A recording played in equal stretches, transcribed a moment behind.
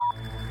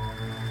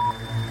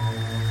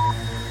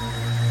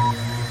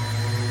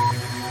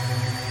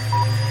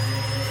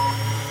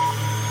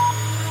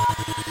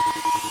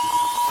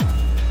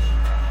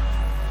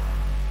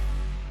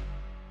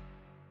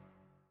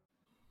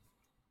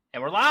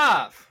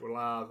We're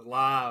live.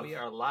 We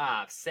are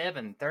live,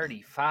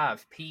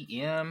 7:35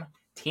 p.m.,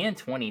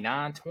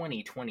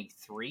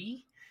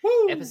 10/29/2023,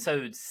 Woo!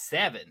 episode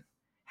 7,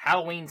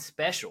 Halloween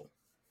special.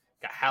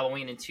 Got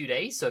Halloween in 2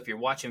 days, so if you're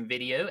watching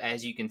video,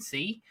 as you can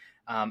see,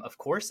 of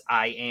course,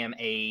 I am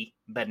a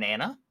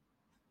banana.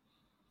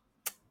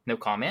 No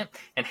comment.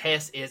 And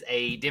Hess is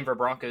a Denver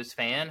Broncos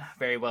fan,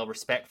 very well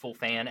respectful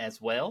fan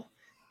as well.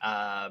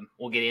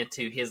 We'll get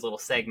into his little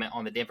segment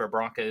on the Denver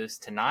Broncos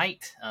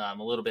tonight a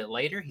little bit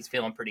later. He's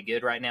feeling pretty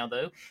good right now,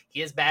 though.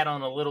 He is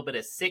battling a little bit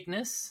of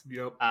sickness.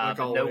 Yep, but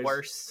no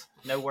worse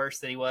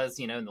than he was,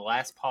 in the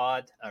last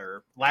pod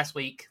or last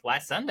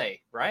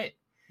Sunday, right?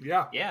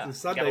 Yeah. The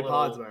Sunday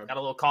pods, man. Got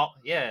a little call.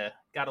 Yeah,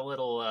 got a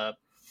little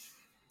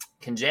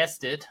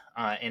congested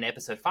in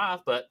episode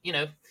 5, but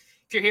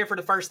if you're here for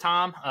the first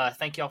time,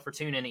 thank y'all for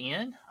tuning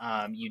in.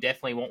 You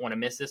definitely won't want to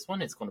miss this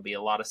one. It's going to be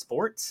a lot of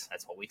sports.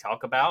 That's what we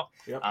talk about.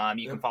 Yep.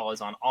 You can follow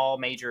us on all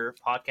major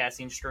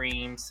podcasting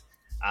streams,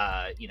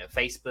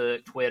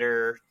 Facebook,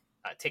 Twitter,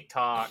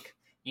 TikTok,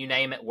 you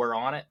name it, we're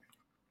on it.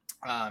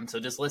 So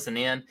just listen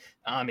in.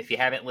 If you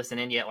haven't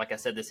listened in yet, like I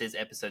said, this is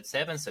episode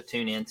 7, so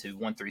tune in to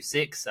 1 through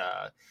 6.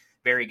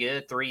 Very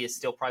good. 3 is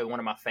still probably one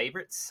of my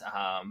favorites.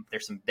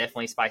 There's some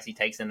definitely spicy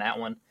takes in that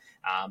one.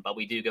 But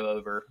we do go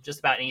over just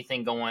about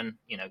anything going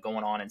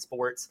on in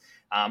sports.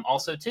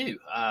 Also, too,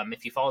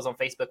 if you follow us on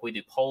Facebook, we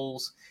do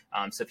polls.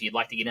 So if you'd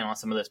like to get in on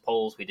some of those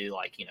polls, we do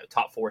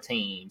top 4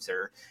 teams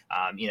or,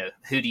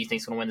 who do you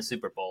think is going to win the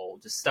Super Bowl?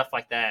 Just stuff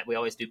like that. We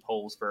always do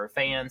polls for our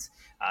fans.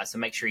 So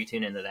make sure you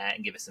tune into that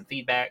and give us some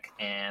feedback.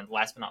 And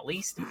last but not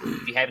least,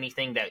 if you have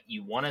anything that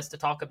you want us to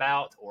talk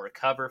about or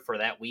cover for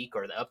that week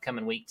or the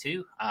upcoming week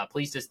too,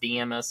 please just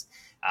DM us.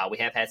 We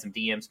have had some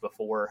DMs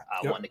before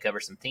wanting to cover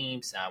some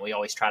teams. We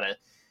always try to,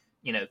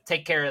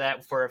 take care of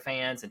that for our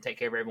fans and take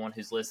care of everyone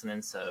who's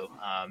listening. So,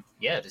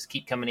 just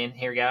keep coming in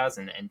here, guys,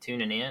 and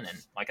tuning in.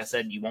 And like I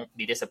said, you won't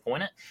be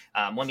disappointed.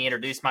 Let me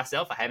introduce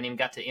myself. I haven't even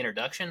got to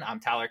introduction. I'm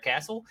Tyler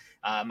Castle.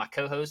 My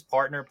co-host,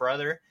 partner,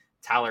 brother,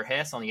 Tyler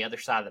Hess on the other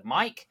side of the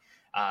mic.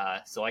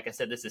 So like I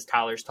said, this is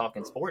Tyler's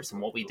Talking Sports,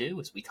 and what we do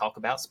is we talk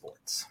about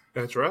sports.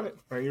 That's right.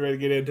 Are you ready to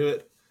get into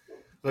it?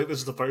 I think this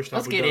is the first time.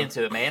 Let's get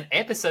into it, man.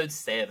 Episode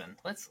 7.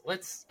 Let's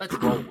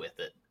roll with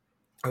it.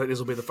 I think this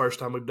will be the first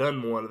time we've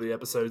done one of the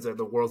episodes that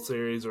the World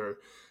Series or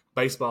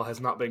baseball has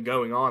not been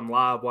going on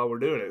live while we're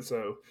doing it.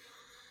 So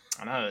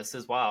I know this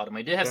is wild, and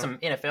we did have some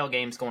NFL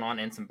games going on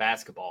and some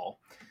basketball.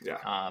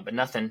 Yeah, but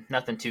nothing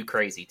too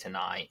crazy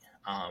tonight,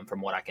 from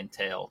what I can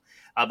tell.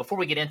 Before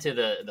we get into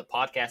the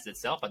podcast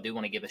itself, I do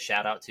want to give a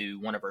shout out to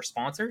one of our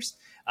sponsors,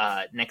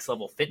 Next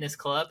Level Fitness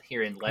Club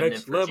here in Lebanon,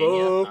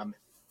 Virginia.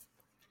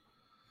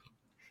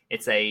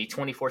 It's a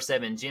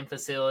 24/7 gym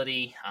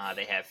facility.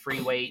 They have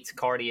free weights,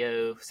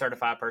 cardio,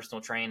 certified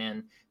personal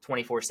training,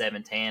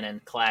 24/7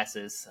 tanning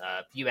classes.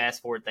 If you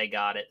ask for it, they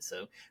got it.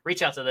 So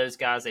reach out to those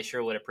guys. They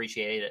sure would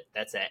appreciate it.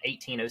 That's at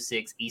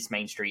 1806 East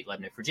Main Street,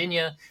 Lebanon,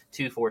 Virginia,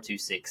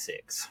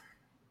 24266.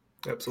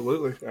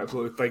 Absolutely.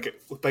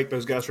 Thank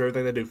those guys for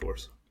everything they do for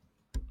us.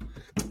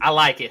 I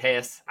like it,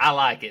 Hess. I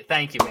like it.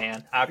 Thank you,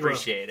 man. I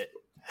appreciate it.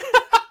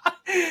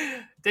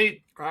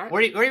 Dude, right.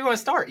 Where do you want to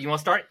start? You want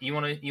to start? You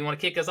want to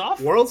kick us off?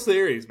 World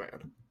Series,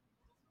 man.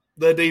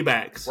 The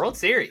D-backs. World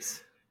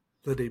Series.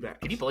 The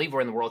D-backs. Can you believe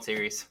we're in the World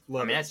Series?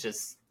 That's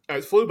just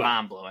it flew by.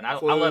 Mind-blowing. I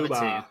love it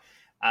too.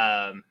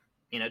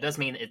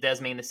 It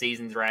does mean the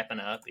season's wrapping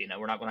up.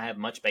 We're not going to have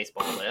much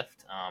baseball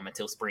left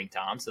until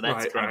springtime, so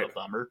that's kind of a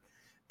bummer.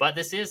 But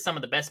this is some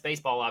of the best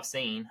baseball I've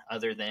seen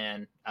other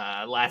than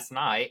last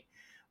night.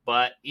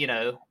 But,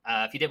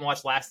 if you didn't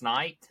watch last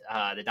night,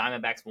 the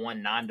Diamondbacks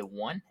won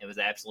 9-1. It was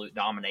absolute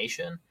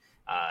domination.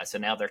 So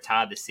now they're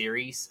tied the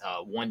series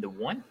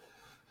 1-1.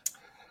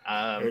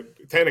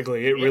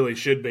 Technically, it really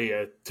should be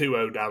a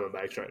 2-0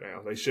 Diamondbacks right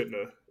now. They shouldn't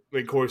have. I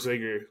mean, Corey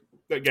Seager,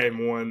 that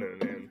game 1,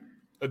 and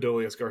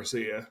Adolis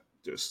Garcia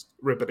just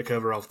ripping the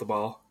cover off the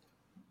ball.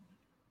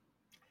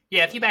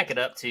 Yeah, if you back it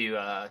up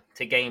to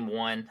game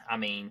 1, I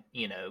mean,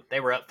 they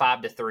were up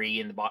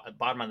 5-3 in the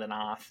bottom of the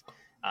ninth.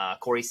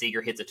 Corey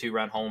Seager hits a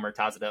 2-run homer,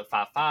 ties it up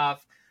 5-5.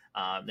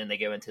 Then they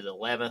go into the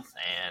 11th,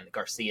 and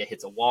Garcia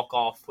hits a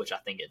walk-off, which I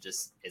think it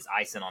just is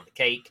icing on the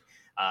cake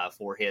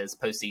for his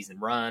postseason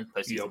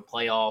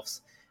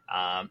playoffs.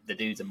 The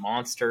dude's a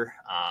monster.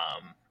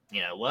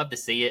 Love to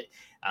see it.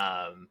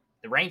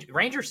 The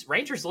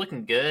Rangers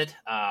looking good.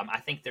 I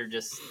think they're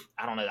just,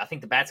 I don't know. I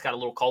think the bats got a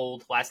little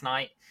cold last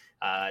night.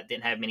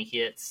 Didn't have many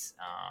hits.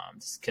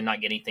 Just could not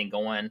get anything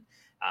going.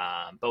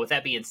 But with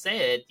that being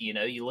said,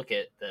 you look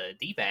at the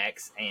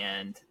D-backs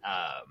and,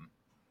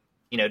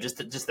 just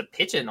the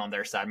pitching on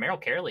their side. Merrill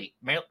Kelly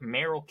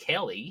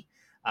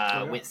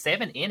went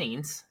 7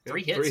 innings,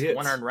 3 hits,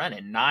 1 earned run,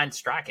 and 9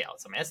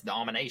 strikeouts. I mean, that's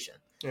domination.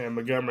 Yeah, and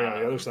Montgomery on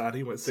the other side,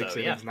 he went 6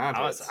 innings, 9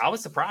 hits. I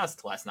was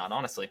surprised last night,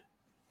 honestly.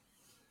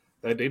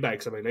 The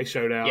D-backs, I mean, they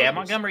showed out. Yeah,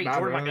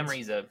 Jordan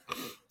Montgomery's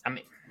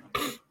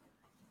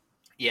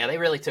they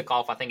really took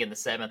off, I think, in the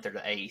 7th or the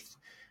 8th.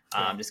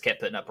 Just kept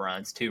putting up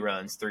runs, 2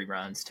 runs, 3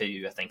 runs,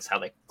 2, I think is how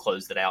they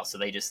closed it out. So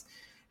they just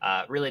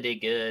Really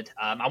did good.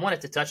 I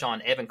wanted to touch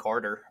on Evan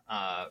Carter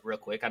real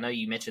quick. I know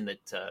you mentioned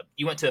that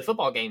you went to a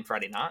football game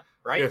Friday night,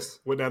 right? Yes,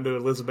 went down to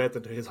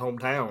Elizabeth, to his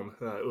hometown.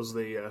 It was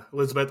the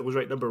Elizabeth was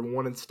ranked number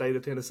 1 in the state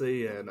of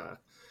Tennessee, and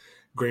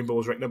Greenville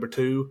was ranked number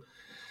 2.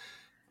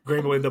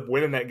 Greenville ended up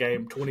winning that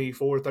game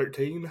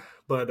 24-13.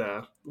 But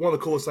one of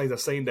the coolest things I've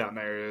seen down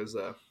there is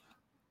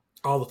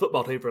all the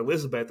football team for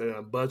Elizabeth and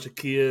a bunch of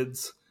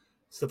kids,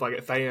 stuff like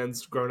that,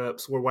 fans,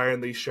 grown-ups, were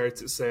wearing these shirts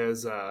that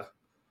says,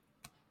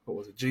 what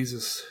was it,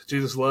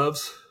 Jesus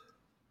loves?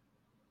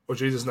 Or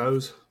Jesus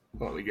knows?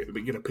 Let me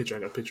get a picture. I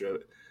got a picture of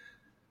it.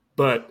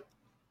 But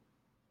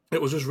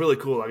it was just really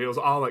cool. Like, it was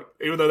all like,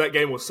 even though that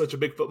game was such a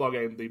big football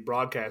game, the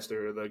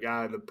broadcaster, the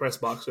guy in the press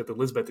box at the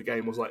Elizabeth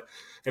game was like,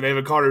 and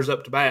Evan Carter's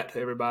up to bat.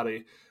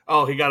 Everybody,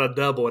 oh, he got a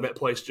double, and that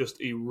place just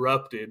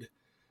erupted.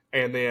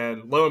 And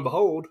then, lo and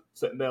behold,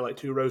 sitting down like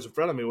 2 rows in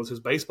front of me was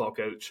his baseball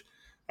coach.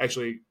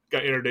 Actually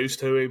got introduced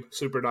to him.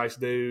 Super nice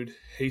dude.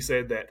 He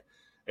said that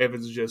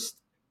Evan's just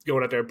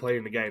going out there and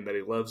playing the game, that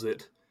he loves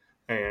it.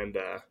 And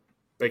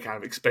they kind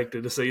of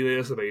expected to see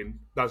this. I mean,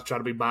 not to try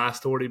to be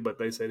biased toward him, but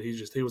they said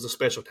he was a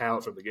special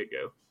talent from the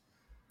get-go.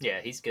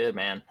 Yeah, he's good,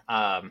 man.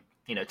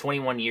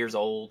 21 years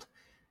old,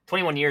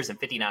 21 years and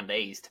 59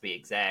 days to be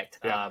exact.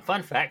 Yeah.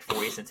 Fun fact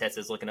for you, since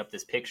Tessa's looking up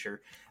this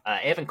picture,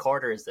 Evan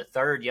Carter is the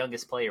 3rd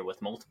youngest player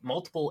with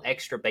multiple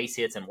extra base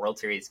hits in World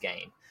Series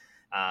game.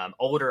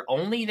 Older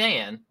only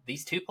than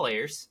these 2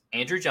 players,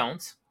 Andrew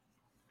Jones,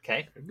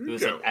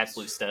 who's an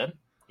absolute stud.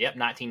 Yep,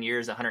 19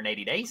 years,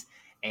 180 days,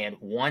 and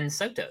Juan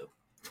Soto,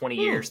 20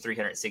 years,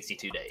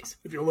 362 days.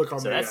 If you look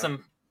on that's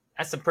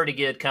some pretty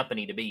good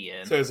company to be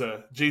in. It says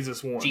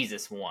Jesus won.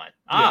 Jesus won.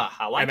 Yeah.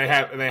 I like and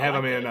that. They have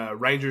them in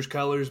Rangers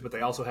colors, but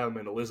they also have them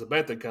in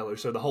Elizabethan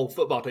colors. So the whole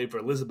football team for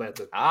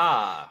Elizabethan,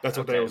 that's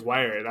what they was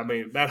wearing. I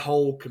mean, that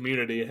whole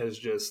community has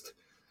just,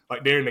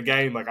 like, during the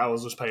game, like, I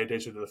was just paying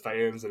attention to the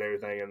fans and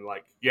everything, and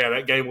like, yeah,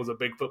 that game was a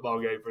big football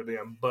game for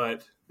them,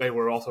 but they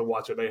were also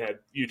watching. They had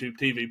YouTube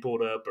TV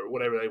pulled up or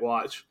whatever they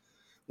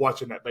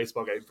watching that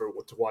baseball game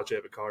to watch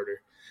Evan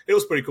Carter. It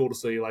was pretty cool to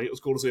see. Like, it was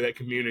cool to see that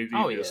community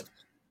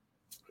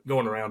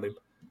going around him.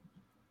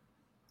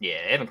 Yeah,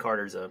 Evan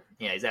Carter's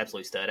he's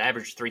absolute stud.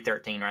 Average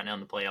 313 right now in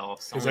the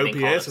playoffs. His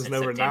OPS is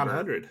over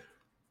 900.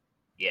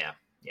 Yeah,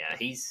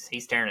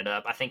 he's tearing it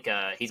up. I think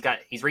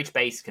he's reached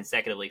base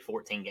consecutively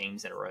 14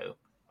 games in a row,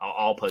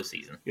 all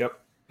postseason. Yep,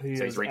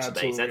 he's reached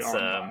base.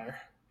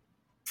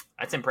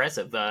 That's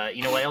impressive.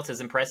 You know what else is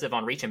impressive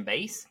on reaching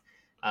base?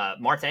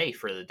 Marte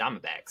for the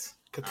Diamondbacks.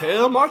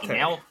 Ketel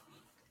Marte.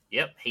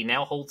 He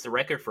now holds the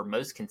record for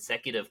most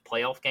consecutive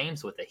playoff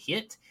games with a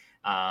hit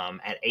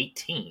at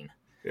 18.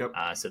 Yep.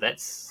 So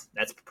that's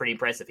pretty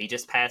impressive. He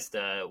just passed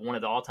one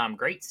of the all-time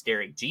greats,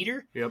 Derek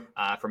Jeter,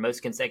 for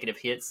most consecutive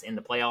hits in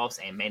the playoffs,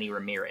 and Manny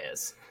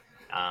Ramirez.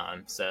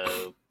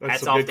 So that's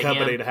hats a off good to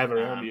company him. to have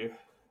around you.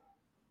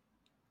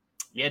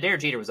 Yeah,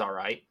 Derek Jeter was all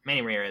right.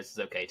 Manny Ramirez is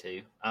okay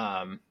too.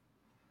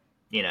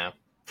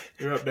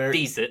 You're up, Derek.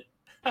 Decent.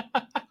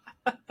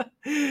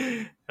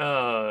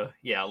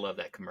 Yeah, I love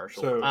that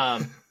commercial. So,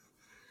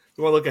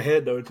 you want to look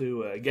ahead though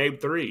to Game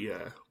 3.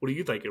 What are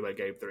you thinking about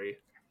Game 3?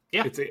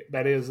 Yeah,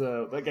 that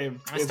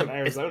game is in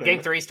Arizona.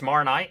 Game 3 is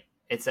tomorrow night.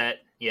 It's at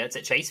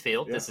Chase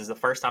Field. Yeah. This is the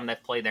first time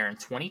they've played there in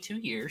 22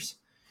 years.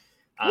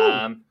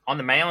 On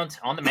the mound,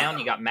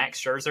 you got Max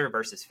Scherzer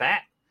versus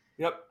Fat.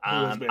 Yep.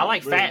 I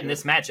like really Fat in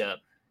this matchup.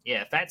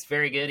 Yeah, Fat's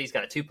very good. He's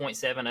got a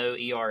 2.70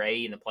 ERA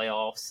in the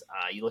playoffs.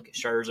 You look at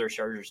Scherzer.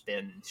 Scherzer's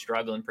been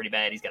struggling pretty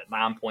bad. He's got a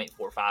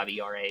 9.45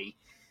 ERA.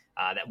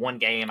 That one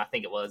game, I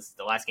think it was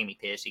the last game he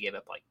pitched, he gave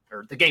up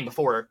or the game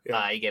before,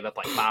 he gave up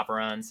 5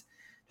 runs.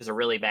 Just a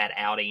really bad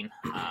outing.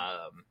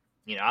 I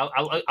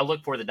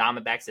look for the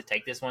Diamondbacks to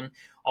take this one.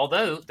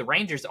 Although the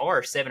Rangers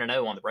are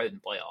 7-0 on the road in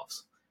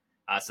playoffs,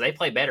 so they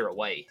play better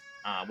away,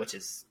 which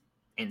is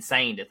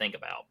insane to think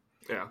about.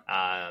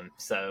 Yeah.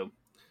 So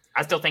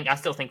I still think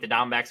the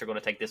Diamondbacks are going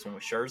to take this one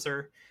with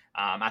Scherzer.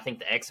 I think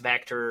the X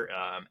factor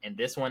in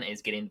this one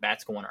is getting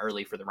bats going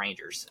early for the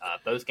Rangers.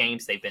 Both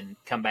games they've been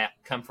come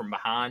from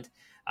behind.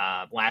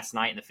 Last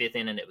night in the 5th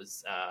inning, it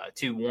was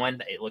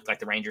 2-1. It looked like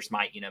the Rangers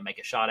might make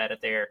a shot at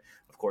it there.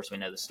 Of course, we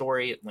know the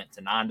story. It went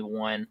to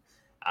 9-1.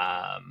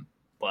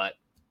 But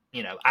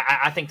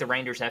I think the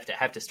Rangers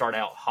have to start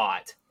out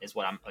hot is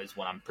what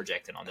I'm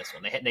projecting on this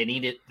one. They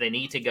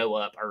need to go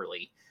up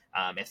early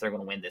if they're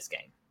going to win this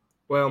game.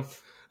 Well,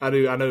 I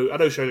know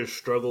Scherzer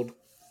struggled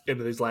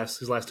into his last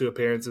 2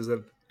 appearances,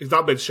 and he's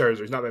not been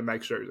Scherzer. He's not been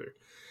Max Scherzer.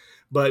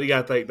 But you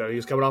got to think though,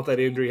 he's coming off that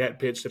injury. Hadn't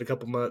pitched in a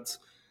couple months.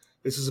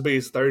 This is to be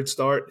his 3rd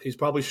start. He's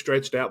probably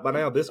stretched out by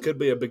now. This could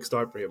be a big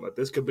start for him. Like,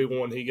 this could be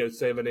one he goes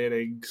 7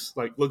 innings.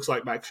 Looks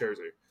like Max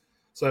Scherzer.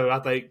 So I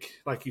think,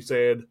 like you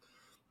said,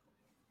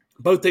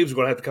 both teams are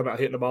going to have to come out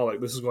hitting the ball.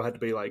 This is going to have to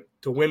be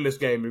to win this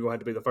game. You're going to have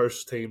to be the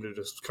first team to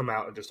just come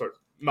out and just start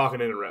knocking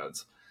in the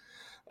runs.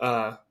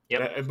 That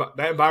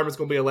environment's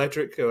going to be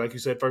electric. Like you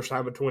said, first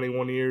time in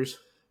 22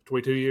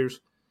 years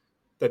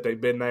that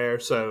they've been there.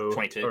 So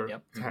 22.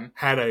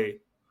 Had a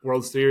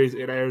World Series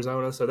in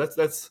Arizona. So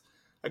that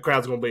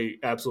crowd's going to be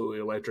absolutely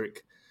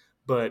electric.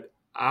 But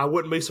I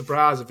wouldn't be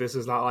surprised if this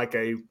is not like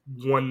a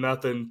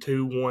 1-0,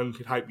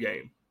 2-1 type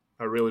game.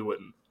 I really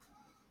wouldn't.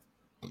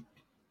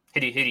 Who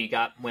do you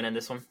got winning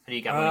this one? Who do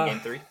you got winning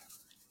game 3?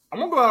 I'm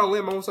going to go out on a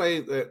limb. I'm going to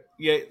say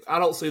that, I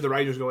don't see the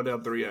Rangers going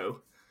down 3-0.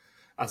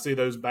 I see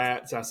those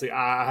bats.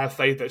 I have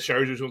faith that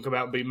Scherzer's going to come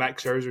out and beat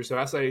Max Scherzer. So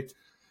I say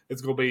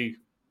it's going to be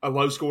a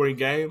low-scoring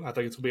game. I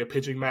think it's going to be a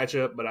pitching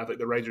matchup, but I think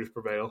the Rangers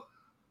prevail.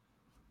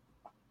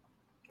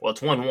 Well,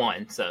 it's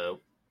 1-1, so.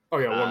 Oh,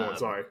 yeah, 1-1,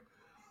 sorry.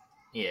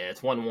 Yeah,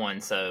 it's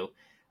 1-1, so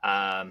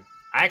I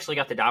actually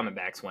got the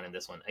Diamondbacks winning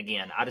this one.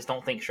 Again, I just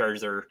don't think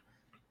Scherzer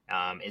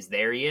is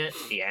there yet.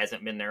 He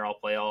hasn't been there all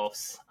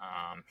playoffs.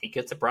 He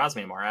could surprise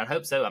me tomorrow. I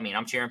hope so. I mean,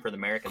 I'm cheering for the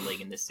American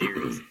League in this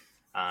series.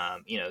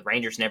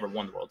 Rangers never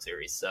won the World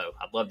Series, so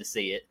I'd love to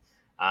see it.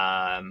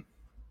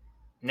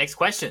 Next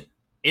question.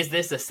 Is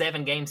this a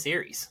 7-game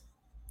series?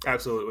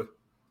 Absolutely.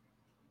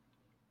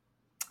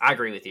 I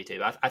agree with you,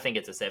 too. I think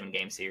it's a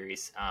 7-game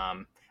series.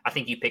 I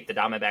think you picked the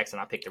Diamondbacks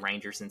and I picked the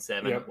Rangers in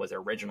 7. Yep. Was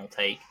our original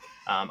take.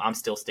 I'm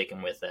still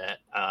sticking with that.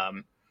 I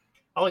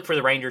look for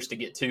the Rangers to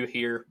get 2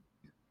 here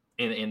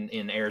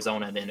in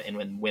Arizona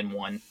and win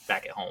 1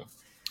 back at home.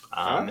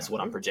 Is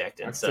what I'm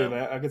projecting. I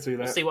can see that.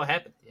 We'll see what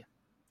happens.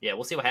 Yeah,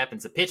 we'll see what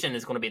happens. The pitching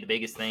is going to be the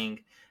biggest thing.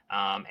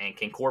 And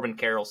can Corbin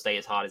Carroll stay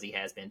as hot as he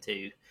has been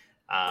too?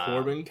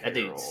 Corbin That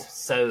Carroll. dude's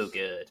so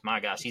good. My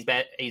gosh, he's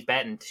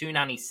batting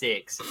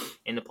 296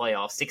 in the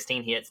playoffs,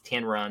 16 hits,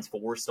 10 runs,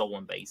 4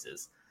 stolen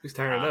bases. He's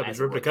tearing it up. He's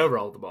ripping the cover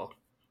off the ball.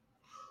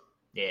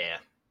 Yeah.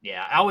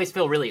 I always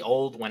feel really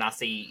old when I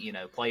see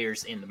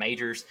players in the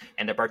majors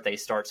and their birthday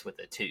starts with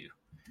a 2.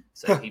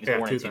 So he was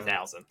born in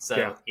 2000.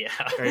 So yeah.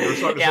 And you're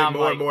starting to see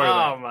more and more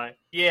of that.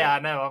 I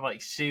know. I'm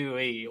like,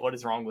 shoo-wee, what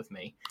is wrong with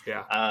me?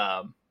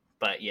 Yeah.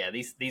 But yeah,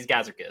 these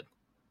guys are good.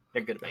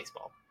 They're good at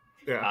baseball.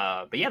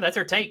 Yeah. But yeah, that's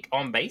our take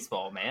on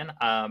baseball, man.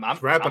 I'm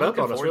wrapping up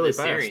on us really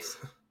fast. Series.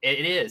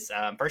 It is.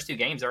 First 2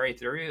 games already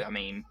through. I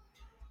mean,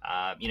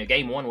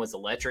 game 1 was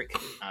electric.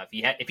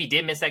 If you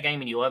did miss that game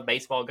and you love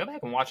baseball, go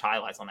back and watch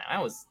highlights on that.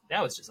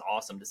 That was just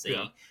awesome to see.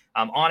 Yeah.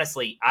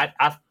 Honestly,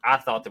 I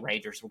thought the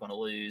Rangers were going to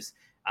lose.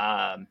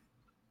 I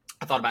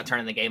thought about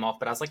turning the game off,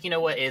 but I was like, you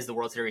know what? It is the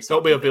World Series. So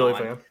don't be a Philly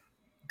fan.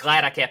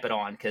 Glad I kept it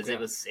on because it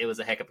was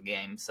a heck of a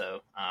game. So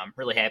I'm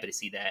really happy to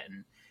see that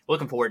and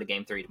looking forward to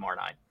game 3 tomorrow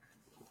night.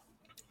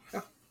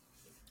 Yeah.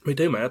 Me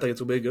too, man. I think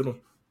it's going to be a good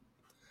one.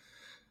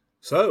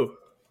 So,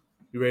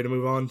 you ready to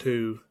move on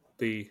to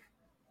the...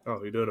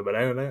 Oh, you're doing a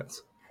banana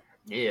dance?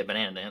 Yeah,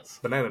 banana dance.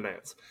 Banana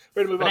dance.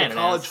 Ready to move on to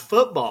college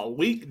football.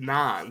 Week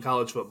 9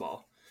 college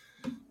football.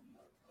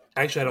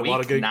 I actually had a lot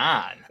of good...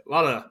 A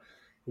lot of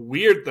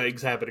weird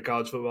things happened in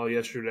college football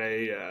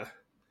yesterday.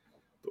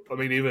 I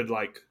mean, even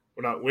like...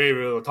 we ain't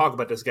really going to talk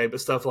about this game,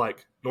 but stuff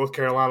like North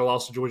Carolina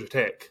lost to Georgia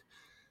Tech.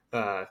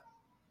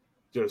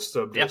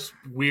 Just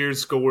weird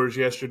scores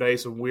yesterday,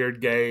 some weird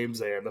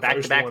games. And the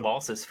back-to-back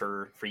losses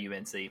for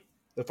UNC.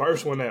 The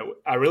first one that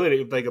I really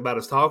didn't think about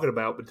us talking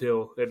about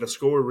until the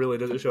score really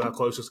doesn't show how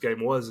close this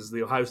game was is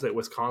the Ohio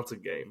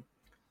State-Wisconsin game.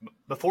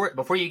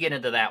 Before you get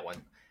into that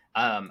one,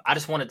 I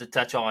just wanted to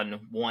touch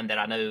on one that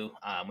I know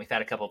we've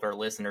had a couple of our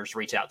listeners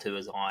reach out to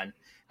us on.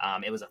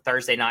 It was a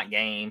Thursday night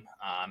game.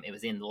 It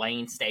was in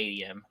Lane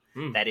Stadium.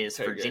 That is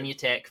Virginia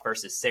Tech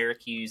versus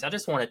Syracuse. I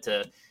just wanted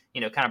to,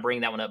 kind of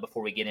bring that one up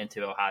before we get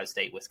into Ohio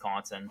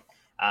State-Wisconsin.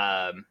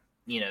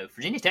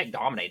 Virginia Tech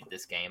dominated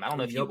this game. I don't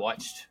know if you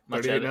watched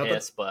much of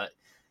it, but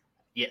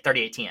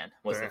 38-10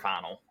 was the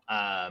final.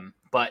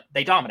 But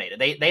they dominated.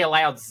 They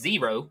allowed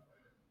 0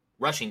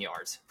 rushing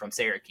yards from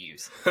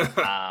Syracuse.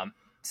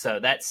 So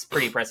that's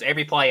pretty impressive.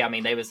 Every play, I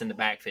mean, they was in the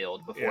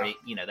backfield before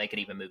they could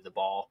even move the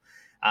ball.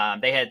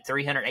 They had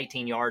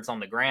 318 yards on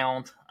the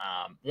ground.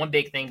 One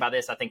big thing by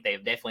this, I think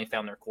they've definitely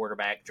found their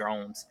quarterback,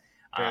 Drones.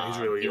 He's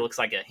really he good. looks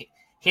like a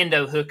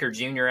Hendo Hooker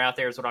Jr. out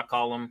there is what I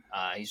call him.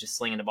 He's just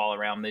slinging the ball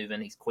around,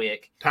 moving. He's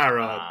quick.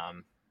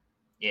 Tyrod.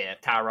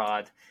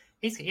 Tyrod.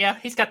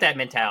 He's got that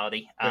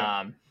mentality.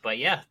 Yeah. But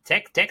yeah,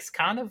 Tech's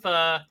kind of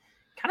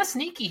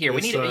sneaky here.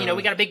 We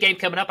got a big game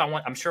coming up.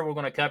 I'm sure we're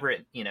going to cover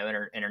it, in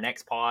our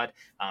next pod,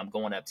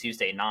 going up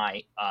Tuesday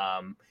night.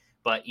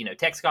 But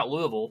Tech's got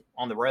Louisville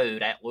on the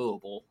road at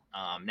Louisville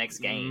next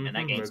game, and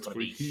that game's going to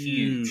be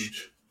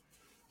huge.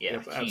 Yeah,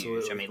 yep, huge.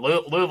 absolutely. I mean,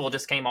 Louisville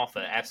just came off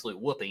an absolute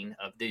whooping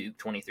of Duke,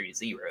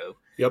 23-0.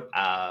 Yep.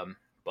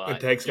 But and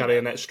Tech's got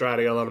in that stride.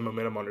 They got a lot of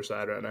momentum on their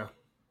side right now.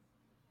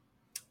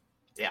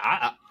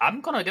 Yeah,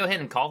 I'm going to go ahead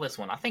and call this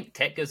one. I think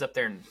Tech goes up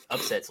there and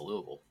upsets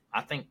Louisville.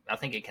 I think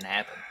it can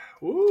happen.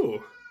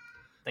 Ooh.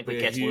 I think we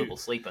catch Louisville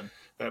sleeping.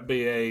 That'd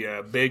be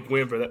a big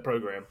win for that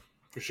program,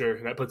 for sure.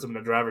 And that puts them in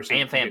the driver's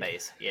seat. And fan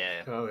base,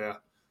 yeah. Oh, yeah.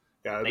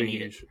 Yeah, that'd be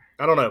huge.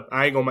 I don't know.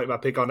 I ain't going to make my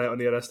pick on that one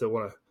yet. I still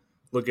want to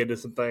look into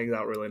some things. I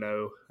don't really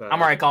know.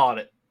 I'm already calling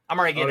it. I'm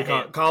already getting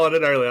ahead. Calling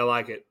it early. I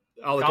like it.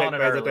 All the Tech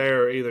fans out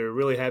there are either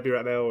really happy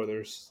right now or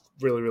they're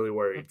really, really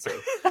worried. So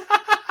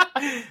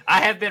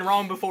I have been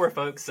wrong before,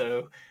 folks.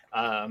 So,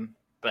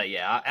 but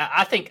yeah,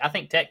 I think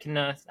Tech can.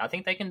 I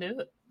think they can do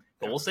it.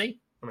 But we'll see.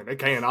 I mean, they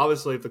can.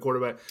 Obviously, if the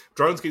quarterback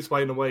Drones keeps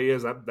playing the way he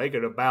is, they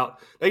could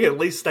at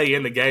least stay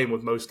in the game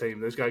with most teams.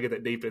 They just got to get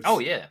that defense. Oh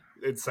yeah,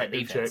 It's that in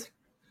defense. check.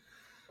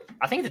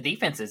 I think the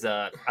defense is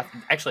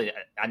actually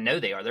I know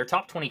they are. They're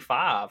top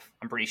 25.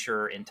 I'm pretty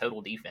sure in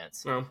total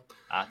defense. No,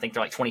 I think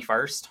they're like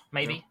 21st,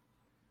 maybe.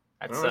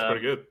 That's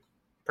pretty good.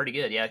 Pretty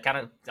good. Yeah, kind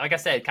of like I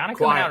said, kind of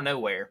coming out of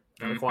nowhere.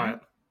 Kind of quiet.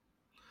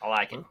 I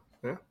like it.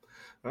 Yeah.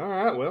 All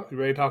right. Well, you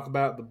ready to talk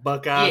about the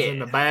Buckeyes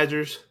and the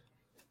Badgers?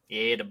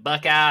 Yeah, the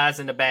Buckeyes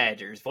and the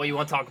Badgers. What do you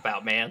want to talk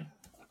about, man?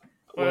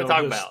 What do you want to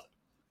talk about?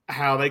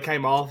 How they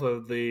came off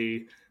of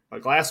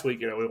last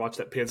week, we watched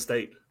that Penn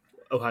State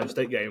Ohio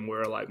State game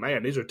where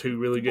man, these are two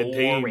really good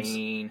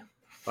teams.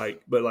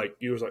 But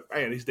you was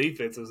man, these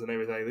defenses and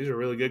everything, these are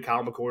really good.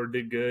 Kyle McCord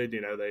did good.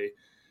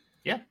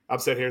 I'm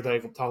sitting here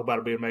thinking, talk about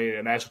it being maybe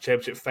a national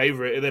championship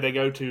favorite, and then they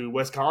go to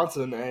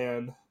Wisconsin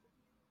and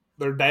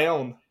they're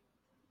down.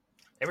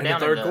 They were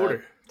down in the third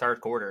quarter.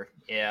 Third quarter,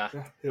 yeah.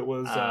 It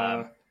was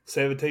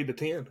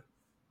 17-10.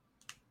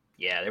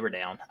 Yeah, they were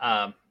down.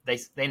 They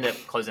ended up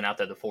closing out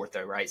the fourth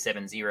though, right?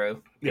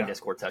 7-0. They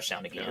scored a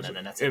touchdown again, and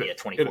then that's going to be a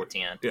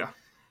 24-10.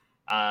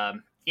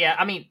 Yeah.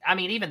 I mean,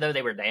 even though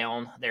they were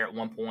down there at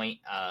one point,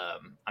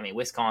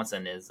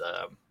 Wisconsin is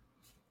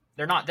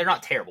they're not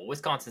terrible.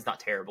 Wisconsin's not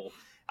terrible,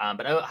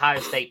 but Ohio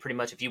State pretty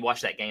much, if you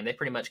watch that game, they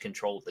pretty much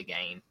controlled the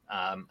game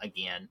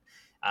again.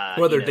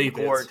 Their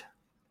defense.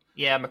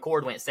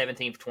 McCord went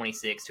 17 for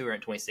 26,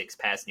 226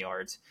 passing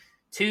yards,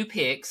 2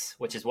 picks,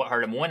 which is what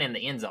hurt him. One in the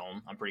end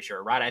zone, I'm pretty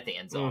sure, right at the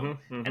end zone,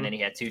 and then he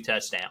had 2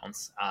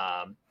 touchdowns.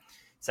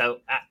 The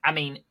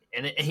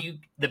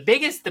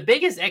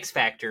biggest X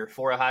factor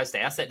for Ohio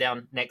State. I sat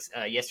down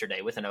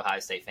yesterday with an Ohio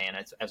State fan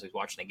as I was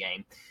watching the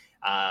game.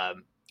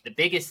 The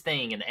biggest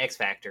thing in the X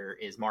factor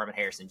is Marvin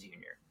Harrison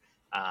Jr.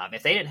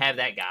 If they didn't have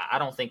that guy, I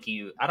don't think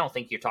you're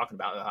talking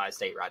about Ohio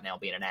State right now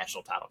being a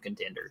national title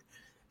contender.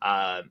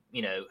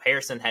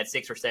 Harrison had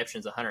 6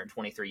 receptions,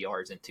 123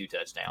 yards, and 2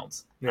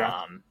 touchdowns.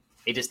 Yeah.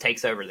 He just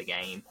takes over the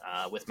game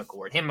with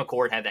McCord. Him and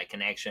McCord have that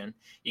connection.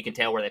 You can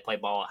tell where they play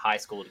ball at high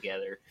school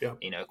together. Yeah.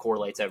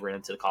 Correlates over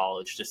into the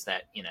college. Just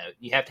that,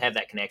 you have to have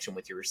that connection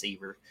with your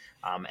receiver,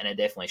 and it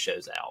definitely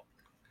shows out.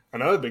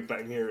 Another big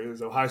thing here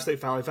is Ohio State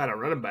finally found a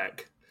running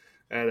back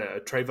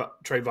at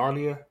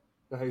Trayvonia.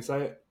 Is that how you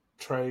say it?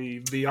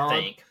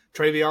 Travion.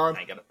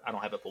 I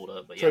don't have it pulled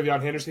up. But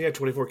Travion Henderson, he had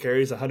 24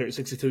 carries,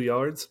 162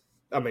 yards.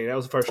 I mean, that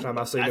was the first time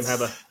I've seen him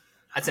have a...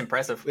 That's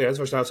impressive. Yeah, that's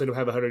the first time I've seen him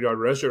have a 100-yard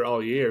rusher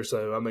all year.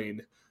 So,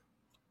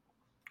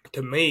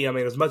 to me,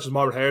 as much as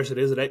Marvin Harrison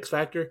is an X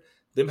factor,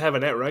 them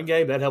having that run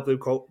game, that helped them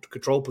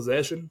control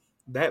possession.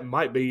 That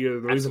might be the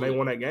reason they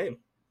won that game,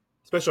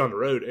 especially on the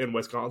road in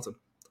Wisconsin.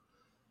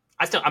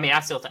 I still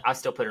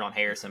put it on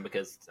Harrison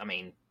because,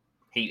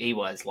 he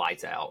was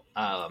lights out.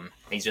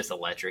 He's just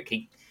electric.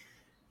 He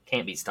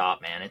can't be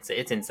stopped, man. It's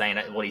insane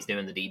what he's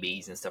doing to the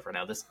DBs and stuff right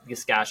now.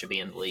 This guy should be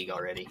in the league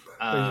already.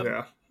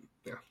 Yeah.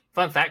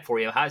 Fun fact for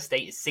you: Ohio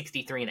State is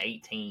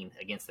 63-18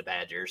 against the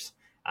Badgers,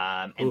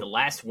 and the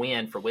last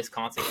win for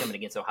Wisconsin coming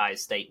against Ohio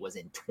State was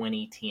in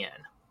 2010.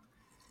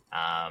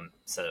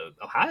 So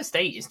Ohio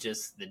State is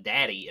just the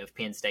daddy of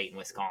Penn State and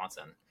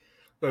Wisconsin.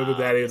 They're the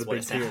daddy of the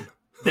Big Ten.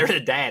 They're the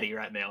daddy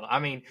right now.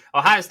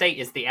 Ohio State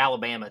is the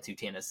Alabama to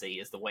Tennessee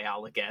is the way I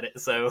look at it.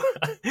 So,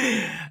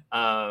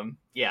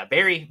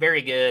 very,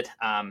 very good.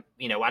 I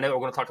know we're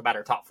going to talk about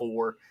our top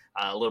 4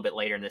 a little bit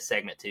later in this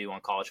segment too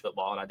on college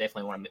football, and I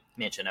definitely want to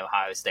mention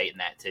Ohio State in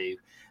that too.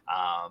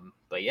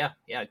 But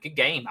good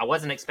game. I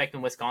wasn't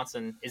expecting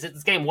Wisconsin.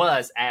 This game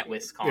was at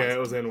Wisconsin? Yeah, it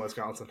was in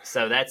Wisconsin.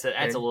 So that's a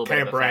little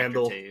bit of a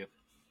factor too.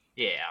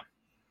 Yeah,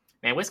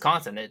 man,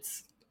 Wisconsin.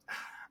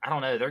 I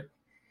don't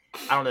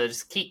know.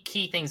 Just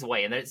key things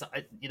away, and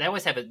they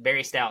always have a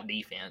very stout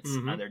defense.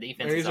 Their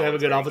defense. They usually have a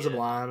good offensive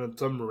line and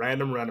some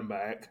random running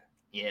back.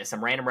 Yeah,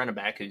 some random running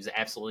back who's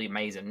absolutely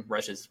amazing,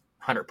 rushes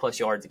 100+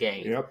 yards a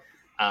game. Yep.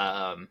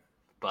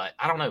 But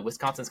I don't know.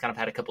 Wisconsin's kind of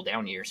had a couple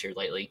down years here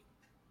lately.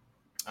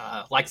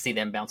 Like to see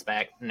them bounce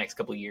back the next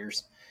couple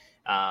years.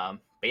 But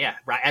yeah,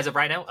 as of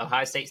right now,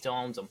 Ohio State still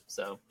owns them.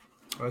 So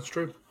that's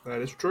true.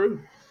 That is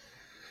true.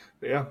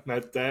 Yeah,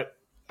 that.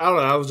 I don't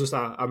know.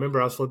 I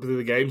remember I was flipping through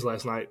the games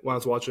last night when I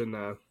was watching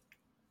a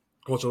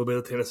little bit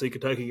of the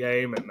Tennessee-Kentucky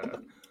game and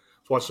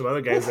watched some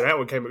other games. And that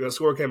one the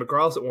score came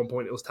across at one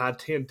point. It was tied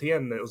 10-10,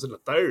 and it was in the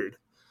third.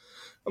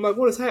 I'm like,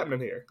 what is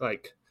happening here?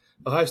 Like,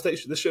 Ohio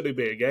State, this shouldn't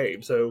be a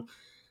game. So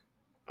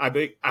I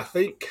think,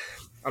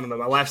 I don't know,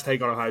 my last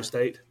take on Ohio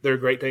State, they're a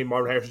great team.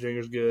 Marvin Harrison Jr.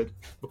 is good.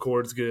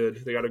 McCord's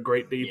good. They got a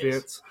great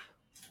defense.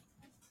 Yes.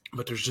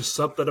 But there's just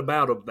something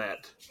about them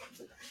that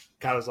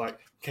kind of is like,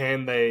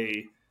 can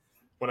they –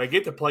 when I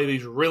get to play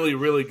these really,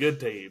 really good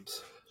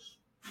teams,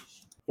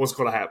 what's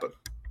going to happen?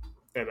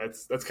 And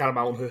that's kind of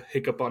my own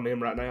hiccup on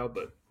them right now.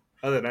 But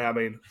other than that,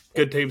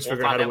 good teams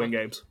figure out how to win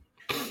games.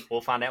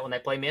 We'll find out when they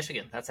play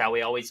Michigan. That's how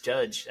we always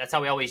judge. That's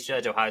how we always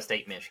judge Ohio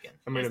State, Michigan.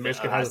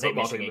 Michigan has a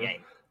football team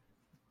game.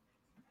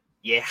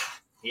 Yeah.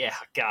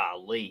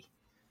 Golly,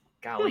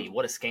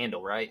 what a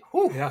scandal, right?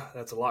 Whew. Yeah,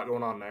 that's a lot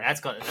going on there.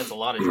 That's a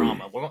lot of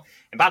drama.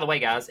 And by the way,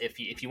 guys, if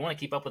you want to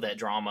keep up with that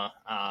drama,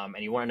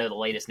 and you want to know the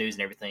latest news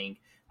and everything,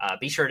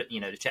 be sure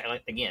to check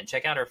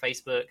out our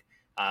Facebook.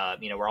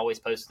 We're always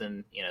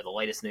posting, the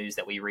latest news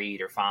that we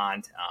read or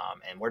find,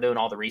 and we're doing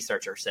all the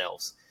research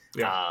ourselves.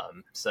 Yeah.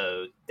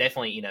 So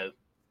definitely,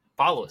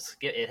 follow us.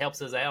 It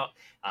helps us out.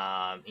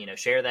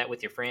 Share that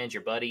with your friends,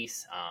 your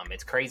buddies.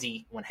 It's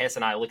crazy when Hess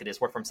and I look at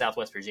this. We're from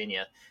Southwest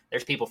Virginia.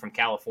 There's people from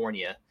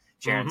California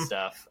sharing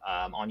stuff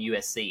on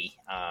USC,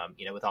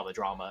 with all the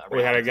drama around.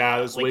 We had a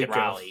guy this Lincoln week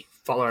Riley.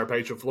 Follow our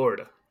page from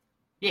Florida.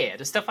 Yeah,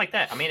 just stuff like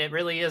that. I mean, it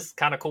really is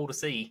kind of cool to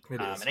see.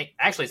 It is. And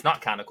actually, it's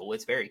not kind of cool.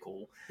 It's very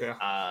cool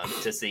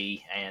to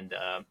see. And,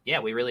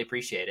 we really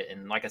appreciate it.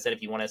 And like I said,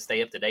 if you want to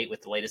stay up to date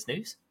with the latest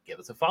news, give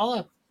us a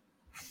follow.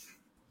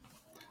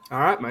 All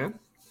right, man.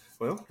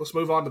 Well, let's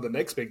move on to the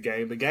next big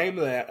game. The game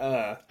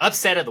that...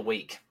 Upset of the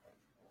week.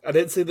 I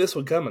didn't see this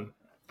one coming.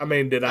 I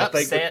mean, did I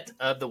think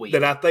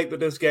that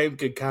this game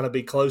could kind of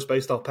be close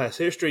based off past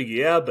history?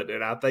 Yeah, but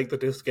did I think that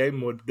this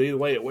game would be the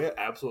way it went?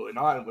 Absolutely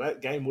not. And that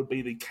game would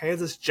be the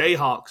Kansas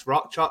Jayhawks,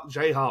 Rock Chalk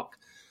Jayhawk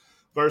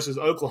versus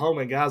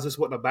Oklahoma. And guys, this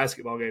wasn't a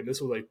basketball game.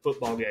 This was a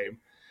football game.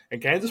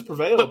 And Kansas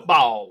prevailed.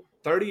 Football.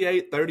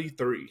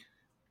 38-33.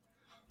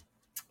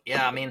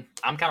 Yeah, I mean,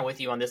 I'm kind of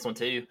with you on this one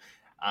too.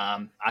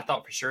 I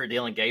thought for sure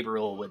Dylan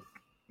Gabriel would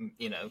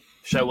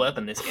show up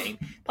in this game.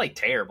 Played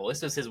terrible.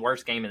 This was his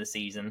worst game of the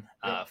season.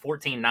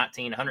 14-19,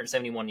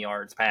 171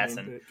 yards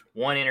passing,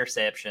 one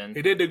interception.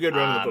 He did do good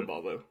running the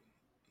football, though.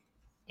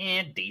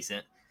 And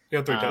decent. He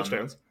had 3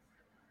 touchdowns.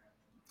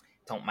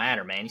 Don't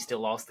matter, man. He still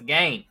lost the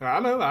game. I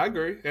know. I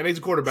agree. And he's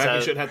a quarterback.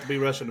 He shouldn't have to be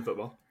rushing the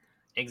football.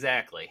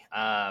 Exactly.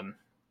 I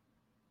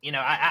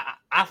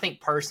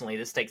think personally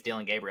this takes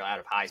Dylan Gabriel out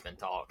of Heisman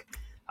talk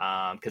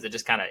because it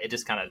just kind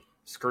of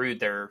screwed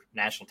their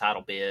national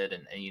title bid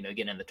and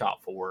getting in the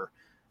top 4.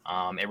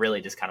 It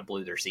really just kind of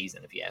blew their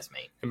season, if you ask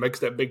me. It makes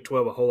that Big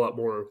 12 a whole lot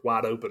more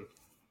wide open.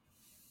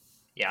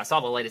 Yeah, I saw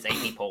the latest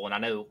AP poll, and I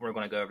know we're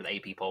going to go over the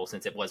AP poll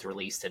since it was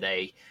released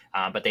today,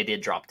 but they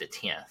did drop to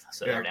 10th,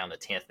 so they're down to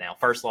 10th now.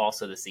 First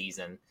loss of the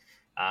season.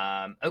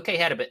 OK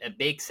had a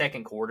big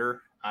second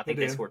quarter. I think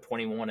they scored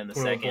 21 in the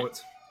second.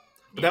 Points.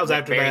 But that was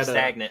after that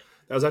stagnant.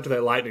 That was after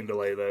that lightning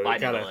delay, though.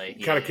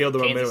 It kind of killed the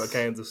momentum of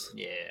Kansas.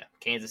 Yeah,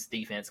 Kansas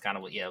defense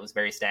it was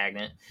very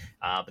stagnant.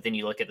 But then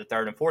you look at the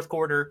third and fourth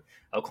quarter,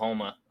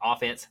 Oklahoma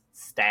offense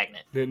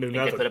stagnant. Didn't do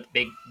nothing. They put up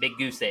big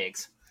goose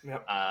eggs.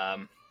 Yep.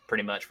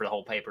 Pretty much for the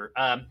whole paper.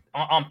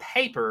 On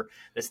paper,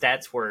 the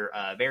stats were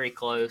very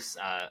close.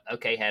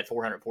 OK had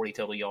 440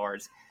 total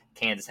yards.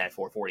 Kansas had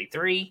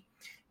 443.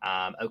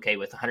 OK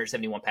with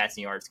 171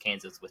 passing yards.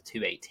 Kansas with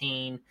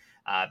 218.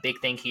 Big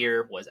thing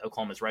here was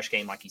Oklahoma's rush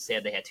game. Like you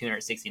said, they had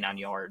 269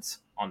 yards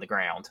on the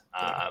ground,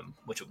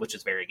 which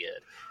is very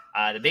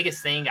good. The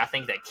biggest thing I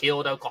think that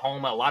killed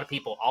Oklahoma, a lot of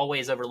people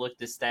always overlook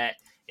this stat,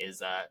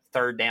 is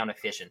third down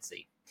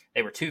efficiency.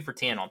 They were 2 for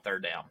 10 on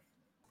third down.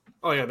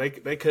 Oh, yeah, they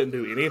couldn't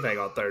do anything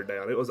on third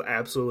down. It was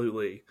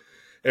absolutely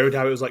 – every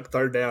time it was like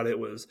third down, it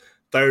was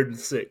 3rd and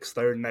 6,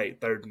 3rd and 8,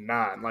 3rd and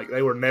 9. Like,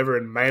 they were never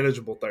in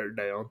manageable third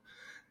down.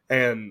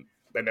 And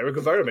they never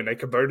converted. I mean, they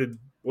converted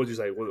 – what did you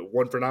say? Was it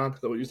 1 for 9? Is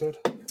that what you said?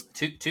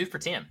 2 for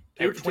 10.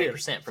 They were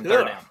 20% from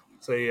third down.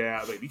 So,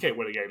 yeah, I mean, you can't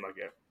win a game like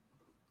that.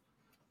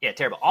 Yeah,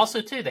 terrible.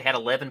 Also, too, they had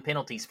 11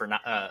 penalties for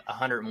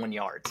 101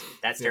 yards.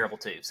 That's terrible,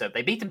 too. So,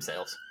 they beat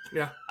themselves.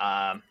 Yeah.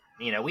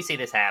 We see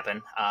this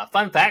happen.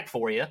 Fun fact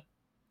for you,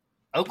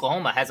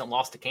 Oklahoma hasn't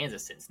lost to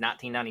Kansas since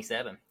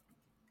 1997.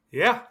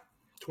 Yeah.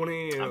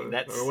 20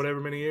 or whatever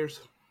many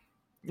years.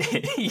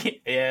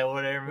 Yeah,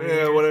 whatever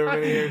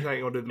many years. I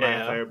ain't going to do the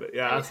math there. But,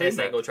 yeah, I think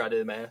ain't going to try to do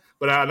the math.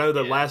 But I know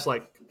the last,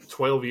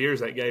 12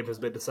 years that game has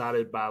been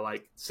decided by,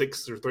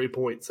 6 or 3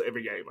 points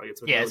every game.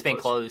 It's been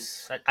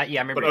close. I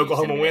remember. But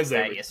Oklahoma wins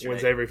every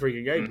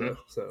freaking game, though.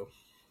 So.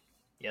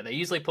 Yeah, they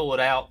usually pull it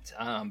out,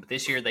 but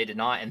this year they did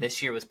not, and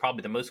this year was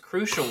probably the most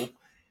crucial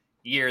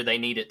year they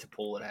needed to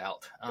pull it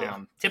out.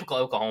 Typical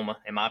Oklahoma,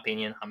 in my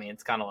opinion. I mean,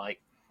 it's kind of like,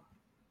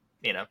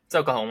 it's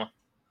Oklahoma.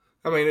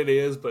 I mean, it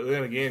is, but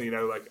then again,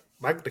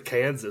 back to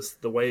Kansas,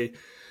 the way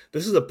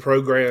this is a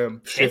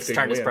program shifting. Kansas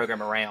turned this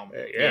program around.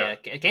 Yeah.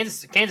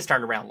 Kansas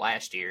turned around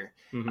last year.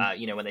 When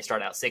they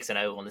started out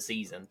 6-0 on the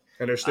season,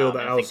 and they're still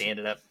I think they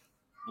ended up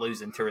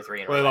losing 2 or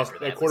 3 in a row. They lost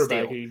their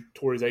quarterback. He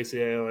tore his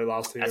ACL. They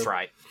lost him. That's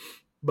right.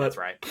 But that's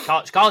right.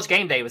 College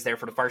game day was there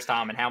for the first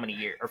time in how many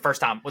years? Or first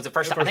time? Was it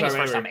first time? I think it was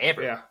first time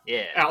ever.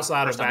 Yeah.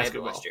 Outside of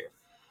basketball. Last year.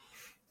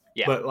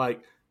 Yeah.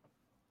 But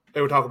they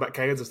were talking about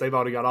Kansas. They've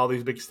already got all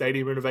these big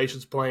stadium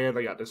renovations planned.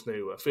 They got this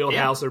new field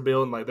house they're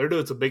building. They're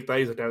doing some big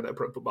things down that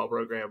football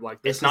program.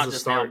 This it's not is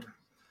just start.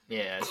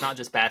 It's not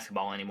just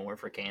basketball anymore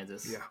for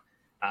Kansas. Yeah.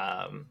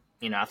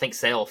 I think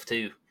Self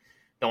too.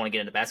 Don't want to get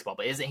into basketball,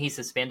 but isn't he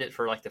suspended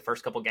for the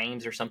first couple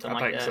games or something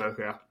like that? I think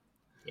so. Yeah.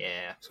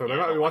 Yeah. So they're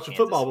not going to be watching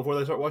football before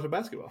they start watching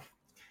basketball.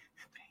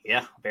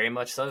 Yeah, very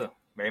much so.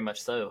 Very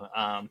much so.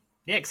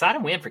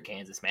 Exciting win for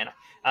Kansas, man.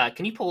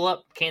 Can you pull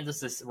up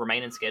Kansas's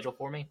remaining schedule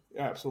for me?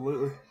 Yeah,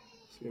 absolutely.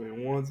 Just give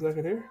me 1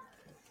 second here.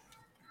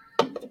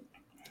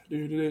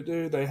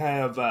 They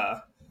have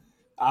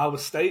Iowa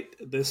State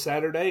this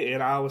Saturday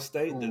in Iowa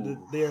State.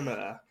 Then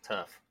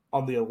tough.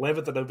 On the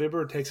 11th of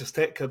November, Texas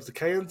Tech comes to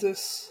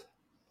Kansas.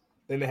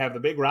 Then they have the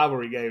big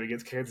rivalry game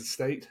against Kansas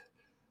State.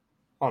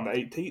 on the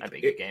 18th. That'd be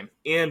a good game.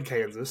 In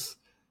Kansas.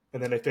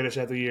 And then they finish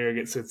out the year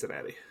against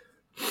Cincinnati.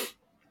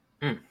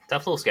 Tough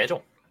little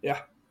schedule.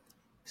 Yeah.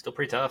 Still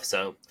pretty tough.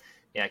 So,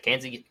 yeah,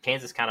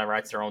 Kansas kind of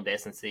writes their own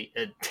destiny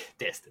for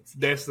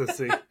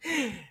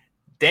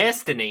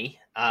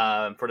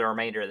the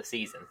remainder of the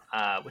season,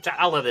 which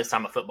I love this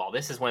time of football.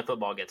 This is when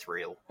football gets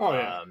real. Oh,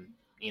 yeah.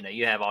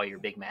 You have all your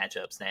big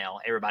matchups now.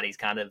 Everybody's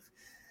kind of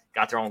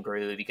got their own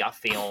groove. You got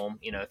film.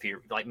 If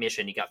you're like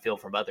Michigan, you got film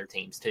from other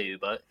teams too.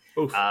 But,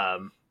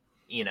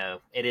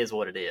 it is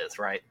what it is,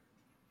 right?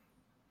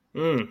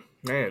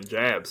 Man,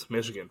 Jabs,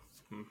 Michigan.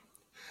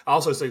 I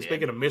also see,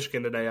 speaking of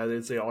Michigan today, I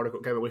did see an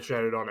article came up. We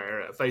shared it on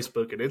our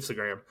Facebook and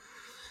Instagram.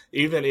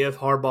 Even if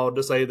Harbaugh,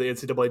 to say the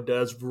NCAA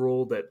does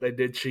rule that they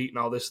did cheat and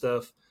all this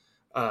stuff,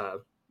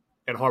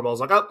 and Harbaugh's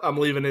like, oh, I'm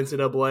leaving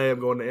NCAA, I'm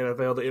going to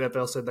NFL. The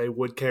NFL said they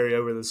would carry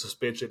over the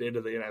suspension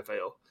into the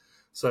NFL.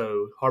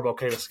 So Harbaugh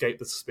can't escape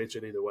the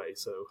suspension either way.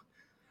 So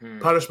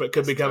punishment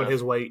could be coming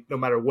his way no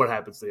matter what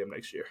happens to him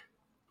next year.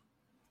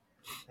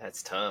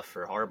 That's tough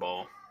for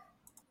Harbaugh.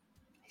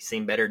 He's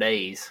seen better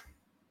days.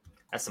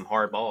 That's some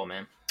hard ball,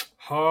 man.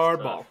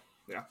 Hard ball.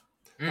 Yeah.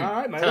 All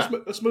right, man.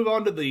 Let's move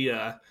on to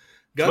the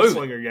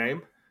Gunslinger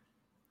game.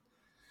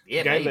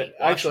 Yeah, game that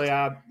actually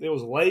it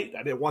was late.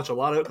 I didn't watch a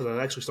lot of it because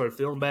I actually started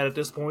feeling bad at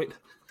this point.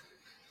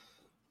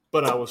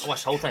 But I watched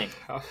the whole thing.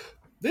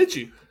 Did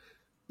you?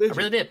 I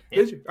really did. Yeah.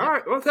 Did you? All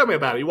right. Well, tell me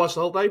about it. You watched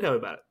the whole thing. Tell me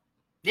about it.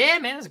 Yeah,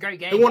 man, it was a great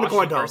game. Who won the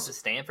coin toss? Versus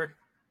Stanford.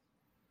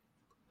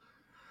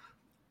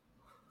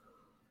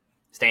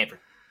 Stanford.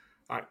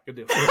 All right, good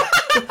deal.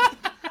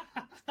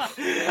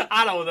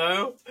 I don't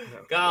know. No.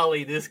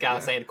 Golly, this guy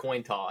saying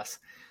coin toss.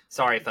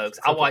 Sorry, folks.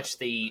 I watched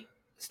the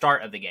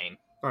start of the game.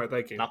 All right,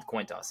 thank you. Not the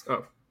coin toss.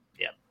 Oh.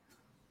 Yeah.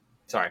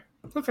 Sorry.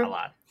 Okay. I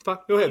lied. Fine.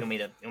 Go ahead. You want me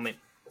to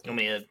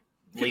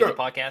leave the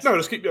podcast? No,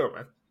 just keep going,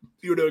 man.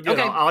 You were doing good.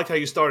 Okay. I like how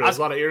you started. There's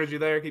a lot of energy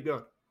there. Keep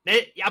going.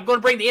 I'm going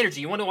to bring the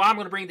energy. You want to know why I'm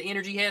going to bring the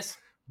energy, Hess?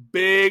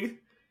 Big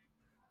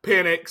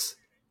Penix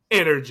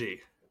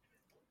energy.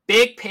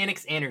 Big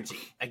Penix energy.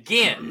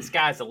 Again, this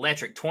guy's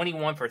electric.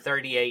 21 for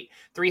 38,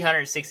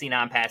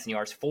 369 passing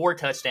yards, 4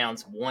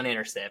 touchdowns, 1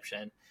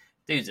 interception.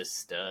 Dude's a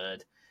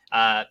stud.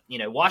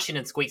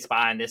 Washington squeaks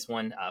by in this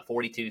one.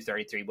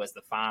 42-33 was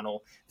the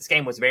final. This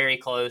game was very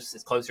close.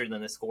 It's closer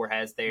than the score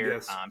has there.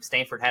 Yes.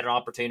 Stanford had an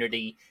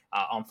opportunity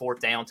on 4th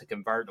down to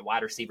convert. The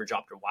wide receiver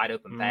dropped a wide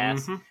open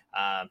pass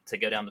to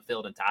go down the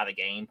field and tie the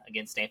game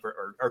against Stanford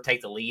or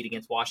take the lead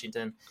against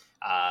Washington.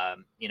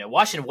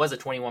 Washington was a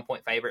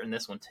 21-point favorite in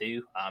this one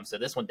too. So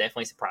this one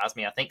definitely surprised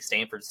me. I think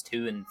Stanford's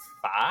 2-5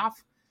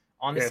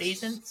 on the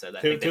season. So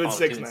that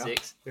 2-6 now.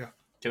 2-6. Yeah.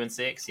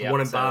 2-6. Yeah.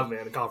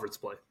 1-5 in conference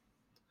play.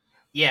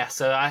 Yeah,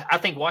 so I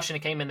think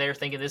Washington came in there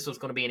thinking this was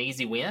going to be an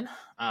easy win,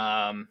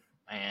 and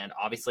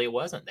obviously it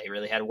wasn't. They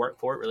really had to work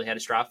for it, really had to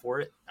strive for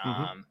it.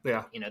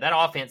 Yeah. That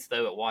offense,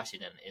 though, at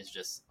Washington is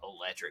just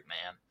electric,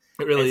 man.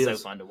 It really is.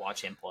 It's so fun to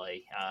watch him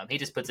play. He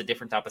just puts a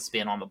different type of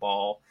spin on the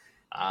ball.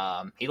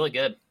 He looked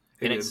good.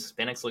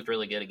 Penix looked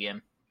really good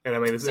again. And, I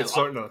mean, it's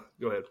starting to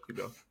 – go ahead. Keep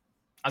going.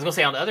 I was going to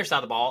say on the other side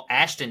of the ball,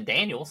 Ashton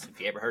Daniels,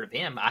 if you ever heard of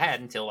him, I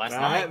hadn't until last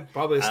night. I hadn't.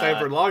 Probably a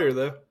Stanford lawyer,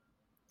 though.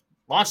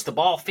 Launched the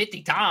ball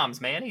 50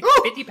 times, man.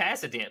 50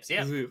 pass attempts,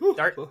 yeah.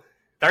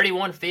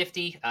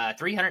 31-50,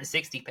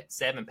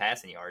 367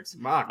 passing yards.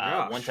 My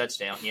gosh. 1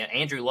 touchdown. Yeah,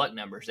 Andrew Luck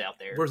numbers out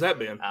there. Where's that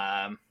been?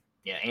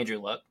 Andrew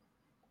Luck.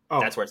 Oh.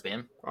 That's where it's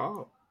been.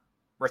 Oh.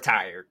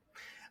 Retired.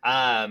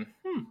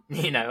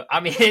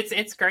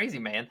 It's crazy,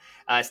 man.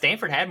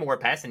 Stanford had more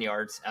passing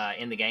yards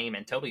in the game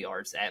and total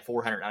yards at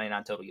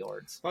 499 total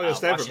yards. Oh, yeah,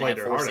 Stanford played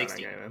their heart out in that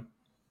game, man.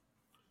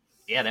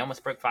 Yeah, they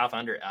almost broke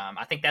 500.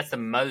 I think that's the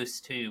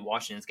most too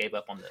Washington's gave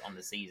up on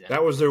the season.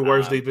 That was their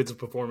worst defensive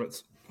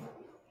performance.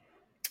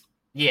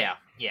 Yeah,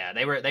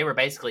 they were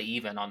basically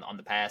even on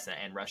the pass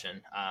and rushing.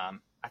 I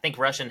think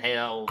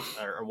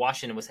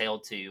Washington was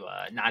held to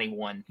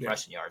 91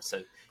 rushing yards.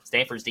 So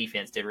Stanford's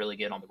defense did really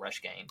good on the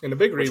rush game. And the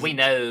big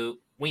reason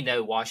we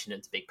know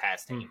Washington's a big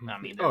pass team. Mm-hmm. I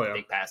mean, they're a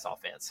big pass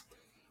offense.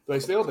 They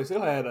still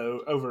had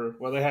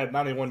they had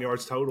 91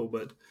 yards total,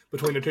 but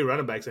between the two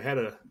running backs, they had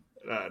a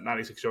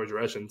 96 yards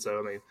rushing. So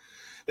I mean,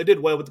 they did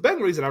well. But the main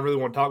reason I really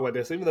want to talk about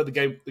this, even though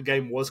the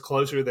game was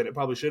closer than it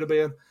probably should have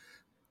been,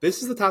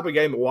 this is the type of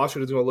game that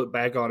Washington's going to look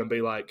back on and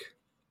be like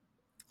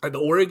the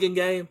Oregon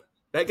game.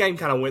 That game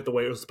kind of went the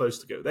way it was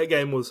supposed to go. That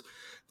game was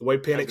the way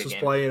Penix was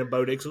playing and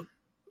Bo Nix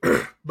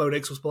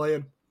was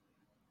playing.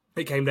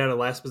 It came down to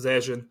last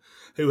possession,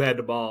 who had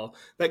the ball.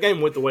 That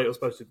game went the way it was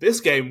supposed to. This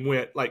game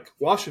went like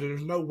Washington.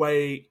 There's no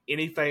way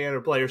any fan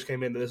or players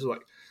came into this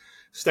like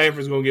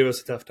Stanford's going to give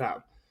us a tough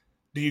time.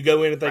 Do you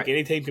go in and think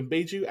any team can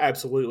beat you?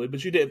 Absolutely.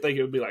 But you didn't think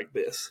it would be like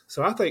this.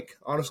 So I think,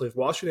 honestly, if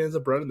Washington ends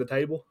up running the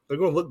table, they're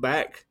going to look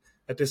back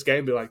at this game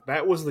and be like,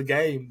 that was the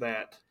game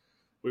that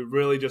we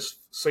really just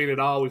seen it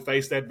all. We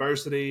faced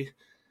adversity.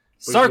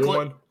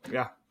 Circle it.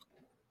 Yeah.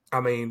 I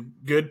mean,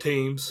 good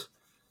teams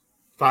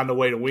find a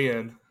way to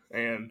win,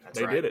 and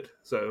they did it.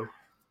 So,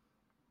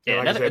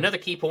 yeah, another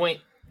key point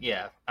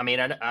Yeah, I mean,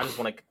 I just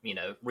want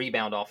to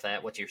rebound off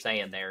that what you're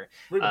saying there.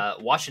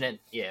 Rebound. Washington,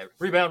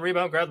 rebound,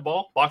 grab the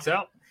ball, box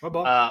out. My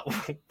ball.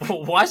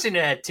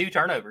 Washington had 2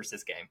 turnovers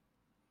this game.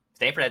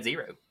 Stanford had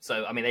 0.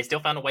 So I mean, they still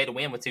found a way to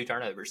win with 2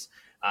 turnovers.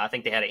 I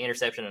think they had an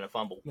interception and a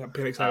fumble. Yeah,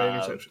 Penix had an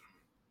interception.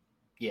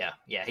 Yeah,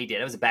 he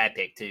did. It was a bad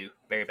pick too.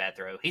 Very bad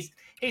throw. He's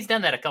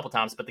done that a couple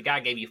times, but the guy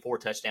gave you 4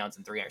 touchdowns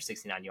and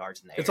 369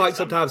 yards in there. It's like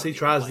sometimes he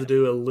tries to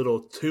do a little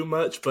too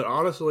much, but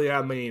honestly,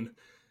 I mean,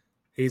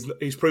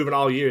 he's proven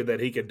all year that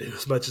he can do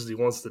as much as he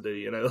wants to do.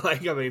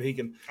 He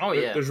can. Oh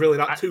yeah. There's really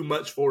not too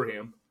much for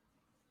him.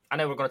 I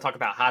know we're going to talk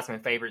about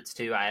Heisman favorites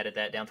too. I added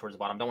that down towards the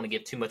bottom. I don't want to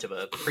give too much of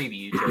a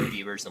preview to our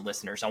viewers and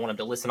listeners. I want them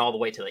to listen all the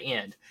way to the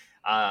end.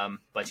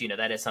 But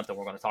that is something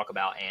we're going to talk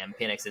about, and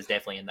Penix is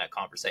definitely in that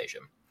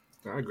conversation.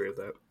 I agree with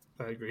that.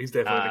 I agree. He's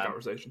definitely in the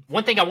conversation.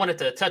 One thing I wanted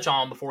to touch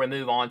on before we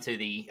move on to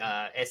the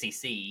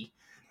SEC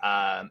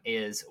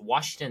is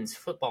Washington's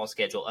football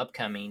schedule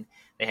upcoming.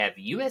 They have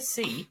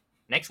USC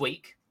next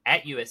week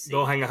at USC.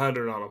 They'll hang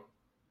 100 on them.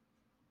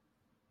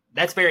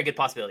 That's a very good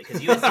possibility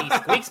because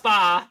USC squeaks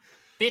by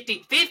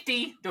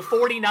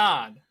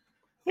 50-49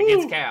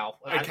 against Cal.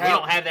 We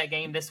don't have that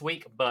game this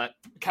week, but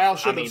Cal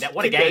should have kicked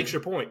the extra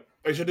point.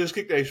 They should just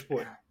kick the extra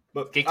point.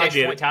 But kick the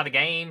extra point, tie the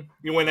game.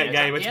 You win that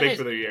game, it's big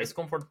for the year. It's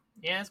going for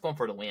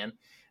the win.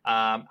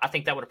 I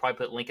think that would have probably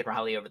put Lincoln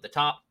Riley over the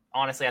top.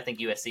 Honestly, I think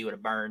USC would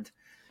have burned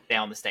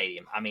down the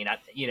stadium. I mean, I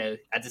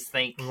just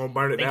think we're gonna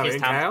burn it down in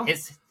Cal.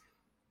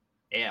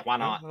 Yeah, why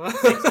not? But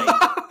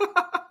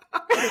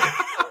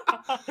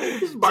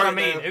I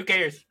mean, who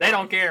cares? They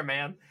don't care,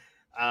 man.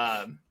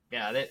 Them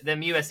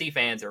USC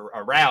fans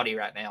are rowdy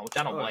right now, which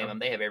I don't blame them.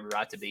 They have every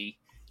right to be.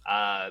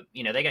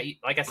 They got,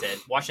 like I said,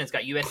 Washington's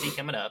got USC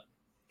coming up.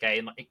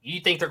 Okay,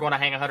 you think they're going to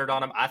hang 100 on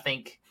them? I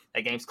think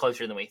that game's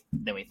closer than we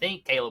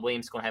think. Caleb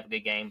Williams is going to have a good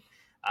game.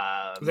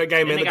 Is that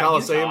game in the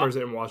Coliseum or is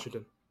it in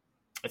Washington?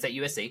 It's at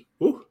USC.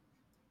 Ooh.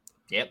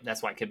 Yep,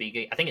 that's why it could be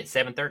good. I think it's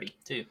 7:30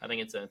 too. I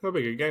think it's that'll be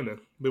a good game then.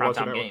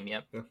 Primetime game.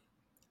 Yep. Yeah.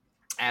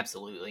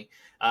 Absolutely.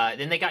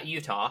 Then they got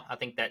Utah. I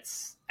think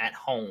that's at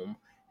home,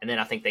 and then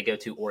I think they go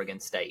to Oregon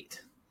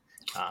State.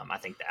 I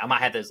think that I might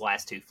have those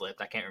last 2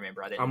 flipped. I can't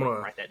remember. I didn't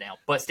write that down.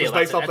 But still,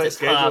 that's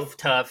a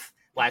tough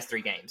last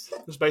 3 games.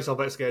 Just based off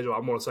that schedule,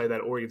 I'm going to say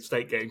that Oregon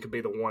State game could be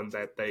the one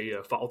that they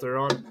falter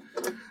on.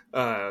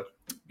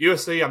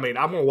 USC, I mean,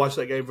 I'm going to watch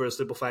that game for the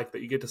simple fact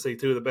that you get to see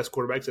 2 of the best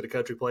quarterbacks in the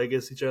country play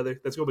against each other.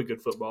 That's going to be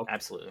good football.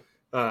 Absolutely.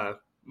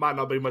 Might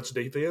not be much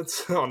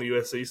defense on the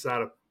USC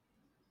side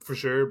for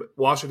sure, but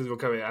Washington's going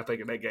to come in, I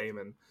think, in that game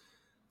and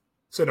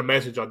send a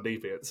message on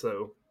defense.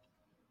 So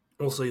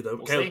we'll see, though.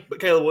 But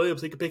Caleb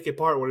Williams, he can pick it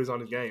apart when he's on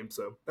his game.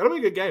 So that'll be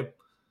a good game.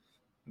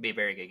 Be a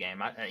very good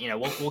game.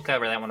 We'll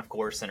cover that one, of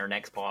course, in our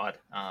next pod.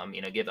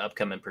 Give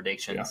upcoming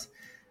predictions,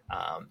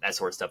 that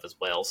sort of stuff as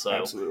well. So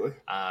absolutely.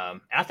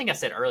 And I think I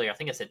said earlier. I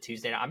think I said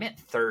Tuesday night. I meant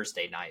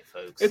Thursday night,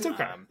 folks. It's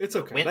okay. It's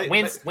okay.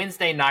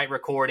 Wednesday night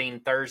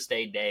recording,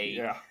 Thursday day.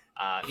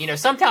 Yeah.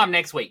 Sometime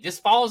next week.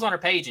 Just follow us on our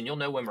page, and you'll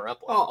know when we're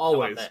up.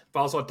 Always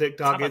follow us on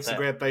TikTok,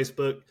 Instagram,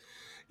 Facebook,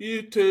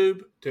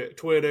 YouTube,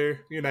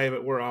 Twitter. You name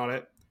it, we're on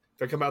it. If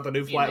they come out with a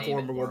new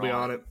platform, we're gonna be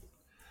on it.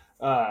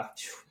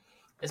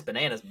 This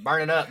banana's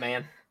burning up,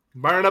 man.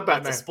 Burning up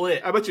about to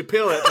split. How about you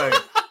peel that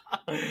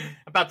thing?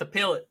 About to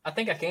peel it. I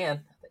think I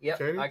can.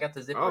 Yep, I got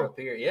the zipper up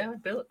here. Yeah,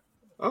 peel it.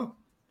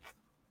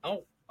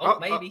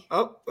 Maybe.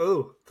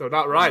 So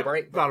not right.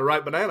 Not a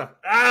ripe banana.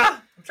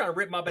 I'm trying to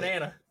rip my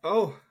banana.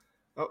 Oh.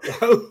 I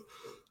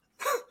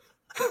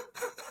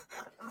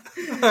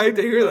hate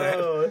to hear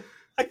that.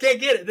 I can't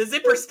get it. The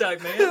zipper's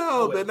stuck, man.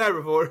 Been there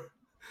before.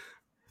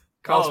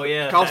 Cost me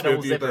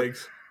a few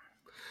things.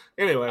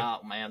 Anyway.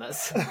 Oh, man,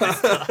 that's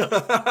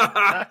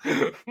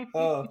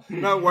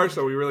no worse,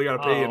 though. We really got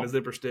to pee and the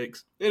zipper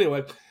sticks.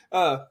 Anyway,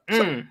 so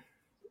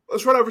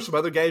let's run over some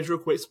other games real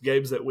quick. Some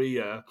games that we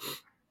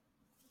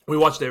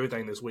watched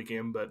everything this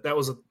weekend, but that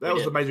was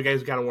the major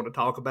games we kind of want to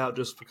talk about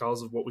just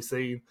because of what we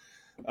seen.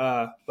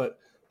 But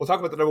we'll talk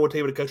about the number 1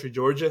 team in the country,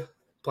 Georgia,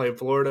 playing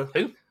Florida.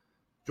 Who?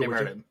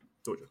 Georgia.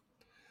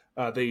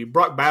 The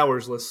Brock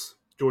Bowers-less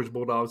Georgia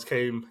Bulldogs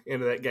came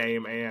into that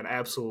game and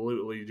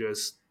absolutely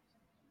just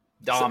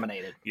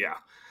dominated.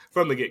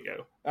 From the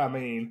get-go. I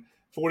mean,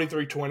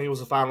 43-20 was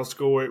the final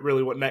score. It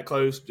really wasn't that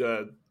close.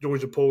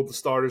 Georgia pulled the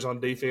starters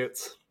on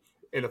defense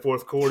in the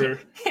fourth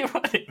quarter. It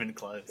wasn't even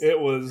close. It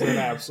was an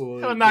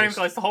absolute... It was not even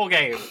close the whole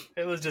game.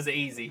 It was just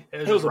easy.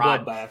 It was a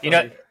bloodbath. Me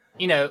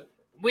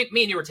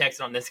and you were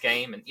texting on this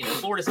game, and,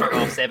 Florida started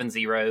off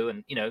 7-0,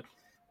 and,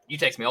 you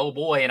text me, oh,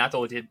 boy, and I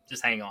told you,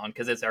 just hang on,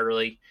 because it's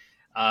early.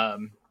 Hey,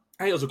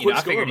 it was a quick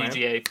score, man.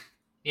 I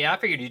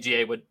figured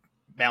UGA would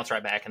bounce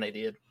right back, and they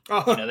did.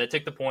 They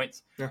took the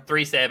points,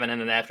 3-7, and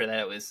then after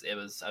that, it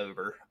was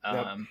over.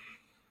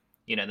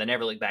 They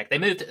never looked back. They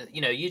moved.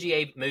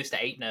 UGA moves to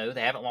 8-0.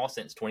 They haven't lost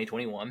since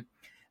 2021.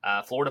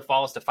 Florida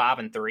falls to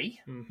 5-3.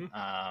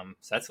 Mm-hmm.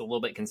 So that's a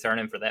little bit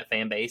concerning for that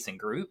fan base and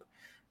group.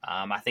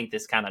 I think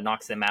this kind of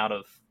knocks them out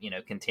of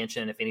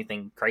contention if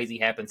anything crazy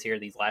happens here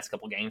these last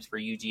couple games for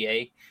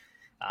UGA.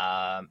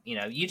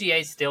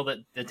 UGA is still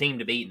the team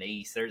to beat in the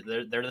East. They're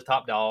the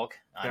top dog.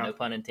 No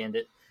pun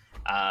intended.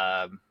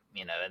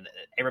 And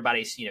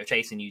everybody's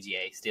chasing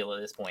UGA still at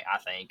this point. I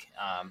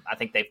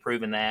think they've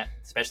proven that,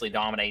 especially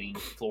dominating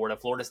Florida.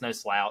 Florida's no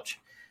slouch.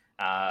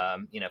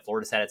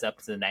 Florida's had its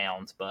ups and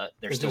downs, but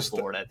they're still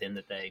Florida at the end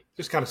of the day.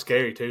 Just kind of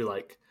scary too,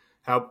 like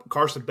how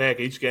Carson Beck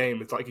each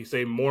game. It's like you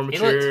see more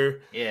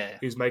mature.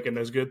 He's making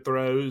those good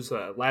throws.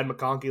 Lad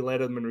McConkey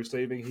led him in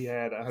receiving. He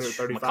had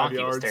 135 McConkey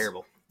yards. Was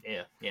terrible.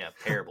 Yeah,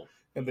 terrible.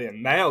 And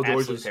then now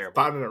Georgia's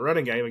finding a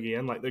running game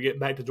again. Like they're getting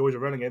back to Georgia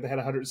running game. They had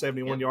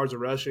 171 yards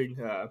of rushing.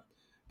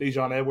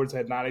 Dijon Edwards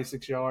had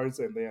 96 yards,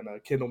 and then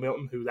Kendall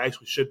Milton, who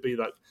actually should be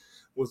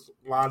was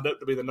lined up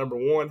to be the number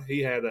one. He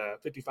had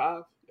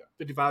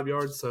 55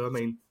 yards. So I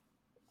mean,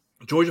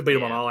 Georgia beat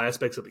them on all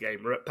aspects of the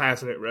game,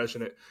 passing it,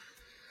 rushing it.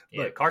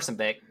 Yeah, but Carson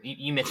Beck,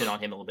 you mentioned on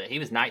him a little bit. He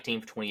was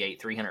 19 for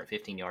 28,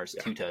 315 yards,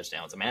 2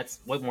 touchdowns. I mean,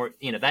 that's what more.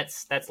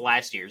 That's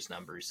last year's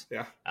numbers.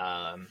 Yeah.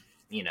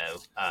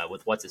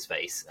 With what's his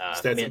face,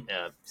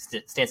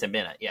 Stetson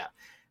Bennett. Yeah.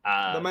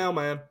 The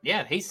mailman.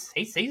 Yeah, he's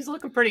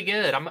looking pretty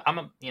good. I'm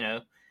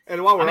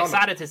And while we're I'm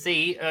excited to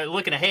see,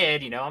 looking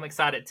ahead, I'm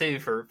excited too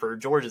for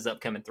Georgia's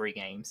upcoming 3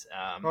 games.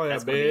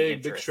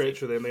 Big stretch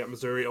for them. They got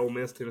Missouri, Ole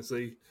Miss,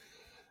 Tennessee.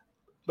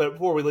 But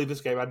before we leave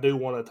this game, I do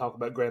want to talk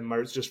about Graham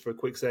Mertz just for a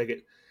quick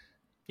second.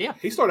 Yeah.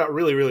 He started out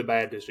really, really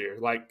bad this year.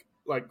 Like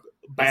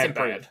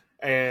bad.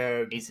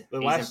 And he's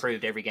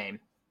improved every game.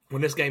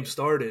 When this game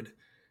started,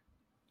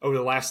 over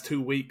the last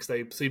 2 weeks,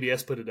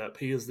 CBS put it up.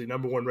 He is the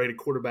number 1 rated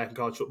quarterback in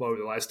college football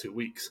over the last 2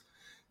 weeks.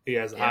 He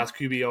has the highest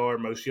QBR,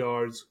 most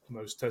yards,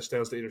 most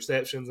touchdowns to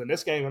interceptions. In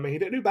this game, I mean, he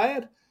didn't do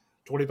bad.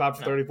 25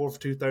 for 34 for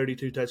 230,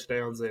 2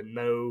 touchdowns, and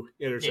no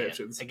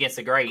interceptions. Yeah. Against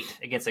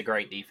a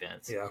great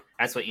defense. Yeah.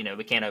 That's what,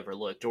 we can't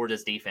overlook.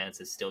 Georgia's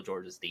defense is still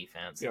Georgia's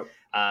defense. Yep.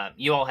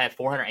 You all had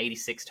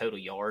 486 total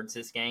yards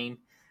this game,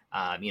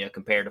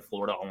 compared to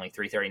Florida, only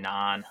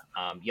 339.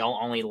 Y'all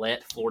only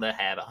let Florida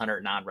have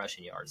 109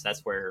 rushing yards.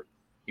 That's where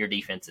your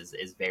defense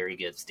is very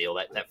good still.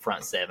 That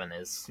front 7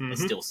 is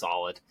still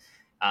solid.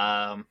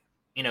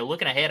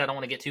 Looking ahead, I don't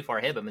want to get too far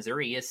ahead, but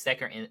Missouri is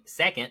second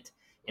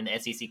in the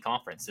SEC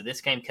conference. So this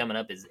game coming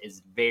up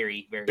is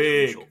very, very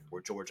crucial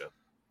for Georgia.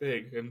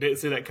 Big. And didn't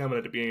see that coming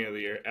at the beginning of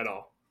the year at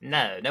all.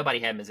 No, nobody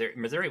had Missouri.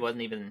 Missouri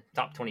wasn't even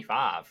top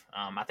 25.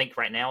 I think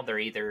right now they're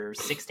either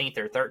 16th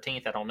or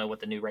 13th. I don't know what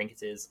the new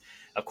rankings is.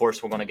 Of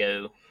course, we're going to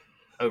go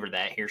over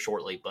that here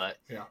shortly, but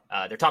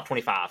they're top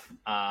 25.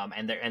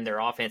 And their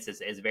offense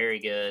is very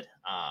good.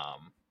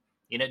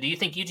 Do you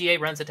think UGA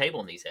runs the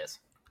table in these last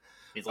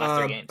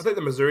 3 games? I think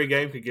the Missouri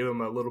game could give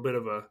them a little bit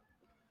of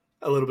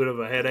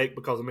a headache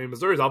because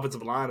Missouri's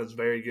offensive line is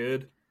very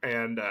good,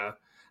 and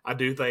I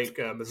do think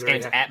Missouri. This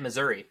game's at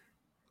Missouri.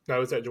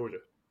 No, it's at Georgia.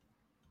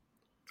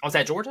 Oh, it's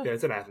at Georgia? Yeah,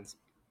 it's in Athens.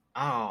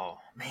 Oh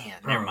man,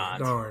 never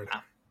mind. Darn.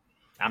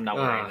 I'm not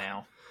worried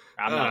now.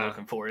 I'm not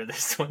looking forward to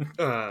this one.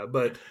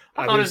 But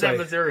I thought it was at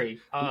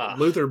Missouri.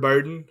 Luther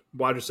Burden,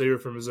 wide receiver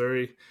from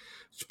Missouri,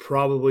 is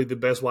probably the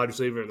best wide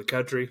receiver in the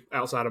country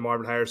outside of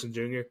Marvin Harrison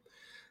Jr.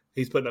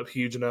 He's putting up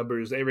huge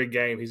numbers. Every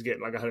game he's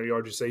getting like 100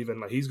 yards receiving.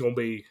 Like he's going to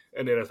be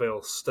an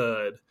NFL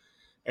stud.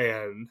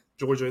 And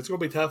Georgia, it's going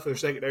to be tough for their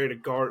secondary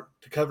to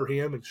cover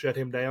him and shut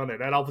him down.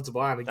 And that offensive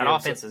line,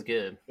 offense is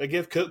good. They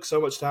give Cook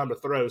so much time to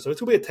throw. So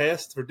it's going to be a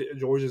test for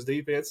Georgia's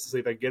defense to see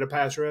if they can get a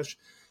pass rush.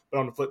 But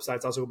on the flip side,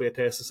 it's also going to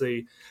be a test to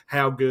see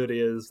how good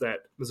is that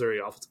Missouri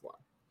offensive line.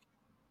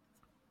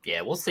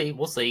 Yeah, we'll see.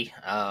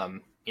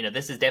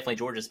 This is definitely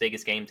Georgia's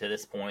biggest game to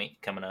this point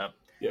coming up.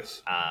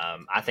 Yes.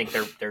 I think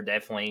they're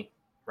definitely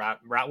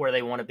right where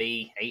they want to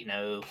be.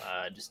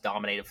 8-0, just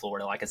dominated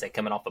Florida. Like I said,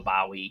 coming off a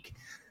bye week.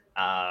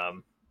 I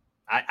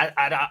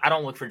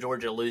don't look for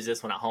Georgia to lose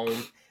this one at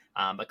home,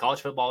 but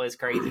college football is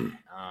crazy.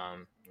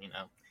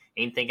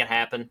 Anything can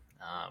happen,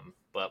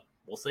 but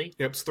we'll see.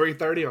 Yep, it's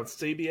 3:30 on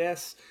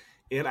CBS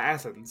in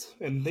Athens,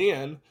 and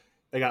then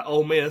they got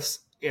Ole Miss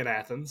in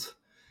Athens.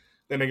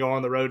 Then they go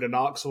on the road to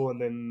Knoxville,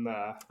 and then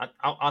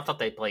I thought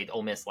they played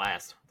Ole Miss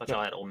last. I thought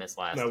y'all had Ole Miss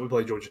last. No, we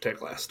played Georgia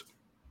Tech last.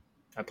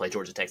 I played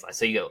Georgia Tech last.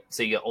 So you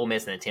go Ole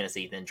Miss and then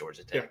Tennessee, then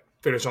Georgia Tech. Yeah,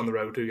 finish on the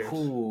road 2 games.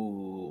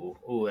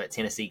 Ooh, that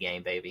Tennessee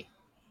game, baby.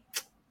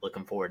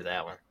 Looking forward to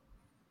that one.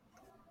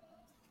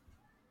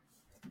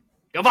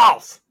 Go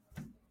Vols!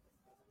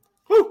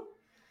 Woo!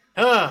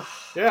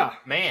 Yeah.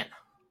 Man.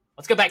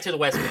 Let's go back to the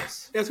West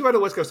Coast. Yeah, let's go back to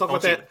the West Coast. Talk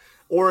about that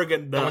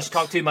Oregon Ducks. Don't want you to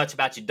talk too much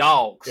about your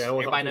dogs. Yeah,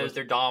 everybody knows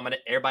they're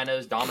dominant. Everybody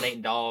knows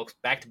dominating dogs.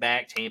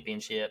 Back-to-back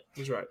championship.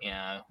 That's right.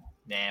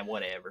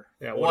 Whatever.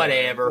 Yeah,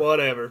 whatever.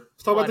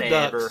 Let's talk about the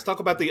Ducks. Let's talk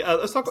about the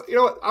you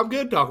know what? I'm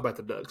good to talk about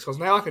the Ducks because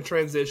now I can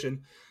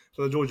transition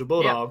to the Georgia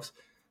Bulldogs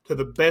to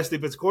the best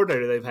defensive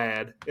coordinator they've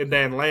had in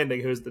Dan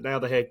Lanning, who's now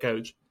the head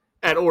coach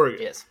at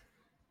Oregon. Yes.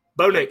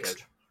 Bo Nix.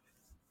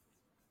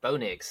 Bo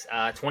Nix,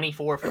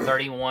 24 for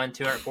 31,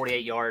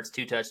 248 yards,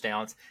 2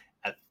 touchdowns.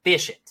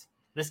 Efficient.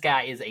 This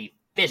guy is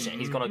efficient.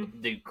 He's going to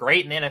do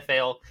great in the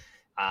NFL.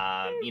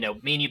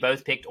 Me and you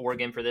both picked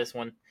Oregon for this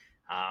one.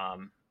 I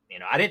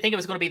didn't think it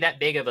was going to be that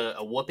big of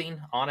a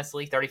whooping,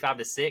 honestly,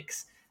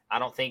 35-6. I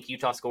don't think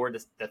Utah scored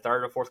the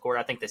third or fourth quarter.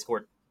 I think they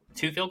scored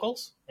 2 field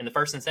goals in the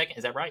first and second.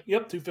 Is that right?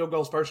 Yep, 2 field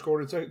goals first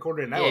quarter and second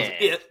quarter, and that was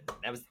it.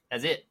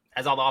 That's it.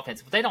 That's all the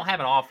offense. But they don't have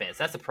an offense.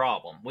 That's the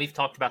problem. We've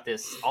talked about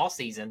this all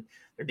season.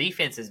 Their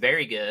defense is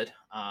very good,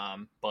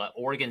 but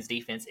Oregon's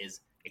defense is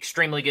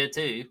extremely good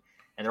too,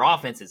 and their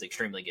offense is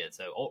extremely good.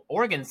 So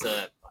Oregon's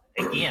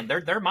again,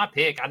 they're my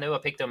pick. I know I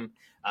picked them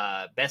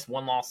best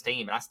one-loss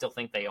team, and I still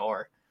think they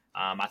are.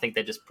 I think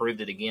they just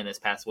proved it again this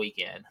past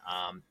weekend.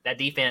 That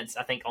defense,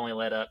 I think, only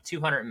led up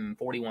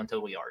 241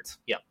 total yards.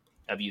 Yep,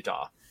 of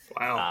Utah.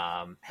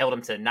 Wow. Held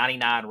them to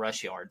 99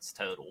 rush yards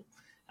total,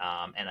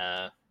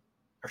 99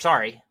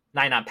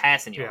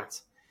 passing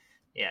yards.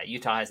 Yeah,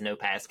 Utah has no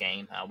pass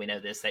game. We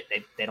know this.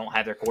 They don't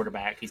have their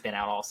quarterback. He's been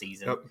out all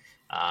season. Yep.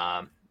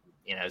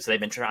 So they've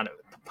been trying to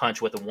punch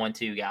with a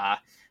 1-2 guy.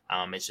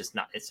 It's just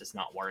not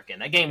working.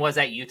 That game was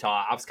at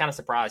Utah. I was kind of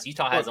surprised.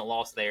 Utah hasn't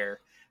lost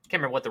there. I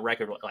can't remember what the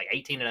record was, like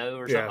 18-0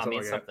 or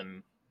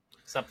something.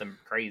 Something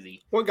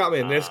crazy. What got me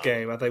in this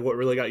game, I think what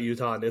really got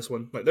Utah in this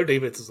one, like their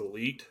defense is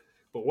elite,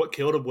 but what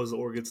killed them was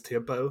Oregon's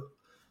tempo.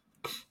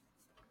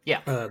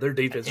 Yeah. Their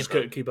defense just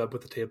couldn't keep up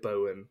with the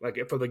tempo, and like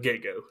from the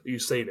get-go,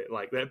 you've seen it.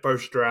 Like that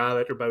first drive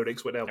after Bo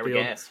Nix went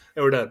downfield,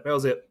 they were done. That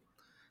was it.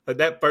 Like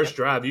that first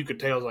drive, you could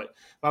tell, like,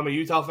 if I'm a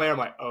Utah fan, I'm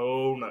like,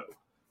 oh no.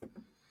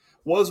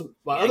 Was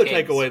my other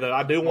takeaway, though,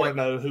 I do want to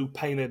know who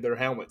painted their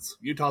helmets.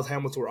 Utah's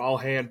helmets were all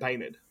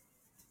hand-painted.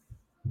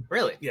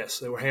 Really? Yes,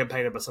 they were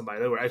hand-painted by somebody.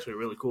 They were actually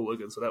really cool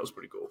looking, so that was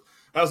pretty cool.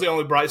 That was the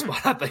only bright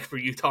spot, I think, for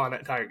Utah in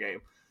that entire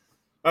game.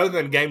 Other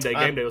than game day.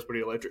 Game day was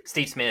pretty electric.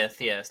 Steve Smith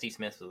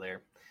was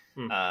there.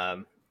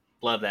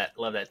 Love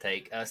that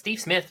take. Steve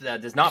Smith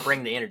does not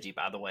bring the energy,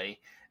 by the way.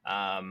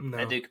 No.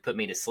 That dude could put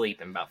me to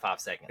sleep in about 5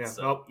 seconds. Yeah.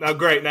 So. Oh, now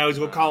great. Now he's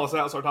going to call us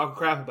out and start talking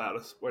crap about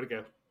us. Way to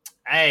go.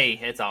 Hey,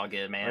 it's all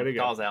good, man.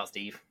 Call us out,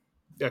 Steve.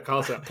 Yeah, call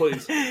us out,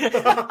 please.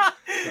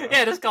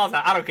 Yeah, just call us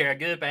out. I don't care.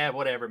 Good, bad,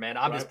 whatever, man.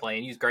 I'm just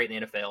playing. You're great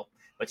in the NFL,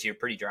 but you're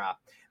pretty dry.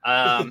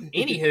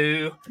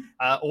 Anywho,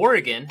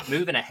 Oregon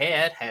moving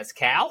ahead has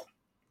Cal,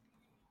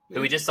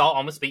 who we just saw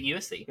almost beat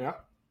USC. Yeah.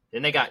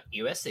 Then they got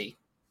USC,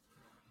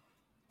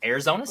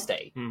 Arizona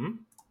State,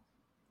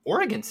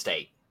 Oregon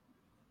State.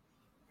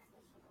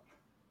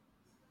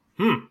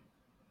 They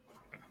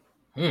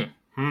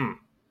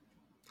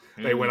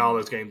win all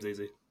those games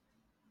easy.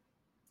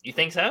 You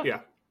think so? Yeah.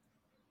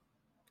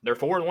 They're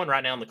 4-1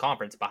 right now in the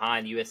conference,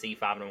 behind USC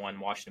 5-1,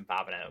 Washington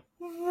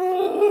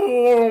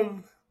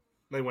 5-0.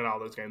 They win all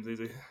those games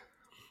easy.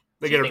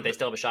 Do you think they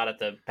still have a shot at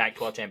the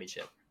Pac-12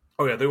 championship?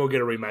 Oh yeah, they're gonna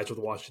get a rematch with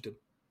Washington.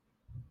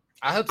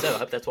 I hope so. I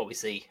hope that's what we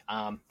see.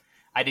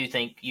 I do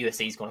think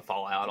USC is going to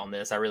fall out on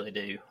this. I really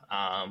do.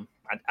 I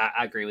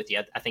agree with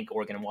you. I think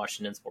Oregon and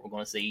Washington is what we're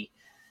going to see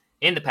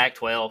in the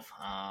Pac-12.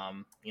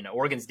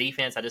 Oregon's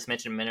defense, I just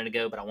mentioned a minute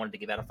ago, but I wanted to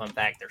give out a fun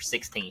fact. They're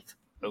 16th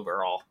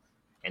overall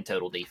in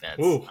total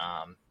defense.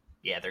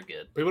 Yeah, they're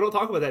good. People don't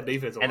talk about that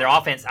defense. And their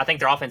offense, I think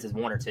their offense is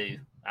 1 or 2.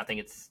 I think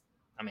it's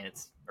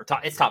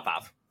top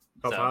 5.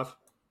 Top 5?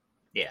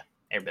 Yeah,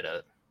 every bit of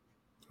it.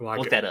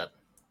 Look that up.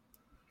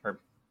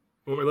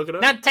 Want me to look it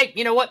up? Nah,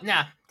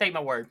 take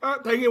my word. All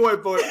right, take your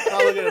word for it.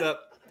 I'll look it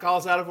up. Call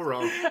us out if we're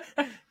wrong.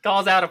 Call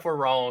us out if we're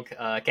wrong.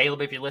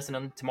 Caleb, if you're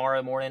listening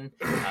tomorrow morning,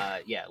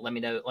 let me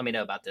know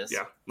about this.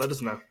 Yeah, let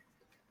us know.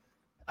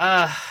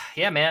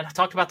 Yeah, man. I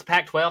talked about the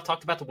Pac-12,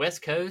 talked about the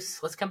West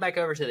Coast. Let's come back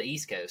over to the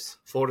East Coast.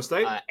 Florida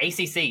State?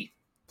 ACC.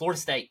 Florida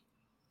State.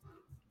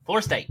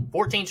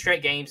 14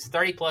 straight games,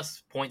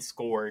 30-plus points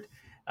scored.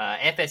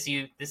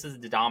 FSU, this is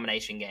the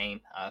domination game,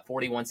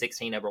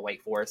 41-16 over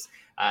Wake Forest.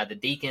 The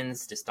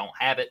Deacons just don't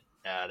have it.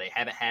 They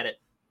haven't had it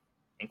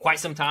in quite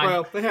some time.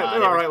 Well, they're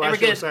all right last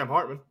year with Sam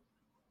Hartman.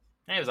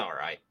 It was all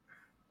right.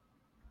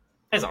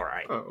 It's all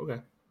right. Oh,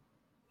 okay.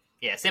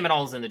 Yeah,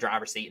 Seminoles in the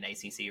driver's seat in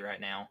ACC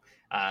right now.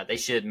 They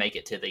should make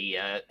it to the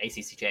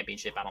ACC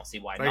championship. I don't see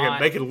why not.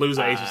 They could lose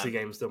an ACC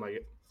game and still make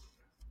it.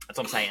 That's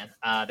what I'm saying.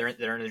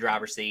 They're in the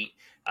driver's seat.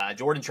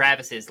 Jordan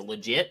Travis is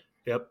legit.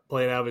 Yep,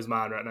 playing out of his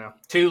mind right now.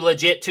 Too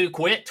legit to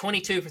quit.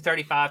 22 for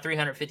 35,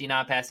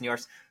 359 passing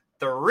yards,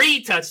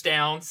 3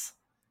 touchdowns.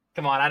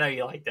 Come on, I know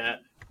you like that.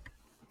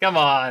 Come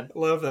on.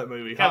 Love that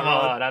movie. Come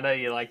on, I know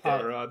you like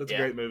that. Hot Rod, that's a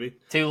great movie.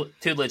 Too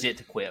legit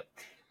to quit.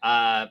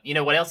 You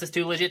know what else is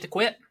too legit to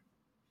quit?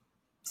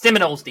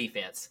 Seminoles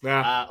defense.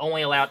 Yeah.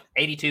 Only allowed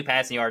 82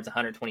 passing yards,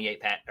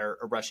 128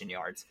 rushing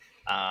yards.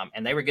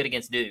 And they were good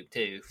against Duke,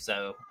 too.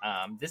 So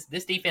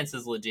this defense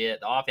is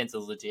legit. The offense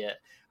is legit.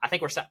 I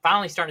think we're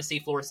finally starting to see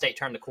Florida State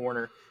turn the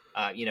corner.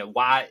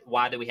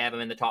 Why do we have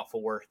them in the top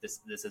 4? This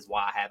is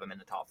why I have them in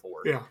the top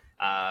 4. Yeah.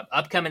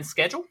 Upcoming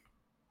schedule.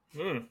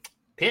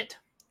 Pitt.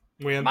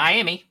 Win.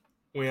 Miami.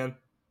 Win.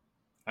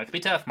 It could be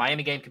tough.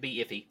 Miami game could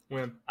be iffy.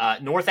 Win.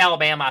 North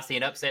Alabama, I see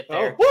an upset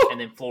there. And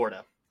then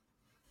Florida.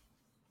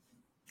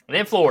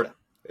 Is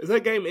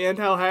that game in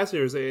Tallahassee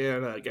or is it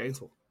in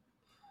Gainesville?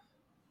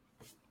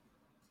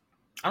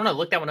 I don't know.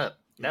 Look that one up.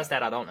 That's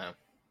that I don't know.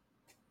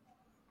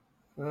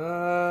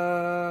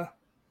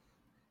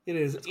 It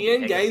is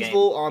in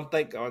Gainesville on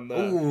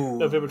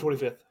November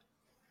 25th.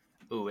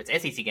 Ooh, it's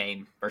SEC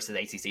game versus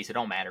ACC, so it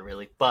don't matter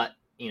really. But,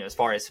 as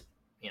far as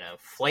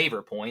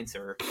flavor points,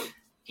 or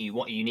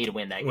you need to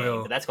win that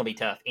game. But that's going to be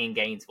tough in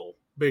Gainesville.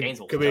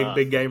 Could be a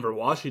big game for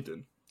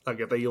Washington. Like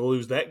if they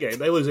lose that game,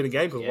 they lose any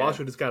game because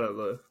Washington's kind of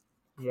the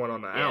one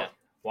on the out.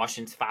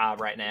 Washington's 5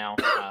 right now.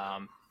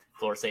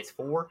 Florida State's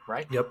 4,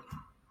 right? Yep.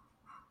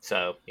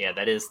 So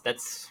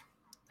that's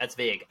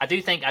big. I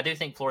do think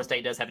Florida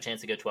State does have a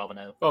chance to go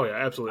 12-0. Oh yeah,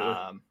 absolutely.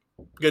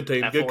 Good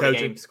team, good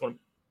coaching.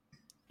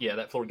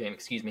 That Florida game,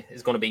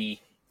 is going to be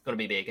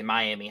big. In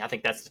Miami, I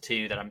think that's the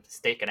two that I'm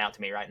sticking out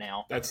to me right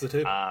now. That's the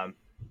two.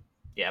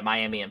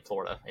 Miami and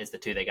Florida is the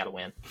two they got to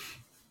win.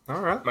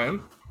 All right,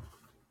 man.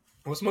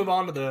 Let's move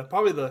on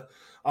to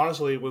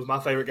honestly, it was my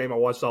favorite game I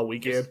watched all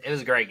weekend. It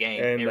was a great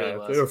game. And it really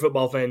was. If you're a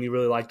football fan, you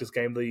really liked this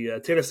game. The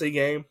Tennessee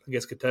game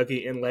against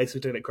Kentucky in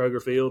Lexington at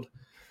Kroger Field.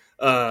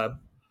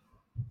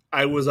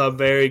 I was a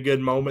very good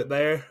moment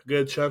there.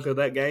 Good chunk of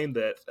that game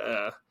that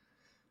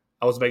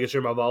I was making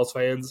sure my Vols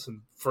fans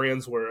and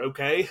friends were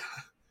okay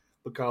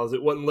because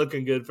it wasn't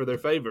looking good for their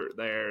favor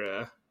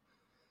there.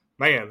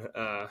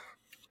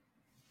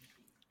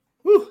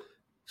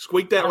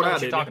 Squeaked that one out.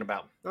 What you're talking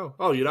about?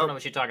 Oh, you don't know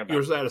what you're talking about. You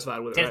were satisfied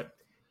with it, right?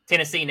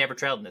 Tennessee never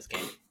trailed in this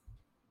game.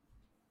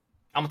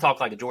 I'm gonna talk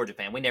like a Georgia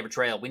fan. We never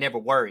trailed. We never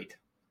worried.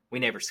 We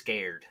never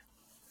scared.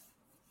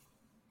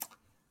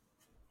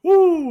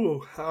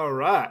 Woo! All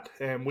right,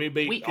 and we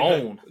beat. We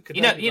owned.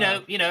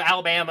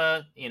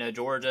 Alabama.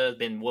 Georgia has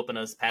been whooping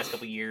us the past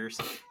couple of years.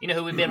 You know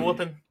who we've been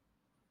whooping?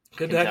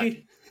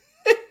 Kentucky.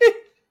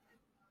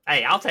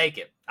 Hey, I'll take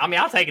it.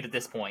 I'll take it at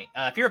this point.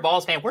 If you're a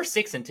Vols fan, we're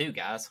 6-2,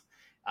 guys.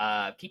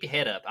 Keep your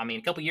head up.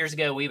 A couple years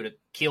ago, we would have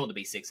killed to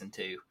be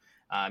 6-2.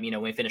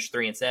 When we finished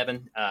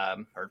 3-7.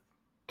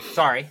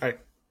 Hey.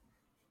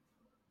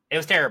 It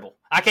was terrible.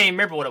 I can't even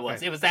remember what it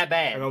was. Hey. It was that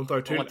bad. I'm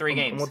gonna throw 3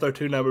 games. I'm gonna throw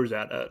 2 numbers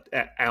out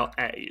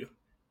at you.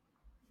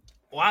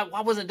 Why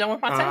wasn't it done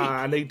with my tape?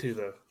 I need to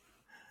though.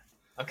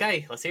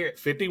 Okay, let's hear it.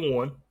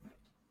 51.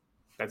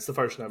 That's the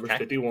first number. Okay.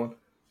 51.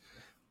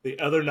 The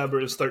other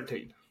number is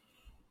 13.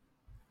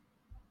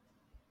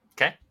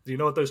 Okay. Do you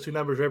know what those 2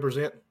 numbers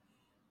represent?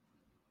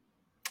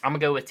 I'm gonna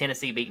go with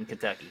Tennessee beating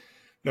Kentucky.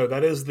 No,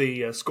 that is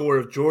the score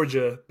of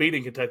Georgia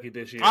beating Kentucky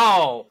this year.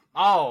 Oh!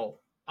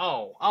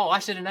 I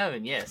should have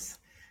known. Yes,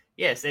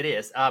 it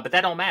is. But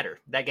that don't matter.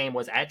 That game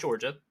was at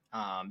Georgia.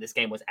 This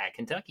game was at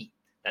Kentucky.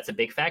 That's a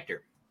big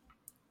factor,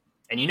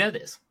 and you know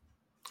this.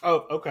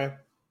 Oh, okay.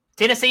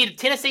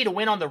 Tennessee to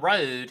win on the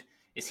road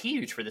is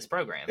huge for this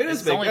program. It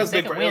is big. That's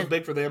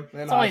big for them.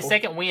 It's only the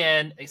second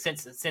win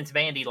since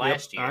Vandy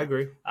last year. I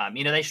agree.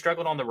 They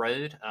struggled on the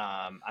road.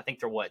 I think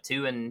they're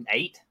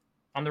 2-8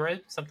 on the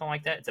road, something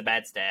like that. It's a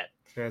bad stat.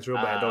 Yeah, it's real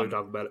bad. Don't even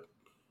talk about it.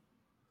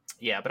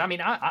 Yeah, but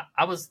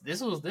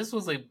this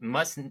was a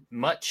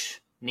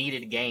much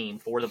needed game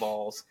for the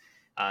Vols.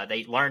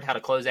 They learned how to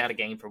close out a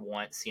game for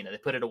once. They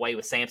put it away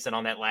with Sampson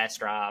on that last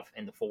drive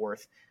in the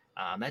 4th.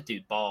 That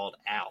dude balled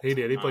out. He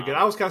did. He played good.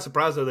 I was kind of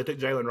surprised though they took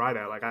Jalen Wright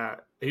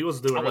out. He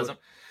was doing.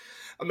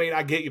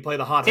 I get you play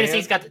the hot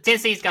Tennessee's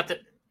got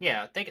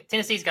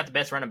the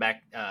best running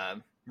back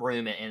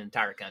room in the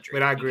entire country.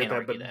 I agree with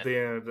that, but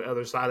then the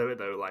other side of it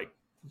though,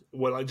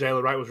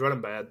 Jalen Wright was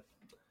running bad.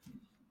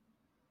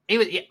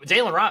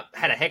 Jalen Wright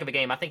had a heck of a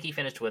game. I think he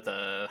finished with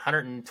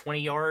 120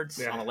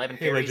 yards on 11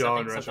 carries,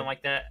 something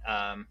like that.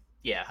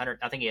 100.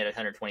 I think he had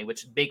 120,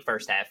 which is big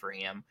first half for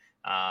him.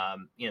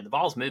 The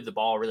Vols moved the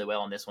ball really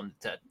well on this one.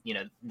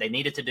 They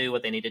needed to do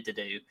what they needed to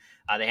do.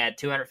 They had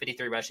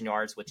 253 rushing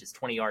yards, which is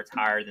 20 yards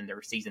higher than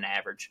their season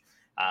average.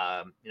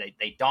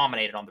 They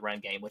dominated on the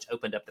run game, which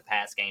opened up the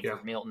pass game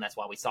for Milton. That's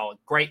why we saw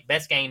a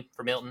best game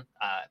for Milton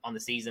on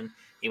the season.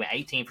 He went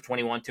 18 for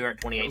 21,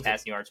 228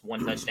 passing yards,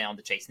 1 touchdown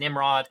to Chase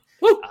Nimrod.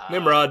 Woo!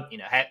 Nimrod.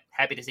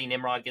 Happy to see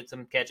Nimrod get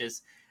some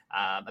catches.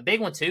 A big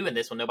one too in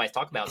this one nobody's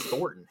talking about is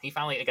Thornton. He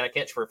finally got a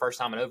catch for the first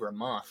time in over a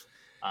month.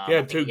 He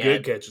had 2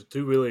 good catches.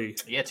 2 really.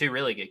 Yeah, 2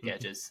 really good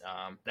catches.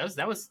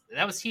 That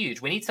was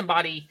huge. We need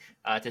somebody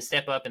to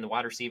step up in the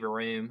wide receiver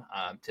room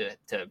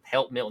to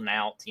help Milton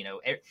out.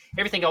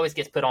 Everything always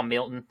gets put on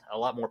Milton. A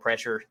lot more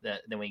pressure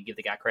than we give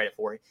the guy credit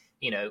for.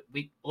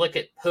 We look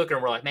at Hooker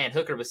and we're like, man,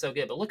 Hooker was so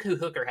good, but look who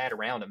Hooker had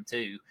around him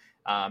too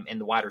in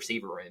the wide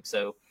receiver room.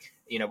 So.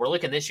 We're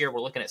looking this year, we're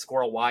looking at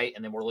Squirrel White,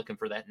 and then we're looking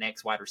for that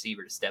next wide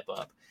receiver to step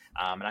up.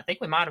 And I think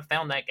we might have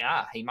found that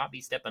guy. He might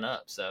be stepping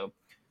up. So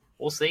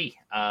we'll see.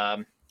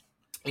 I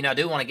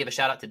do want to give a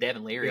shout out to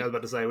Devin Leary. Yeah, I was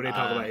about to say, we didn't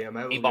talk about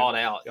him. He balled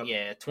out. Yep.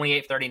 Yeah,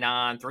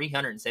 28-39,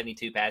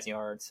 372 passing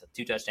yards,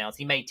 2 touchdowns.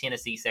 He made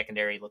Tennessee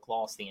secondary look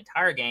lost the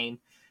entire game.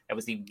 That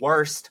was the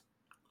worst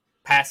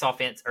pass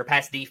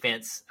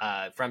defense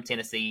from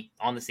Tennessee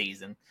on the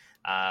season.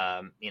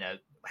 Having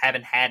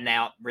Haddon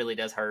out really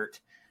does hurt.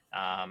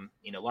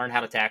 Learn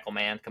how to tackle,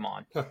 man. Come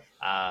on.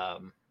 I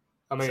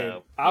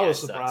was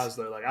surprised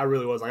though. I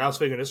really was. I was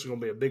figuring this was going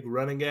to be a big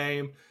running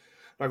game.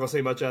 Not going to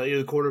see much out of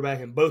either quarterback,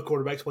 and both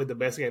quarterbacks played the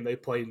best game they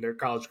played in their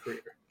college career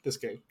this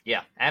game.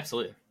 Yeah,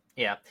 absolutely.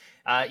 Yeah.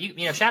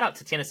 Shout out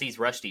to Tennessee's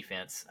rush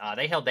defense.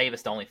 They held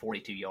Davis to only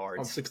 42 yards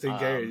on 16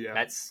 carries. Yeah,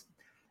 that's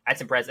That's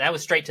impressive. That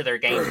was straight to their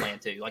game plan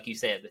too. Like you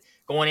said,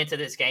 going into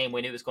this game,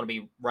 we knew it was going to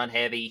be run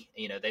heavy.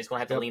 You know, they're going to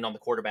have to lean on the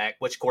quarterback.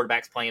 Which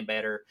quarterback's playing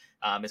better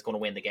is going to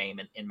win the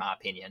game, in my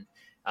opinion.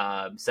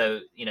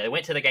 So, you know, they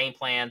went to the game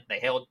plan. They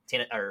held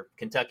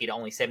Kentucky to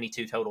only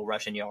 72 total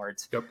rushing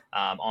yards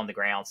on the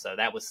ground. So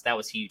that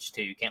was huge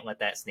too. You can't let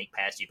that sneak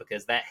past you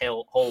because that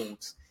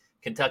holds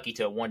Kentucky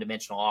to a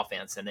one-dimensional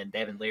offense. And then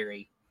Devin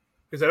Leary,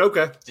 he said,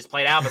 okay, just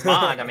played out of his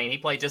mind. I mean, he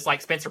played just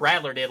like Spencer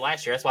Rattler did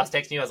last year. That's why I was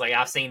texting you. I was like,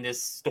 I've seen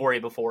this story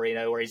before, you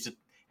know, where he's just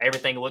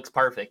everything looks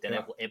perfect, and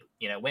it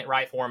you know, went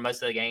right for him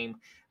most of the game.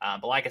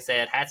 But like I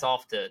said, hats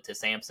off to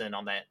Sampson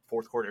on that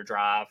fourth quarter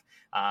drive.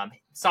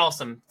 Saw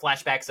some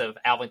flashbacks of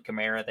Alvin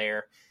Kamara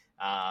there.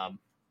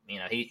 You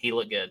know, he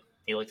looked good.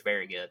 He looked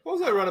very good. What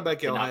was that running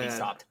back y'all had? had?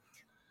 Stopped.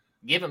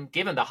 Give him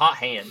the hot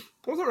hand.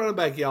 What was that running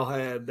back y'all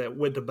had that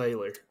went to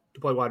Baylor to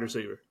play wide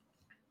receiver?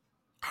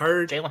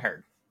 Hurd? Jalen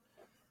Hurd.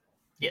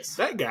 Yes.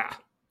 That guy.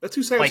 That's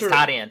who Sampson. Plays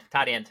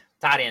tight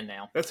end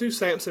now. That's who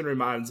Sampson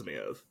reminds me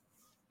of.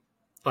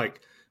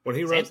 Like, when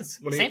he runs.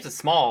 Sampson's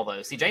small,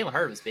 though. See, Jalen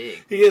Hurd was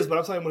big. He is, but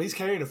I'm saying when he's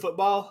carrying a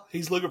football,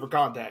 he's looking for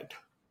contact.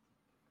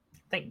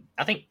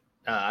 I think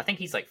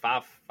he's like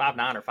 5'9"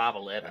 or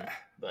 5'11",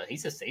 but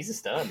he's a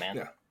stud, man.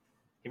 Yeah.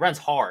 He runs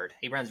hard.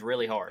 He runs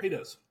really hard. He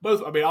does.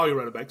 Both. I mean, all your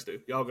running backs do.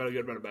 Y'all got a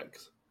good running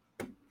backs.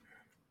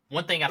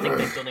 One thing I think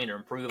they still need to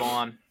improve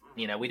on,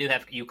 you know, we do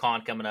have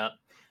UConn coming up.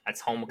 That's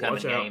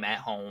homecoming game at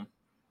home.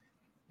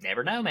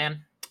 Never know,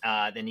 man.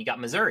 Then you got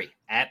Missouri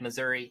at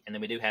Missouri, and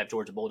then we do have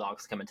Georgia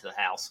Bulldogs coming to the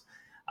house.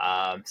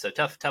 So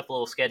tough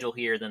little schedule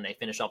here. Then they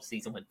finish off the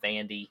season with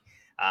Vandy.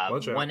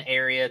 One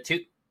area,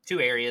 two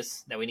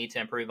areas that we need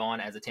to improve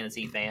on as a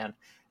Tennessee fan.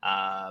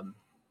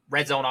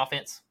 Red zone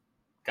offense.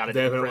 Got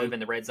to improve in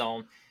the red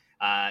zone.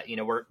 You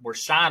know, we're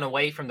shying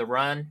away from the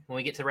run when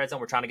we get to the red zone.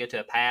 We're trying to go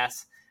to a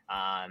pass.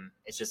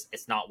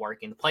 It's not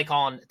working. The play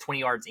calling 20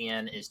 yards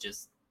in is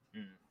just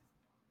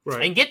right.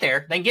 They can get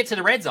there. They can get to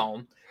the red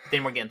zone.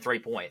 Then we're getting 3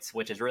 points,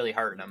 which is really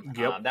hurting them.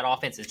 Yep. That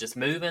offense is just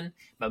moving.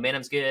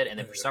 Momentum's good. And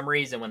then for some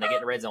reason, when they get to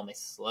the red zone, they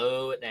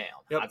slow it down.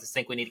 Yep. I just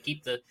think we need to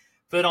keep the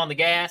foot on the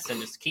gas and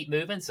just keep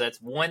moving. So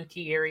that's one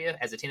key area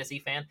as a Tennessee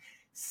fan.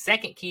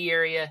 Second key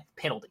area,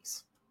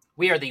 penalties.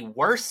 We are the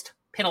worst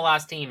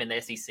penalized team in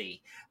the SEC.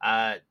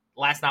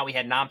 Last night we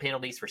had 9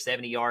 penalties for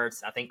 70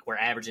 yards. I think we're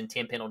averaging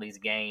 10 penalties a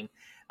game.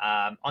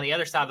 On the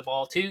other side of the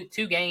ball, two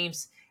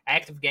games,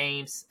 active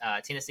games,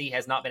 Tennessee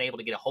has not been able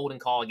to get a holding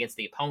call against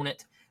the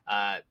opponent.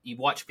 You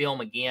watch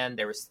film again,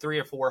 there was 3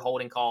 or 4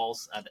 holding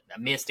calls. I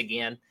missed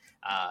again.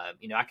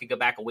 You know, I could go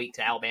back a week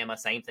to Alabama,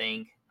 same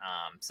thing.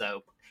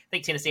 So I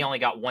think Tennessee only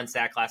got 1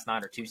 sack last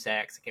night or 2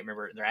 sacks. I can't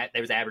remember.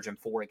 They was averaging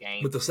 4 a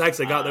game. But the sacks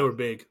they got, they were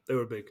big. They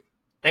were big.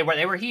 They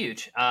were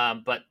huge.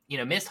 But, you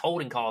know, missed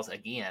holding calls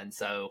again.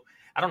 So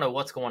I don't know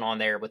what's going on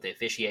there with the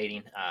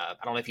officiating. I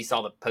don't know if you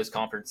saw the post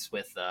conference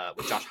with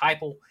Josh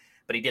Heupel,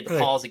 but he did the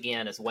pause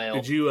again as well.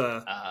 Did you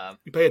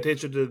you pay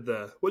attention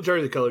to what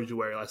jersey color did you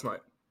wear last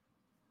night?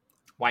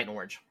 White and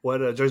orange.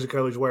 What jersey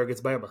color did you wear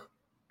against Bama?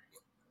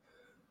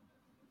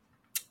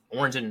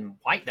 Orange and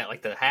white. That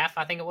like the half,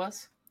 I think it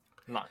was.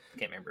 Can't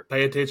remember.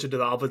 Pay attention to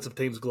the offensive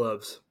team's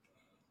gloves.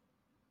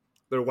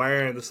 They're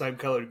wearing the same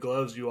colored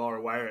gloves you all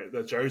are wearing,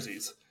 the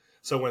jerseys.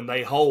 So when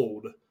they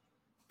hold,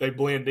 they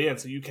blend in,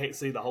 so you can't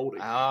see the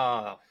holding.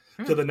 Oh.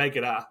 To the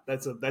naked eye.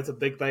 That's a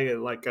big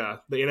thing. Like the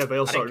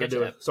NFL starting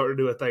to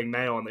do a thing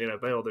now in the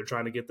NFL. They're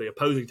trying to get the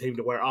opposing team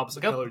to wear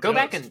opposite colored gloves. Go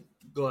back and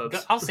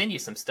gloves. I'll send you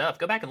some stuff.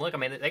 Go back and look. I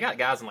mean, they got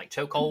guys in like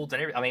chokeholds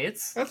and everything. I mean,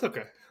 that's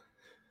okay.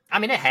 I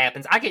mean, it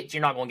happens. I get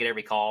you're not going to get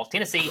every call.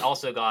 Tennessee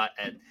also got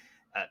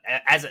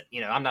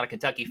I'm not a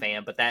Kentucky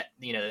fan, but that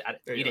you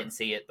didn't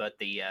see it, but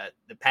the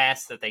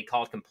pass that they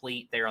called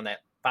complete there on that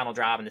final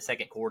drive in the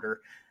second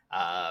quarter.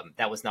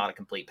 That was not a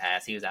complete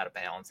pass. He was out of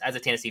bounds. As a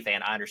Tennessee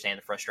fan, I understand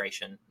the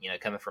frustration,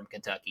 coming from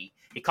Kentucky.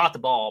 He caught the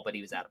ball, but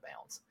he was out of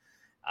bounds.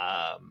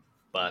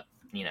 But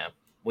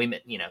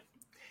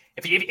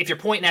if you're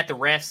pointing at the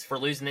refs for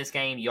losing this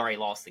game, you already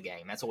lost the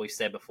game. That's what we've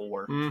said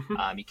before.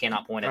 Mm-hmm. You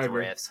cannot point at the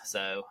refs.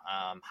 So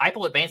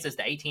Heupel advances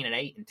to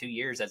 18-8 in 2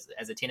 years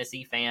as a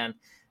Tennessee fan.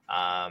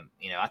 I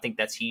think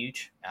that's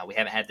huge. We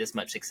haven't had this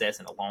much success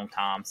in a long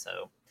time.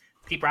 So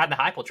keep riding the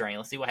Heupel train.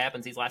 Let's see what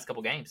happens these last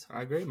couple games.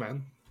 I agree,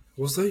 man.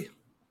 We'll see.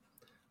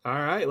 All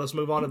right, let's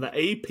move on to the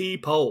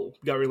AP poll.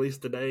 Got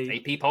released today.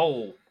 AP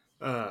poll.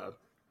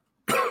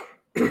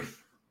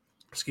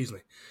 Excuse me.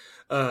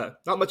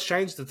 Not much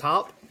change at the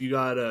top. You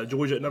got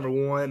Georgia at number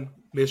 1,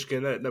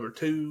 Michigan at number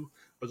 2.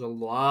 There's a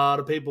lot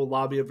of people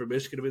lobbying for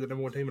Michigan to be the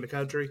number 1 team in the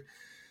country.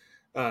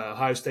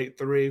 Ohio State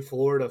 3,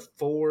 Florida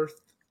 4th,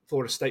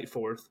 Florida State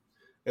 4th,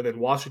 and then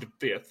Washington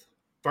 5th.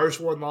 First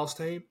one-loss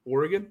team,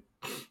 Oregon.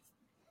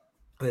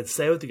 And then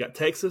 7th, you got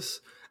Texas.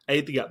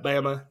 8th, you got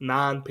Bama.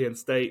 9, Penn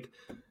State.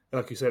 And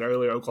like you said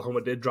earlier,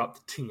 Oklahoma did drop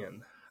to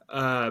 10.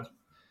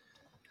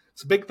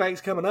 Some big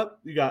things coming up.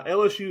 You got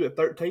LSU at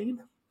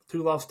 13,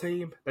 2-loss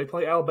team. They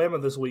play Alabama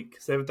this week,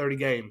 7:30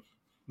 game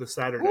this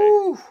Saturday.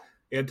 Woo!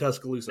 In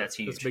Tuscaloosa. That's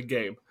huge. That's a big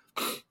game.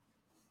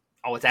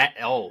 It's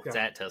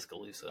at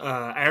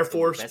Tuscaloosa. Air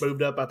Force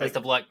moved up, I think. Best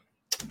of luck.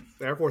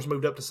 The Air Force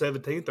moved up to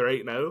 17th. They're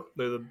 8-0.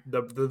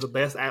 They're the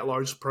best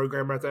at-large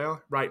program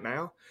right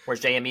now.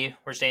 Where's JMU?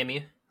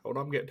 Hold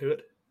on, I'm getting to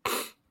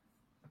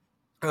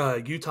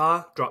it.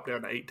 Utah dropped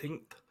down to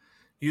 18th.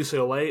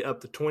 UCLA up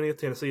to 20th.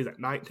 Tennessee's at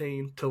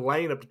 19.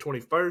 Tulane up to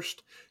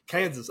 21st.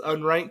 Kansas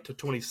unranked to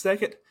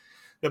 22nd.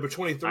 Number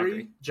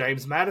 23,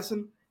 James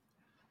Madison.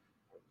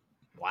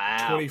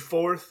 Wow.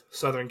 24th,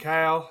 Southern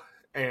Cal.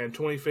 And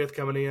 25th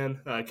coming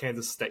in,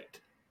 Kansas State.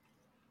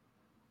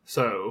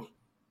 So,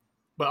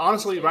 but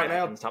honestly, right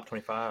now, in the top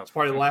 25. It's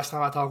probably the last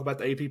time I talk about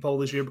the AP poll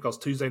this year because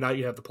Tuesday night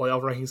you have the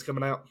playoff rankings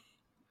coming out.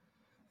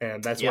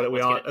 And that's what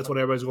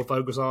everybody's going to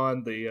focus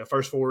on. The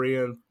first four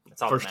in,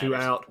 first two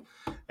out.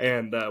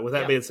 And with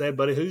that being said,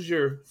 buddy, who's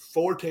your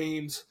four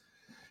teams?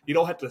 You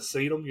don't have to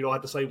seed them. You don't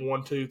have to say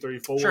 1, 2, 3,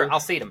 4. Sure, I'll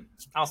seed them.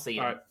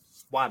 Right.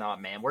 Why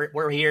not, man?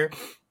 We're here.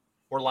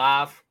 We're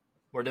live.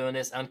 We're doing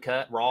this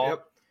uncut, raw.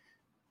 Yep.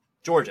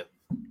 Georgia,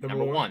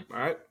 number 1. All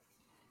right.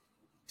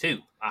 2,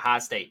 Ohio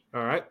State.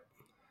 All right.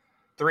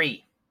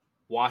 3,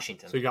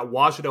 Washington. So you got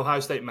Washington,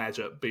 Ohio State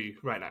matchup B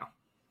right now.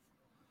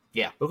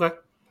 Yeah. Okay.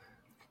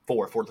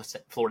 4, Florida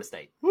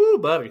State. Woo,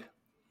 buddy.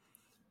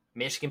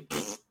 Michigan.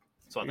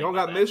 You don't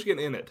got Michigan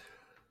in it.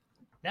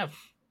 No.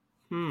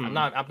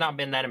 I've not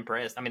been that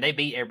impressed. I mean, they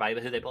beat everybody,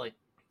 but who they play?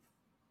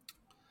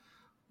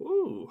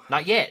 Ooh.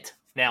 Not yet.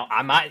 Now,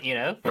 I might,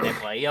 when they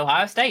play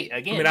Ohio State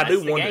again. I mean,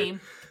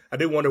 I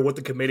do wonder what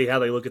the committee, how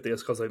they look at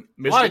this, because a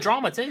lot of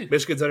drama too.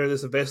 Michigan's under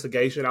this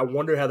investigation. I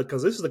wonder how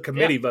because this is a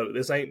committee vote.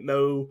 This ain't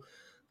no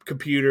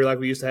computer like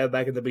we used to have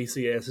back in the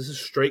BCS. This is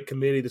straight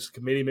committee. This is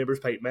committee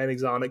members. Peyton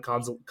Manning's on it.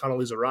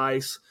 Condoleezza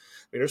Rice.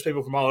 I mean, there's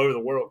people from all over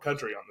the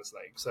country on this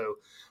thing. So,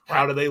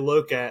 how do they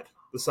look at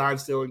the sign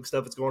stealing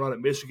stuff that's going on at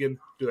Michigan?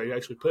 Do they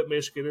actually put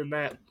Michigan in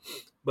that?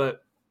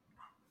 But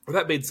with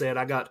that being said,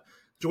 I got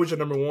Georgia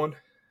number 1.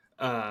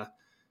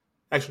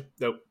 Actually,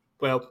 no.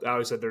 Well, I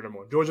always said they're number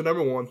 1. Georgia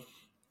number 1.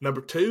 Number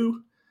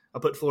 2, I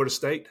put Florida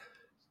State.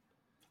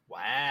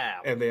 Wow.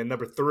 And then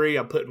number 3,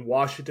 I'm putting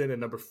Washington. And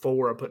number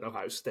 4, I'm putting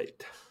Ohio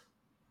State.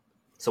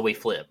 So we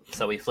flip.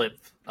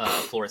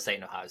 Florida State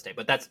and Ohio State.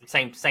 But that's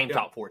same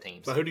top 4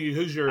 teams. So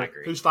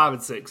who's 5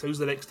 and 6? Who's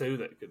the next 2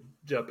 that could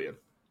jump in?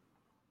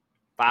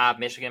 5,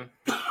 Michigan.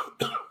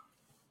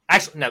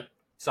 Actually, no.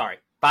 Sorry.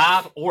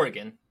 5,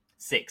 Oregon.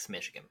 6,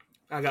 Michigan.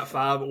 I got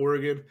 5,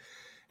 Oregon.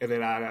 And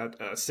then I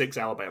got 6,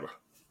 Alabama.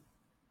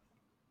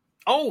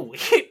 Oh,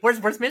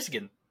 where's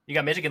Michigan? You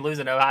got Michigan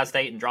losing to Ohio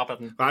State and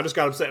dropping. I just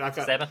got them set. I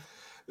got 7.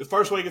 The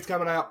first week it's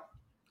coming out.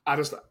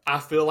 I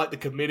feel like the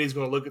committee's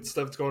going to look at the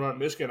stuff that's going on in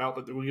Michigan. I don't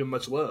think they're going to give them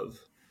much love.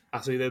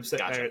 I see them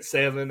sitting there at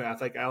 7. I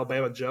think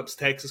Alabama jumps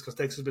Texas because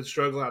Texas has been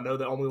struggling. I know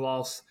the only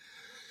loss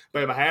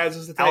Alabama has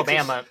is the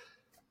Texas.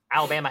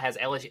 Alabama has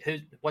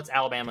LSU. What's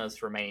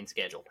Alabama's remaining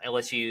schedule?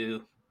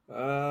 LSU.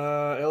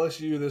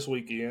 LSU this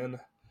weekend.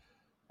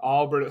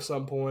 Auburn at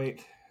some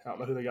point. I don't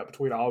know who they got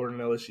between Auburn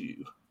and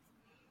LSU.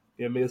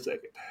 Give me a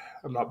second.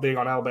 I'm not big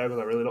on Alabama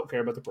because I really don't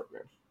care about the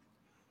program.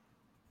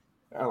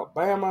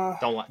 Alabama.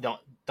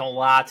 Don't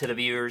lie to the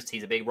viewers.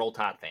 He's a big Roll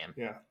Tide fan.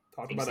 Yeah.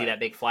 You can see that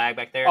big flag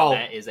back there? Oh.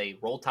 That is a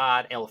Roll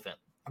Tide elephant.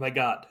 They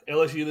got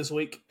LSU this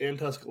week in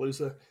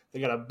Tuscaloosa. They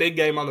got a big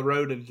game on the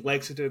road in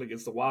Lexington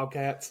against the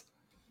Wildcats.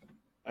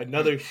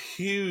 Another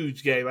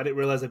huge game. I didn't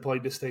realize they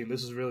played this team.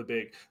 This is really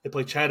big. They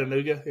play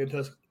Chattanooga in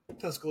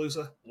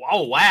Tuscaloosa.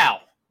 Oh,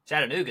 wow.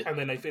 Chattanooga. And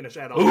then they finish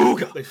at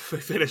Auburn. They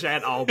finish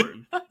at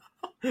Auburn.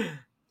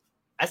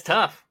 That's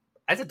tough.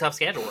 That's a tough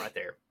schedule right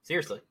there.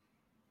 Seriously.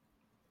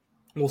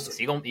 We'll see.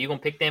 So you gonna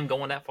pick them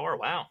going that far?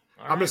 Wow.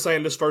 All I'm just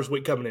saying this first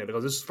week coming in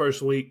because this is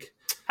first week.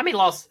 How many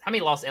loss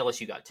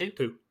LSU got? 2?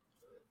 2.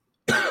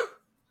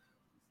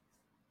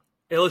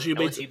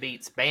 LSU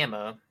beats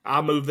Bama.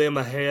 I move them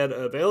ahead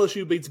of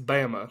LSU beats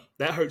Bama.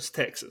 That hurts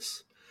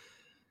Texas.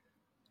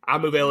 I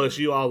move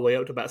LSU all the way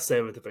up to about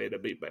 7th if they end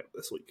up beating Bama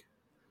this week.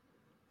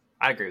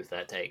 I agree with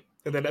that take.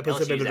 And then that puts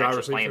them in the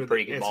driver's seat playing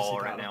pretty good ball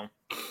right now.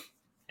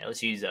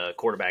 LSU's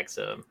quarterback's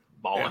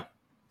balling. Yeah.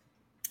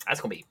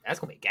 That's gonna be a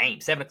game.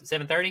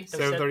 7:30.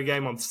 7:30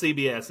 game on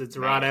CBS. It's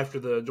right after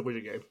the Georgia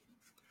game.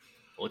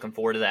 Looking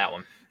forward to that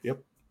one.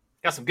 Yep.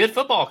 Got some good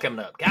football coming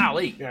up.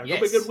 Golly. Yeah, it's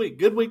gonna be a good week.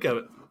 Good week of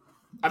it.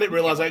 I didn't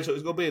realize actually it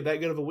was gonna be that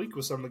good of a week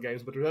with some of the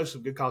games, but there's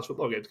some good college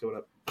football games coming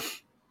up.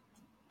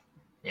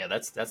 Yeah,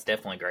 that's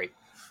definitely great.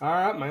 All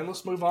right, man.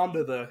 Let's move on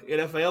to the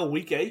NFL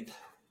Week 8.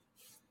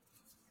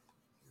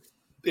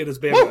 It has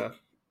been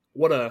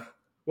what a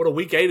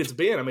Week 8 it's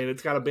been. I mean,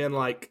 it's kind of been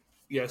like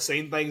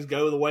seeing things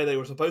go the way they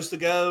were supposed to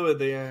go,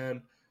 and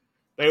then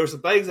there were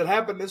some things that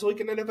happened this week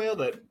in the NFL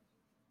that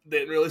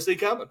didn't really see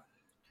coming.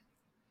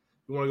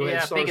 You want to go ahead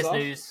and start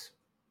us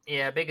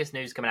off? Biggest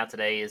news coming out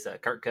today is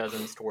Kirk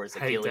Cousins towards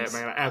Achilles. Hate that,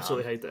 man. I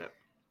absolutely hate that.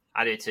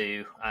 I do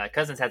too.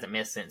 Cousins hasn't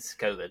missed since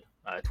COVID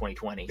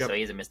 2020, so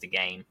he hasn't missed a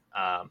game.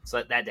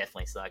 So that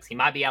definitely sucks. He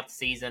might be out the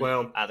season.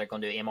 Well, they're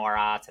going to do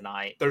MRI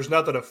tonight. There's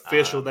nothing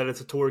official that it's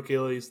a torn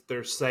Achilles.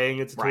 They're saying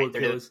it's a torn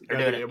Achilles.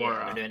 They're doing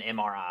MRI. They're doing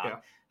MRI.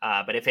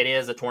 Yeah. But if it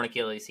is a torn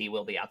Achilles, he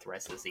will be out the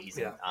rest of the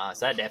season. Yeah.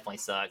 So that definitely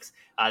sucks.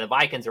 The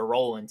Vikings are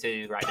rolling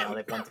too right now.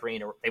 They've won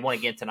 3 they won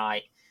again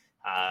tonight.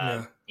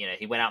 Yeah.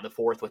 He went out in the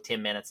fourth with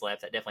 10 minutes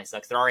left. That definitely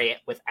sucks. They're already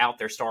without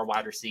their star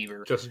wide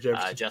receiver,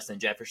 Justin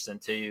Jefferson,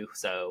 too.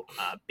 So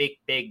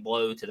big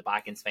blow to the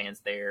Vikings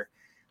fans there.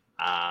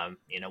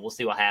 We'll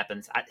see what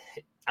happens. I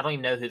don't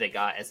even know who they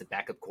got as a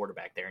backup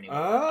quarterback there anymore.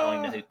 I don't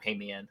even know who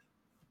came in.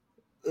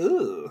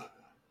 Ugh.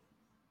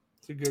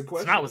 It's a good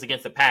question. Tonight was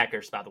against the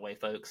Packers, by the way,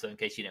 folks. So in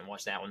case you didn't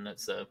watch that one,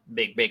 that's a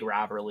big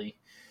rivalry.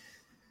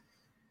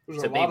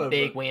 It's a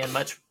big win,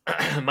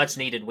 much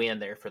needed win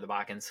there for the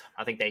Vikings.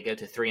 I think they go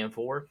to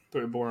 3-4.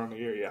 3-4 on the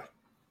year, yeah.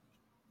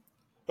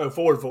 Oh,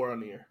 4-4 on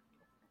the year.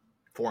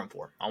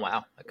 4-4. Oh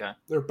wow, okay.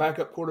 Their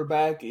backup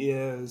quarterback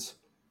is,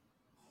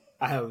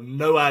 I have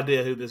no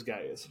idea who this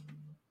guy is.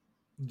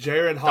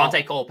 Jaron Hall.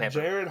 Dante Culpepper.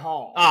 Jaron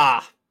Hall.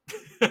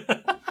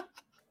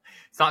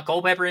 It's not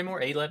Culpepper anymore.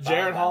 He left.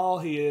 Jaron Hall.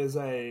 He was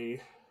a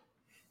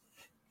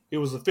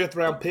 5th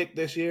round pick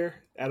this year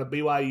out of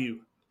BYU.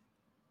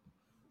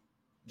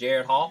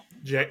 Jared Hall?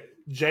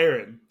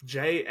 Jaren.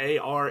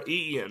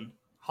 Jaren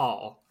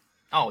Hall.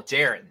 Oh,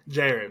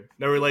 Jaren.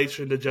 No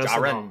relation to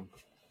Justin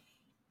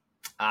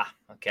Hall.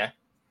 Okay.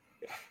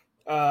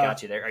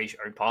 Got you there. Are you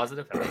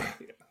positive?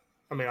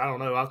 I mean, I don't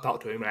know. I'll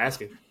talk to him and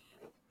ask him.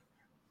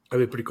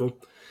 That'd be pretty cool.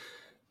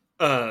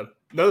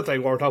 Another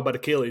thing while we're talking about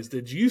Achilles,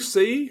 did you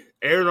see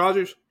Aaron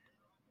Rodgers?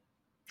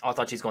 Oh, I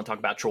thought she was going to talk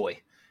about Troy.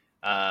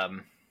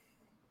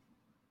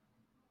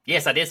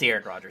 Yes, I did see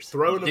Aaron Rodgers.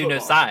 Throwing the football.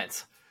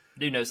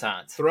 Do no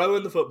science.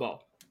 Throwing the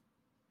football.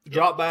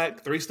 Drop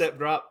back, 3-step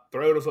drop,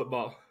 throw the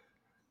football.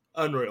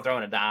 Unreal.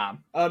 Throwing a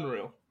dime.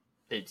 Unreal.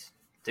 Dude's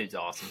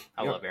awesome.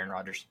 I love Aaron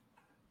Rodgers.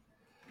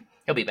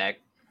 He'll be back.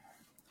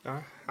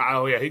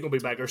 Oh, yeah, he's going to be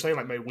back. They're saying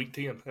like maybe week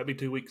 10. That'd be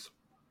 2 weeks.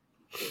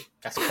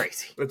 That's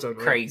crazy. That's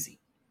unreal. Crazy.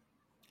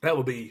 That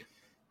would be...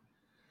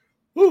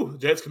 Woo,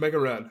 Jets can make a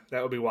run.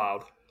 That would be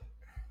wild.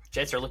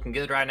 Jets are looking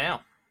good right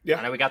now. Yeah.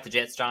 I know we got the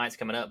Jets-Giants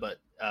coming up, but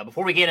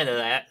before we get into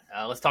that,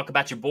 let's talk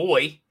about your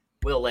boy,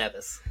 Will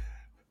Levis.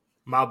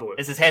 My boy.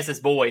 This is Hess's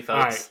boy, folks. All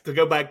right, to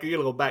go back, get a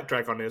little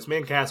backtrack on this. Me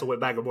and Castle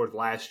went back and forth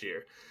last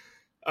year.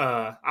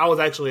 I was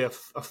actually a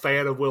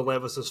fan of Will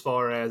Levis as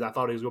far as I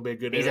thought he was going to be a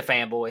good. He's a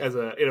fanboy as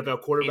an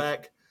NFL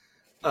quarterback.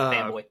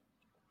 Fanboy.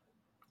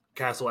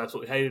 Castle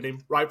absolutely hated him,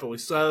 rightfully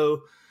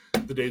so.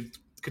 The dude,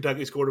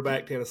 Kentucky's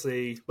quarterback,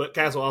 Tennessee, but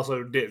Castle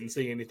also didn't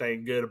see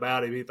anything good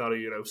about him. He thought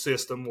he,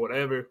 system,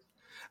 whatever.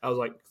 I was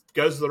like,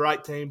 goes to the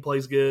right team,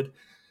 plays good.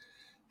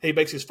 He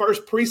makes his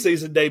first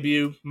preseason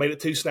debut, made it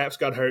 2 snaps,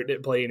 got hurt,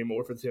 didn't play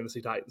anymore for the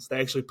Tennessee Titans.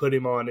 They actually put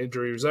him on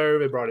injury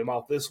reserve and brought him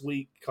off this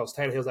week because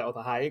Tannehill's out with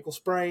a high ankle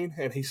sprain,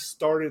 and he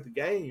started the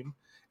game.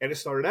 And it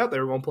started out they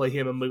were going to play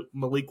him and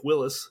Malik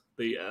Willis,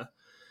 the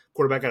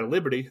quarterback out of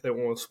Liberty. They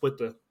were going to split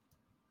the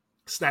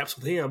snaps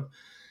with him.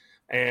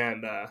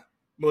 And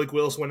Malik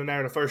Willis went in there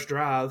in the first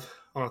drive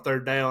on a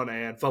 3rd down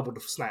and fumbled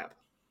the snap.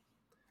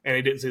 And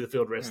he didn't see the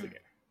field the rest of the game.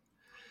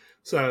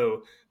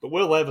 So, but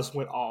Will Levis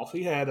went off.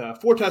 He had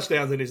 4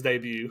 touchdowns in his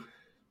debut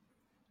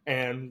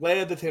and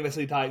led the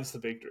Tennessee Titans to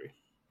victory.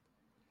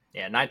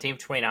 Yeah, 19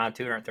 29,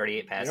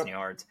 238 passing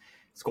yards.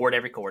 Scored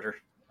every quarter.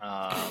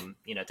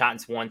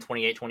 Titans won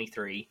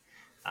 28-23.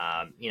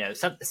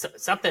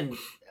 Something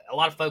a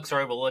lot of folks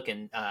are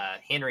overlooking.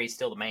 Henry's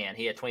still the man.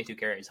 He had 22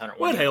 carries,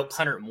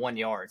 101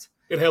 yards.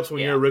 It helps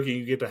when you're a rookie,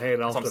 you get to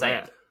hand off to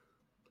that.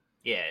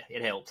 Yeah,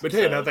 it helps. But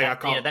tell you another thing I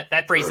caught.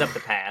 That frees up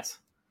the pass.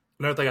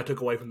 Another thing I took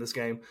away from this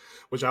game,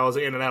 which I was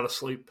in and out of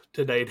sleep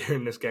today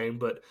during this game,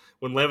 but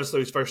when Levis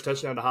threw his first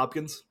touchdown to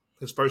Hopkins,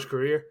 his first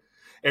career,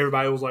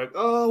 everybody was like,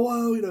 oh,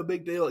 whoa,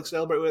 big deal, like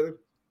celebrate with him.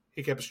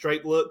 He kept a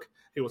straight look.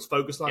 He was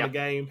focused on the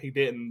game. He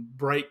didn't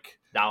break.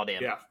 Dialed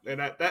in. Yeah,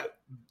 and that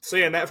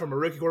seeing that from a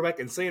rookie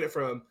quarterback and seeing it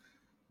from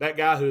that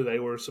guy who they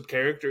were some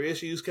character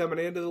issues coming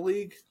into the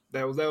league,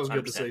 that was good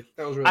 100%. To see.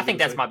 That was really. I think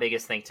that's my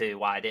biggest thing too.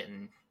 Why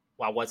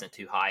I wasn't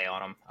too high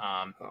on him.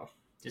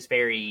 Just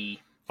very.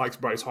 Likes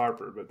Bryce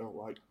Harper, but don't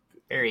like.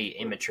 Very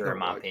immature in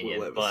my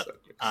opinion. But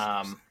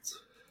I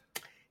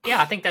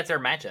think that's their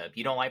matchup.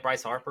 You don't like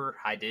Bryce Harper,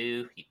 I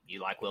do.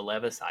 You like Will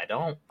Levis, I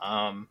don't.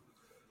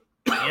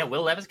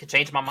 Will Levis could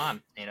change my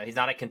mind. He's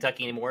not at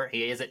Kentucky anymore.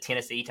 He is at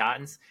Tennessee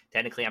Titans.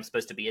 Technically, I'm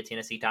supposed to be a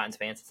Tennessee Titans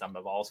fan since I'm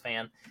a Vols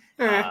fan.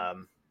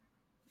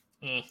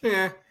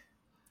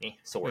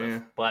 Sort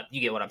of. But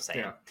you get what I'm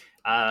saying.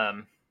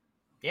 I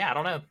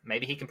don't know.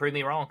 Maybe he can prove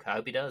me wrong. I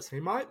hope he does. He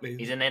might be.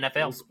 He's in the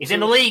NFL. He's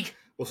in the league.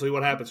 We'll see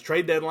what happens.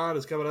 Trade deadline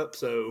is coming up,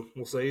 so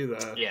we'll see. I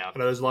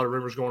know there's a lot of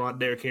rumors going on.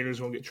 Derrick Henry's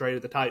going to get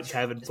traded. The Titans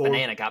have informed.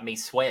 Banana got me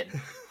sweating.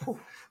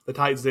 The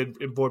Titans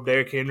did inform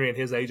Derrick Henry and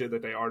his agent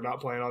that they are not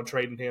planning on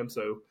trading him.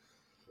 So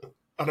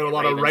I know a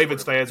lot of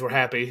Ravens fans were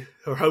happy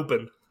or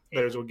hoping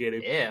theirs will get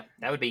him. Yeah,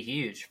 that would be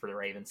huge for the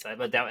Ravens.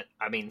 But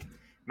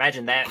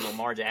imagine that and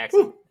Lamar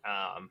Jackson.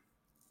 That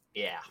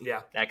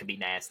could be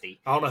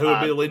nasty. I don't know who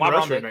would be the leading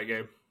rusher in that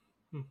game.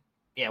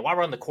 Yeah, while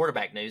we're on the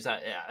quarterback news, I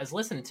was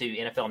listening to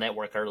NFL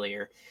Network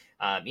earlier.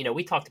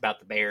 We talked about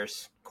the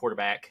Bears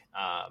quarterback.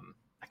 I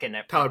can't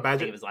Tyler Badgett.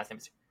 think of his last name.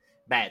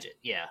 Badgett,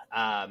 yeah.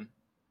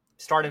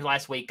 started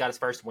last week, got his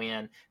first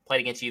win,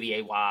 played against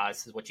UVA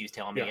Wise, is what you was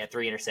telling me. Yeah. He had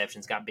 3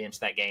 interceptions, got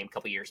benched that game a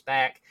couple years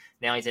back.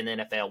 Now he's in the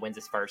NFL, wins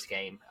his first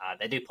game.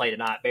 They do play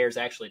tonight. Bears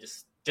actually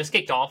just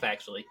kicked off,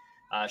 actually.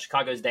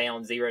 Chicago's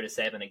down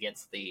 0-7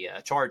 against the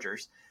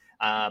Chargers.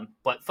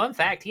 But fun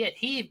fact,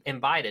 he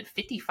invited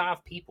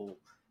 55 people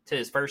to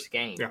his first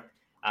game. Yeah.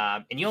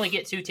 And you only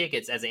get 2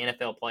 tickets as an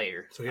NFL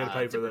player. So he had to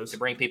pay for those. To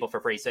bring people for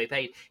free. So he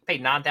paid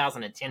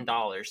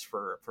 $9,010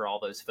 for all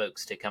those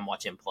folks to come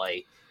watch him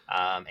play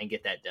and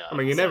get that done. I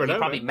mean, you never know.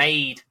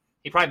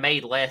 He probably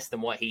made less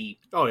than what he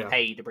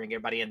paid to bring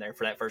everybody in there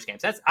for that first game.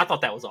 So I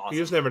thought that was awesome.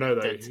 You just never know,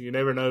 though. You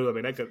never know. I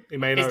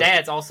mean, his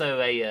dad's also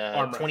a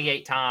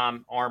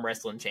 28-time arm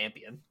wrestling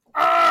champion.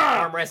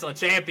 Arm wrestling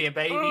champion,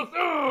 baby.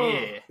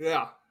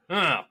 Yeah.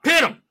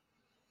 Pin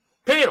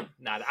him.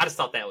 No, I just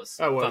thought that was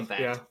fun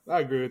fact. Yeah, I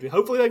agree with you.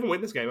 Hopefully they can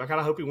win this game. I kind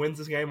of hope he wins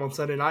this game on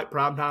Sunday night,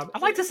 prime time.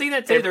 I'd like to see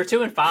that too. They're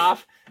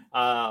 2-5.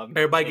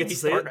 Everybody gets to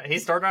see it.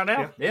 He's starting right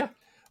now. Yeah.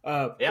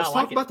 Let's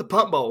talk about the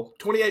Punt Bowl.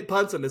 28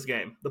 punts in this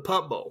game. The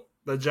Punt Bowl.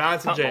 The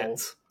Giants and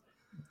Jets.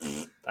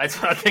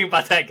 That's what I think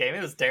about that game.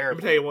 It was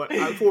terrible. Let me tell you what.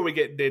 Before we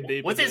get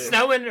deep, was it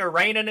snowing or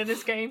raining in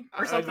this game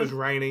or something? It was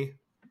rainy.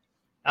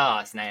 Oh,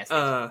 it's nasty.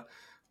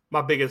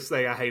 My biggest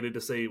thing I hated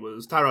to see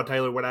was Tyrod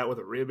Taylor went out with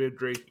a rib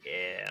injury.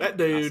 Yeah, that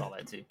dude I saw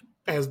that too.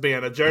 Has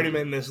been a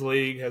journeyman in this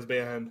league, has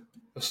been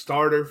a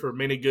starter for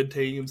many good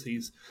teams.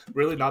 He's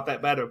really not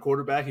that bad of a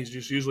quarterback. He's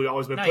just usually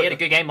always been he had a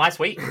good game last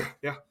week.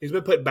 Yeah, he's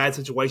been put in bad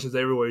situations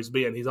everywhere he's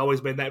been. He's always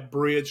been that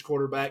bridge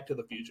quarterback to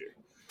the future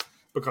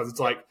because it's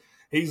like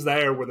he's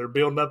there where they're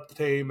building up the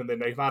team and then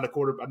they find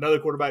another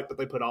quarterback, but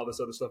they put all this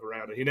other stuff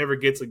around it. He never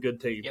gets a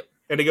good team. Yep.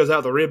 And he goes out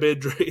with a rib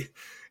injury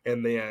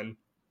and then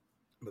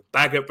the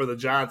backup for the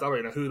Giants, I don't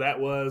even know who that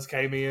was,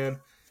 came in.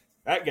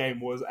 That game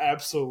was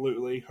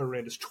absolutely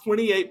horrendous.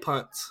 28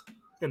 punts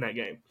in that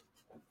game.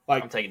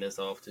 I'm taking this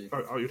off, too.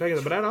 Oh, you're taking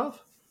the banana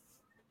off?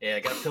 Yeah, I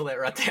got to peel that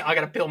right there. I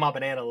got to peel my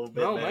banana a little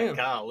bit, man.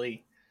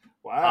 Golly.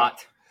 Wow.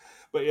 Hot.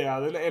 But,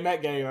 yeah, in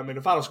that game, I mean,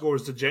 the final score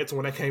was the Jets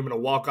when they came in a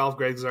walk-off.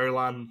 Greg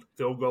Zuerlein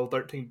field goal,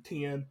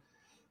 13-10.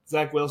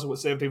 Zach Wilson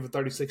went 17 for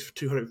 36 for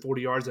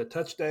 240 yards at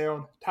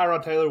touchdown.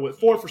 Tyrod Taylor went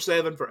 4 for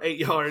 7 for 8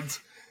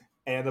 yards.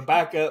 And the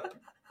backup,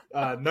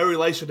 no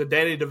relation to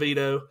Danny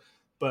DeVito,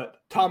 but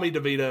Tommy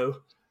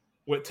DeVito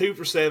went 2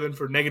 for 7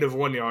 for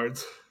 -1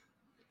 yards.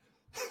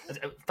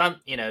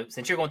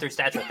 Since you're going through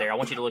stats right there, I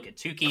want you to look at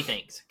 2 key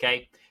things,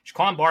 okay?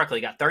 Shaquan Barkley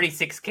got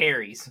 36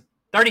 carries.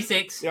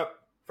 36 Yep.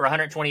 For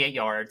 128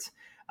 yards.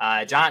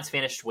 Giants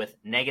finished with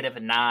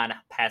 -9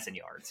 passing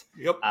yards.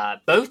 Yep.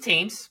 Both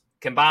teams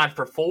combined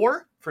for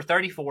 4 for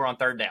 34 on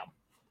third down.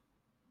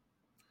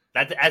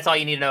 That's all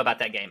you need to know about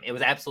that game. It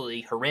was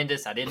absolutely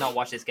horrendous. I did not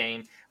watch this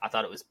game. I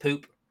thought it was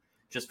poop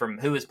just from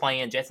who was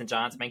playing. Jets and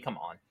Giants, man, come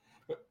on.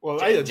 Well,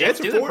 the Jets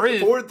are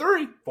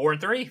 4-3.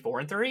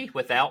 4-3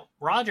 without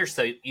Rodgers.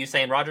 So you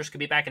saying Rodgers could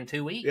be back in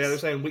 2 weeks? Yeah, they're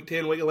saying week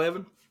 10, week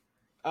 11.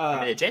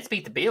 The Jets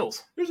beat the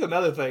Bills. Here's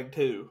another thing,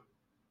 too.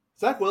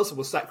 Zach Wilson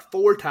was sacked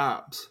 4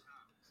 times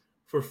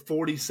for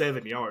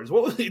 47 yards.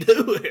 What was he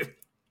doing?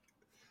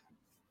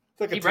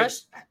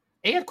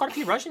 He had quite a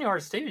few rushing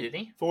yards, too, didn't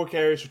he? 4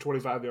 carries for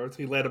 25 yards.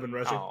 He led them in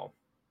rushing. Oh,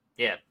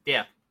 yeah.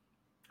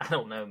 I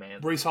don't know,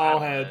 man. Breece Hall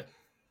had...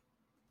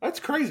 That's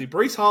crazy.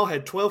 Breece Hall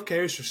had 12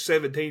 carries for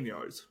 17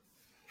 yards.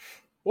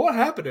 What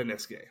happened in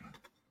this game?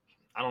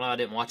 I don't know. I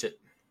didn't watch it.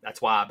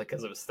 That's why,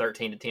 because it was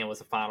 13-10 was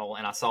the final.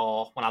 And I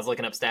saw, when I was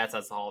looking up stats,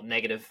 I saw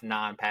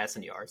 -9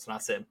 passing yards. And I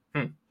said,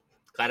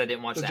 glad I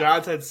didn't watch that. The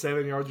Giants had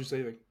 7 yards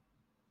receiving.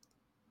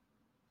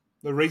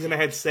 The reason they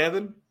had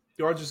 7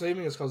 yards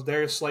receiving is because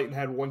Darius Slayton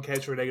had 1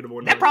 catch for -1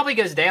 yard. That probably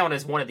goes down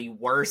as one of the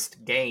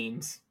worst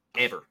games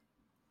ever,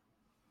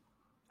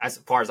 as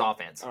far as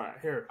offense. All right,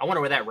 here. I wonder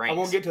where that ranks. I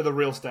won't get to the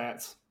real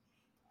stats.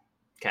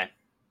 Okay.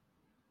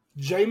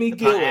 Jamie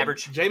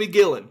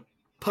Gillen,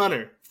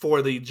 punter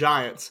for the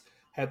Giants,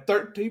 had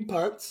 13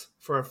 punts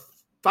for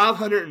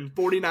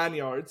 549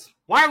 yards.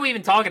 Why are we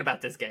even talking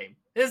about this game?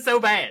 This is so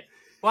bad.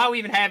 Why do we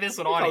even have this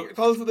one on here?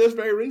 Because of this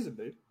very reason,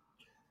 dude.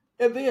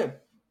 And then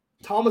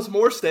Thomas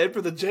Morstead for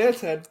the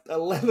Jets had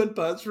 11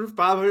 punts for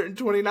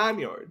 529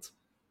 yards.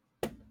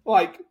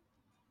 Like,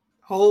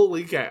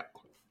 holy cow.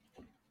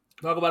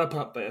 Talk about a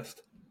punt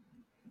fest.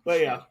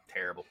 But yeah.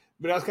 Terrible.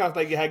 But that's the kind of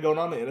thing you had going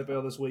on in the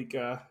NFL this week.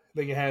 I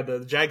think you had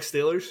the Jags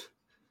Steelers.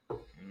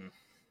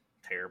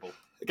 Terrible.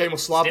 The game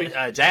was sloppy.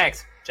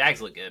 Jags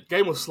look good.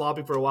 Game was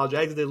sloppy for a while.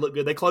 Jags did look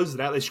good. They closed it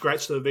out. They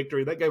scratched the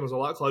victory. That game was a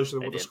lot closer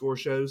than what the score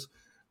shows.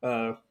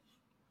 Then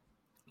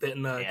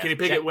Kenny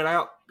Pickett went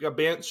out, got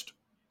benched.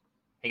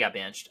 He got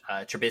benched.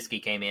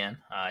 Trubisky came in.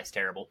 He's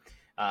terrible.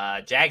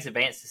 Jags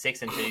advanced to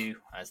 6-2.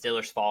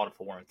 Steelers fall to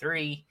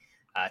 4-3.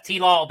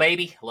 T-Law,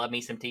 baby. Love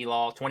me some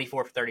T-Law.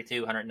 24 for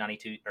 32,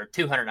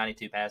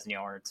 292 passing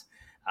yards.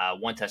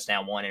 1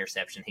 touchdown, 1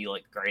 interception. He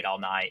looked great all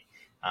night.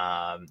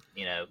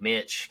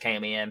 Mitch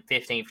came in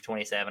 15 for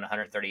 27,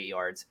 138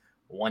 yards,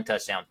 1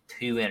 touchdown,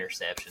 2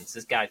 interceptions.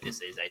 This guy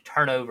just is a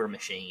turnover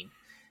machine.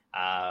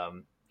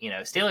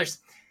 Steelers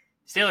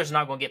are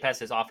not going to get past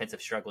his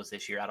offensive struggles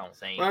this year, I don't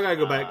think. Well, I got to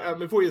go back.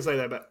 Before you say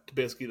that about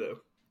Trubisky, though,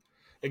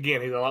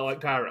 again, he's a lot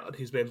like Tyrod.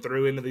 He's been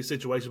through into these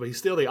situations, but he's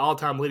still the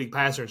all-time leading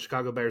passer in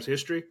Chicago Bears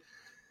history.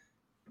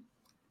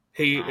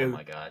 Oh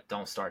my God!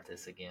 Don't start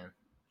this again.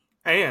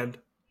 And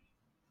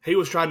he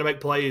was trying to make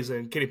plays,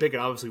 and Kenny Pickett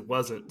obviously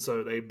wasn't,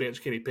 so they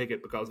benched Kenny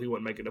Pickett because he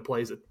wasn't making the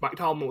plays that Mike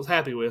Tomlin was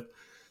happy with.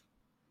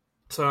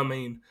 So, I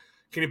mean,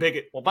 Kenny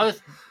Pickett. Well,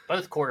 both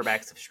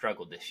quarterbacks have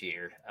struggled this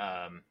year.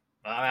 I mean,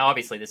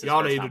 obviously, this is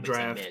y'all first need to time we've seen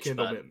draft Mitch,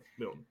 Kendall but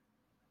Milton.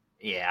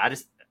 Yeah,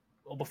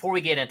 before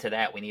we get into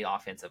that, we need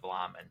offensive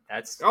linemen.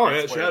 That's it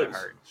where shows. they're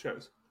hurt.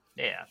 Shows.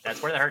 Yeah,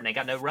 that's where they're hurt, and they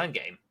got no run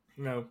game.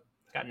 No.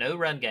 Got no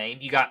run game.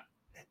 You got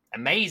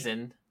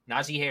amazing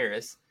Najee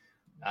Harris.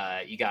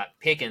 You got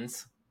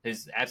Pickens,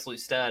 who's an absolute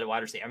stud at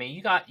wide receiver. I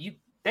mean,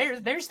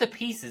 there's the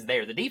pieces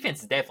there. The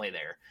defense is definitely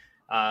there.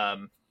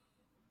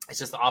 It's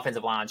just the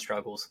offensive line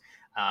struggles.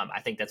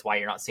 I think that's why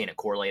you're not seeing it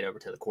correlate over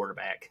to the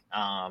quarterback.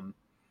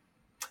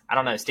 I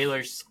don't know.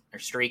 Steelers are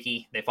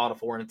streaky. They fall to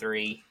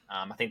 4-3.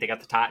 I think they got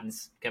the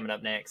Titans coming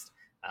up next.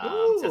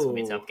 So that's gonna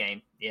be a tough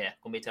game. Yeah,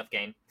 gonna be a tough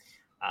game.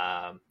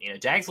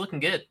 Jags looking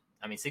good.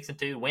 I mean,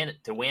 6-2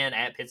 win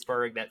at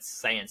Pittsburgh. That's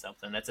saying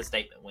something. That's a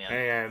statement win.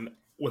 And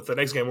with the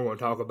next game we're going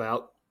to talk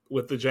about,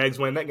 with the Jags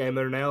winning that game,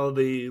 they're now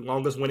the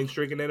longest winning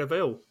streak in the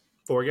NFL.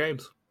 4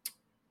 games.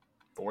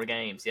 4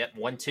 games. Yep.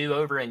 1-2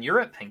 over in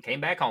Europe and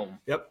came back home.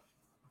 Yep.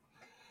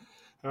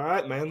 All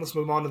right, man. Let's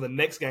move on to the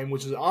next game,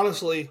 which is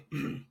honestly,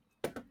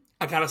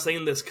 I kind of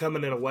seen this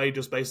coming in a way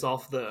just based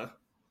off the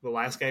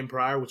last game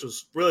prior, which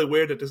was really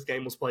weird that this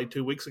game was played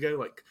 2 weeks ago.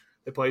 Like,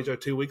 they played each other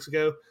 2 weeks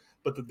ago.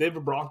 But the Denver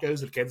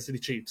Broncos and Kansas City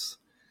Chiefs.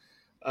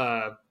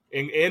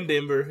 In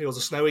Denver, it was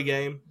a snowy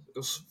game. It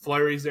was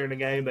flurries during the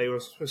game. They were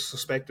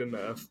suspecting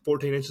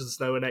 14 inches of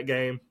snow in that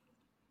game.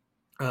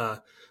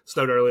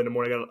 Snowed early in the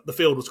morning. The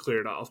field was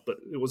cleared off, but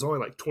it was only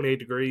like 28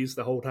 degrees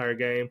the whole entire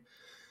game.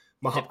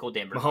 Typical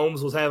Denver.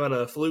 Mahomes was having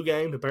a flu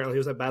game. Apparently, he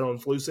was battling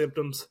flu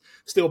symptoms.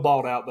 Still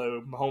balled out,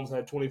 though. Mahomes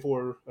had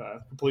 24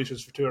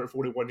 completions for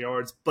 241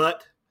 yards,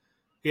 but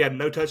he had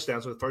no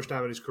touchdowns for the first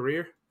time in his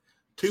career.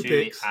 2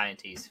 picks.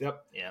 INTs.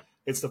 Yep. Yeah.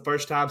 It's the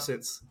first time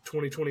since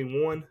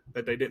 2021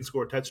 that they didn't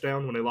score a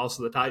touchdown when they lost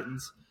to the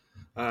Titans,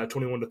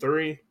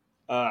 21-3.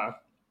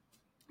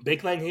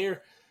 Big thing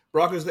here,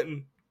 Broncos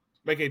didn't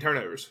make any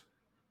turnovers.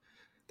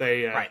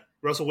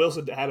 Russell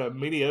Wilson had a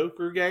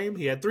mediocre game.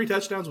 He had 3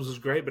 touchdowns, which was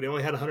great, but he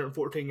only had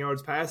 114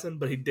 yards passing.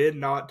 But he did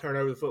not turn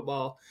over the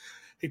football.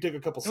 He took a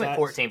couple sacks. He went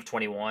 14 for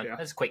 21. Yeah.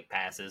 That's quick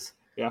passes.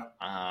 Yeah.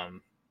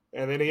 And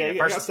then he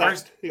got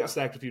sacked. He got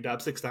sacked a few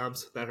times, 6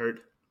 times. That hurt.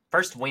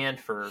 First win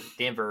for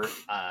Denver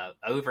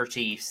over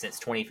Chiefs since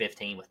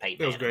 2015 with Peyton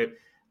Manning. It was great.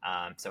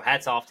 So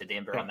hats off to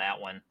Denver on that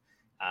one.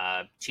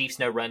 Chiefs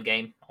no run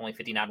game, only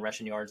 59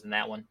 rushing yards in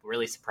that one.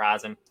 Really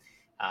surprising.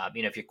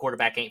 If your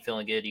quarterback ain't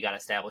feeling good, you got to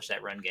establish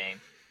that run game.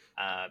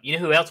 You know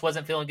who else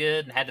wasn't feeling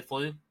good and had the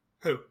flu?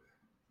 Who?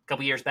 A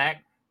couple years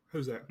back.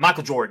 Who's that?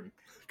 Michael Jordan.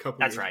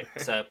 That's right.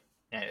 So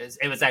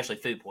it was actually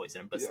food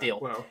poisoning, but still.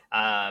 Well.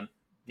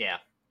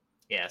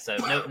 Yeah, so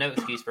no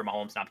excuse for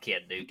Mahomes. I'm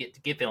kidding, dude.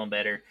 Get feeling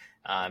better.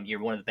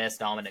 You're one of the best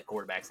dominant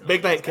quarterbacks in the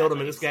league. Big thing that killed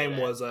him in this game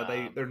was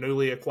their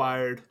newly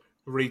acquired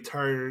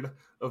return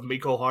of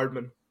Mecole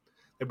Hardman.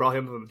 They brought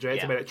him from the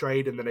Jets, made that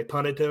trade, and then they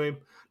punted to him.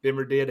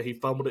 Denver did, and he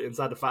fumbled it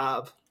inside the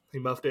 5. He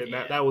muffed it,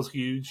 and that was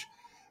huge.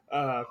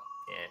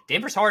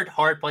 Denver's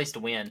hard place to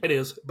win. It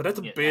is, but that's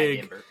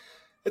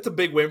it's a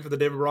big win for the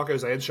Denver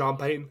Broncos and Sean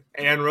Payton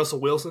and Russell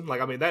Wilson.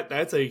 Like, I mean,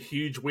 that's a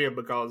huge win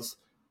because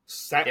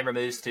Denver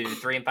moves to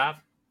 3-5.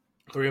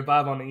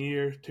 3-5 on the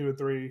year,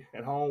 2-3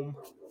 at home.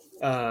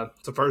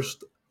 It's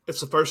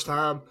the first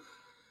time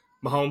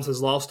Mahomes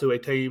has lost to a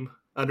team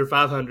under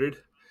 500,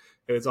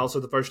 and it's also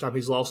the first time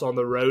he's lost on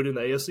the road in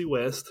the AFC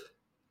West.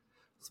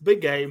 It's a big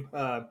game.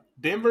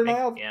 Denver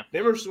now. Yeah.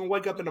 Denver's gonna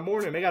wake up in the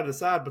morning. They got to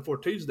decide before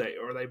Tuesday: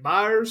 are they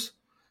buyers?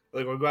 Are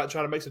they going to go out and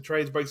try to make some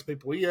trades, bring some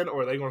people in,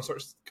 or are they going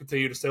to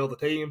continue to sell the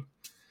team?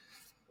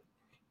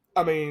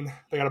 I mean,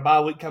 they got a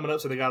bye week coming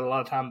up, so they got a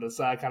lot of time to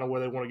decide kind of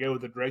where they want to go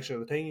with the direction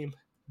of the team.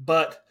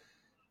 But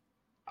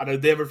I know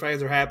Denver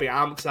fans are happy.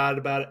 I'm excited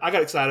about it. I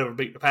got excited over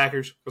beating the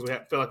Packers because we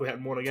felt like we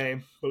hadn't won a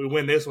game. But we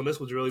win this one. This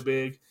was really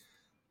big.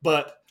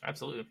 But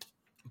absolutely,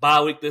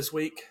 bye week this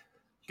week.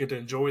 Get to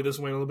enjoy this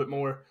win a little bit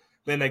more.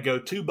 Then they go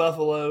to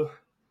Buffalo.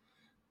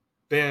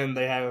 Then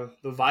they have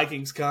the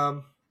Vikings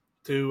come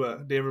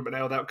to Denver, but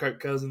now without Kirk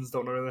Cousins.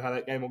 Don't know really how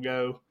that game will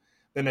go.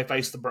 Then they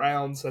face the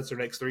Browns. That's their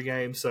next 3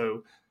 games.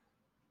 So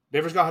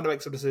Denver's going to have to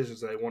make some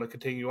decisions. They want to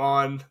continue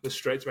on the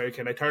stretch. Maybe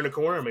can they turn the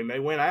corner? I mean, they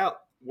went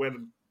out,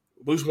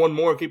 lose one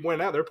more, and keep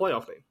winning out. They're a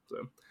playoff team.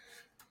 So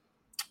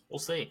we'll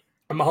see.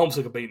 And Mahomes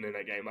took a beating in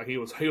that game. Like he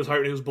was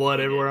hurting. He was blood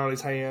everywhere on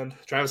his hand.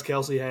 Travis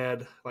Kelce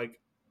had like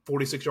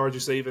 46 yards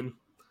receiving.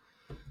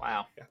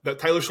 Wow. Yeah.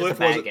 Taylor Swift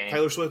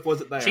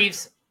wasn't there.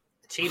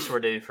 Chiefs were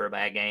due for a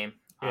bad game.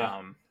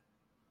 Yeah.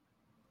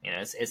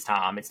 It's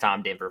time. It's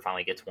time Denver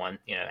finally gets one.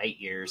 8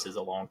 years is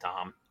a long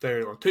time.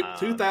 Very long.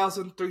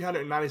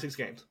 2,396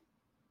 games.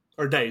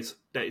 Or days.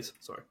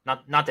 Sorry.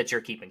 Not that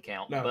you're keeping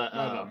count. No, but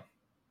no.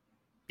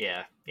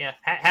 Yeah.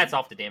 Hats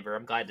off to Denver.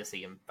 I'm glad to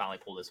see him finally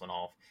pull this one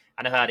off.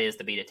 I know how it is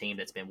to beat a team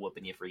that's been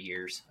whooping you for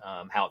years.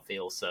 How it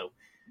feels. So,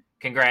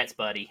 congrats,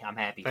 buddy. I'm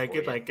happy. Thank for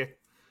you, thank you.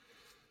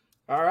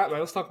 All right, man.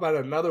 Let's talk about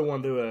another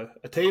one to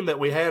a team that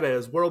we had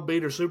as world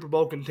beater Super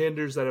Bowl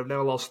contenders that have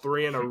now lost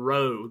 3 in a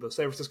row. The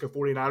San Francisco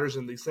 49ers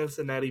and the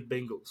Cincinnati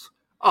Bengals.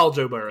 All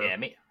Joe Burrow. Yeah,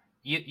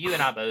 you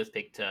and I both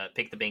picked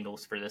the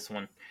Bengals for this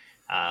one.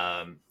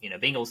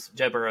 Bengals,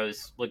 Joe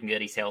Burrow's looking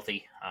good. He's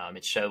healthy.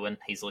 It's showing.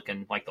 He's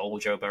looking like the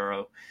old Joe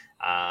Burrow.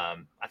 I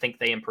think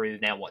they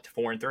improved now, to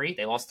 4-3?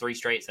 They lost 3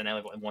 straight, so now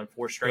they've won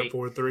 4 straight.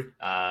 4-3.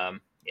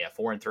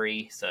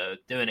 4-3. So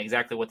doing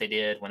exactly what they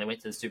did when they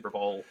went to the Super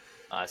Bowl.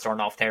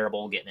 Starting off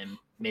terrible, getting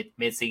in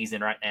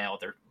mid-season right now.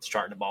 They're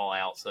starting to ball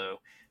out. So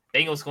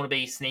Bengals going to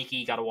be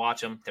sneaky. Got to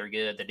watch them. They're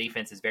good. The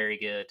defense is very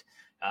good.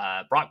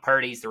 Brock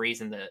Purdy's the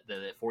reason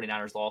the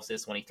 49ers lost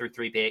this when he threw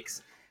 3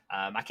 picks.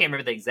 I can't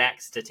remember the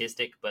exact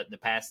statistic, but in the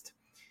past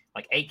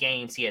 8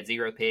 games, he had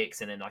 0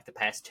 picks, and then the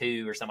past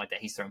 2 or something like that,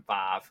 he's thrown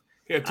 5.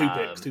 He had 2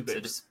 picks. 2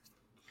 picks.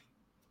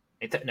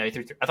 He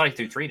threw. I thought he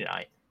threw 3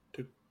 tonight.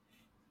 2.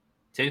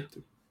 2? Are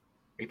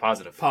you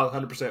positive?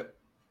 100%.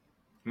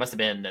 Must have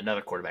been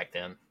another quarterback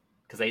then,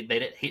 because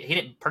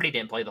Purdy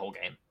didn't play the whole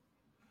game.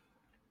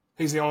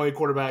 He's the only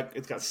quarterback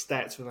that's got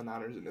stats for the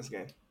Niners in this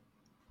game.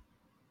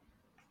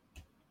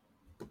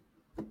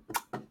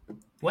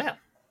 Well,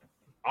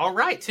 all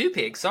right, 2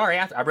 picks. Sorry,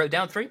 I wrote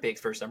down 3 picks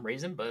for some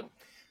reason, but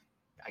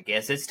I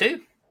guess it's 2.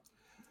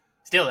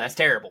 Still, that's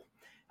terrible.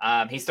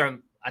 He's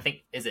thrown, I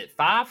think, is it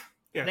 5?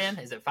 Yes. Then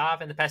is it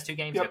 5 in the past 2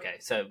 games? Yep. Okay,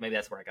 so maybe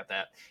that's where I got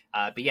that.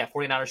 But yeah,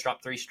 49ers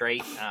dropped 3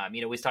 straight.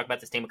 We talked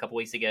about this team a couple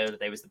weeks ago that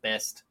they was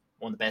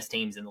one of the best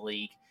teams in the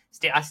league.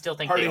 I still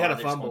think Purdy they had are. a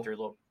They're just fumble. going through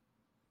a little.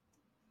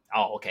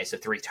 Oh, okay, so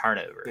 3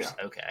 turnovers.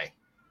 Yeah. Okay.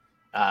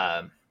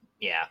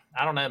 Yeah,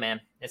 I don't know, man.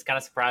 It's kind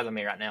of surprising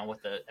me right now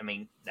with that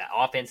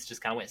offense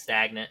just kind of went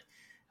stagnant.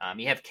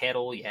 You have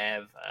Kettle, you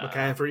have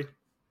McCaffrey,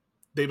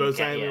 Deebo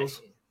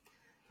Samuels.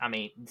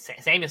 Yeah.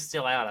 Samuel's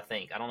still out, I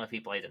think. I don't know if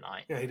he played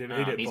tonight. Yeah, he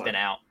didn't. He's been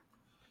out.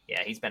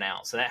 Yeah, he's been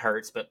out, so that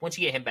hurts. But once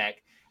you get him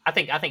back, I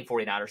think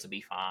 49ers will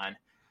be fine.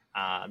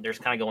 They're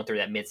just kind of going through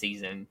that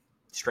midseason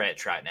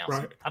stretch right now.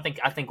 Right. So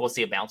I think we'll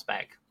see a bounce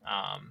back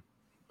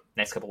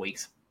next couple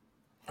weeks.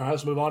 All right,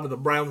 let's move on to the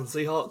Browns and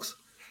Seahawks.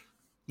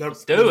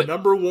 Let's do it.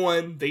 Number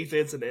 1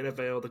 defense in the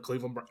NFL, the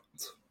Cleveland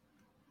Browns.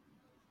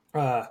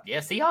 Yeah,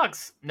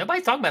 Seahawks.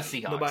 Nobody's talking about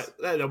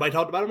Seahawks. Nobody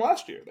talked about them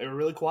last year. They were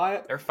really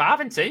quiet. They're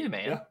 5-2,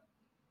 man. Yeah.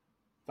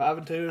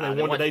 5-2.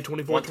 They won today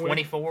 24-20.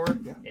 24.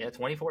 Yeah,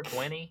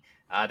 24-20.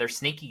 They're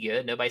sneaky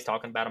good. Nobody's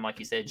talking about them, like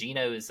you said.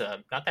 Geno is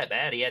not that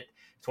bad. He had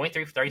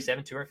 23 for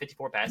 37,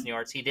 254 passing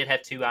yards. He did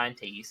have 2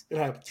 INTs, It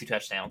happens. 2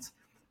 touchdowns.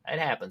 It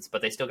happens,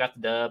 but they still got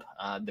the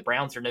dub. The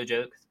Browns are no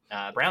joke.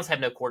 Browns have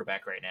no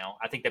quarterback right now.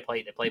 I think they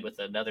played with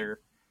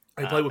another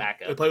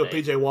backup. They played with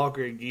PJ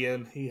Walker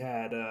again. He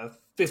had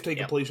 15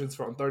 Yep. completions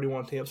from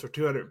 31 attempts for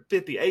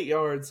 258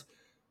 yards,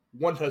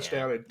 1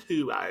 touchdown, and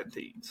 2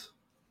 INTs.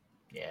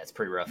 Yeah, it's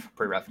pretty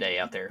rough day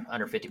out there.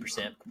 Under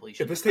 50%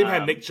 completion. If this team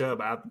had Nick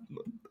Chubb,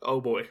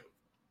 oh boy.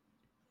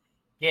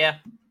 Yeah.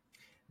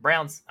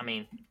 Browns,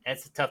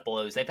 that's tough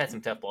blows. They've had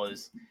some tough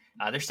blows.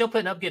 They're still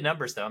putting up good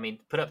numbers, though.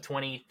 Put up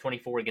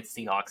 20-24 against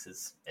Seahawks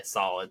is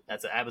solid.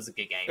 That was a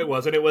good game. It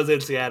was, and it was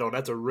in Seattle.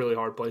 That's a really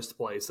hard place to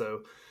play.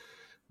 So,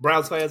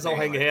 Browns fans, don't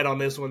hang your head on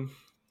this one.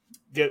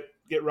 Get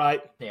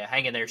right. Yeah,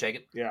 hang in there,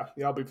 Jacob. Yeah,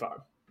 y'all be fine.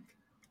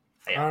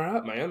 Yeah. All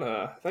right, man.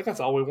 I think that's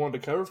all we wanted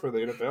to cover for the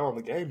NFL on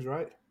the games,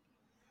 right?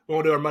 We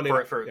want to do our Monday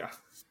night. Yeah.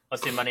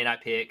 Let's do Monday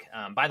night pick.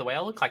 By the way, I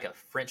look like a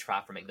French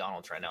fry from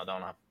McDonald's right now,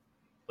 don't I?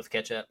 With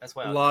ketchup. That's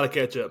why. A lot of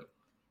ketchup.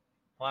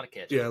 A lot of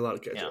ketchup. Yeah, a lot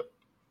of ketchup.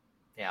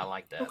 Yeah, I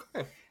like that.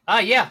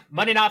 Okay. Yeah,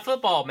 Monday Night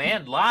Football,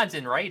 man. Lions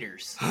and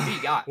Raiders. Who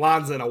you got?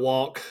 Lions in a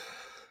walk.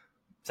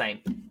 Same.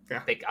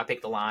 Yeah. I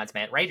picked the Lions,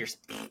 man. Raiders.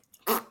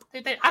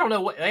 Dude, I don't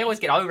know what they always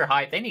get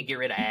overhyped. They need to get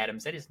rid of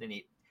Adams. They just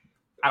need.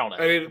 I don't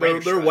know.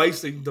 They're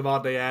wasting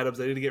Devontae Adams.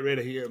 They need to get rid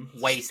of him.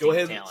 Wasting Go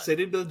ahead talent. and send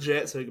him to the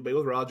Jets so he can be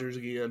with Rodgers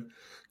again.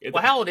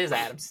 How old is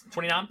Adams?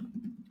 29?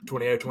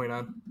 28 or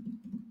 29.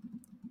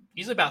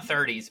 Usually about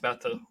 30 is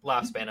about the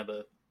lifespan of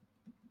a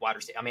wide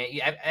receiver.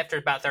 After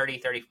about 30,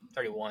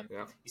 31,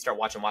 Yeah. you start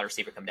watching wide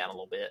receiver come down a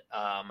little bit.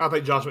 I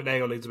think Josh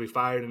McDaniel needs to be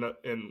fired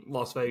in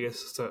Las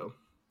Vegas. So,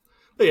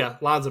 but yeah,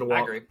 Lions in a walk.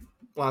 I agree.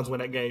 Lions win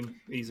that game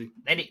easy.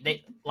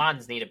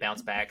 Lions need to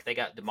bounce back. They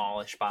got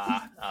demolished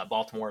by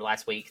Baltimore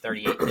last week,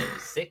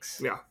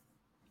 38-6. Yeah.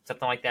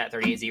 Something like that,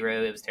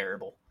 38-0. It was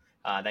terrible.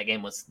 That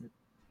game was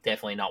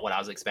definitely not what I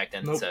was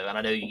expecting. Nope. So, and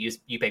I know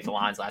you picked the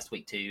Lions last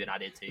week too, and I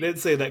did too. Didn't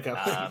say that kind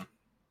of thing.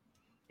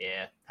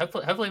 Yeah.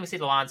 Hopefully we see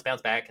the Lions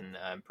bounce back and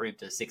improve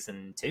to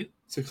 6-2.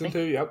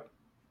 6-2, yep.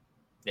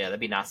 Yeah, that'd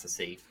be nice to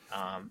see.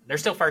 They're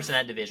still first in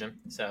that division,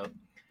 so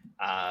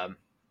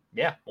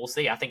yeah, we'll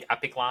see. I think I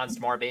pick Lions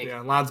tomorrow big. Yeah,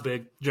 Lions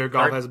big. Jared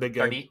Goff has a big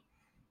game.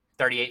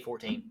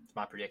 38-14 is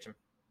my prediction.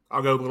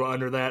 I'll go a little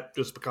under that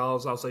just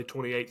because I'll say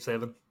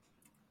 28-7.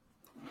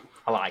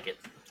 I like it.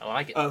 I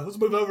like it. Let's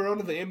move over on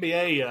to the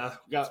NBA.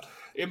 Got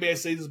NBA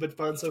season's been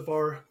fun so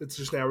far. It's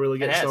just now really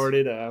getting has.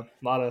 started.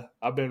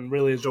 I've been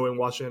really enjoying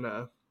watching.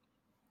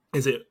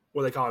 Is it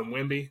what they call him?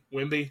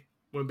 Wemby-io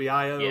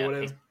or Yeah, he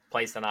whatever.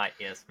 plays tonight.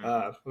 Yes.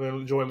 I've been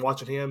enjoying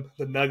watching him.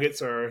 The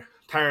Nuggets are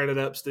tearing it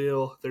up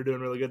still. They're doing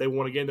really good. They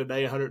won again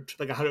today,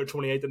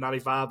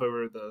 128-95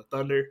 over the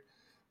Thunder.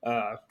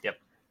 Yep.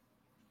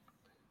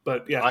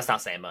 But yeah, Well, that's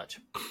not saying much.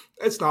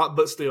 it's not.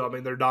 But still, I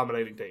mean, they're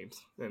dominating teams.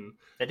 And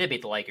They did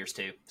beat the Lakers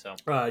too. So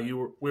we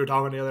were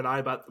talking the other night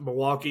about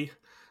Milwaukee,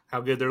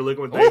 how good they're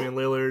looking with Damian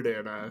Lillard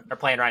and they're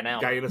playing right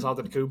now. Giannis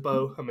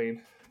Antetokounmpo. I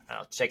mean,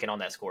 I'll check in on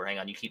that score. Hang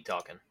on, you keep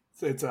talking.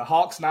 it's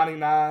Hawks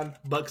 99,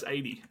 Bucks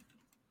 80.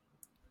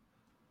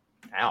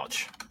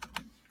 Ouch.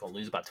 Gonna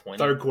lose by 20.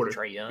 Third quarter.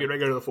 Trae Young. Get ready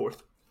to go to the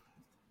fourth.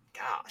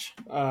 Gosh.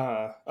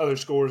 Other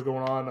scores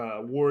going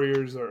on.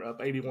 Warriors are up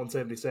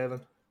 81-77 in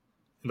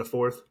the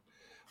fourth.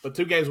 But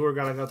two games we're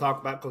going to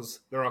talk about because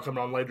they're all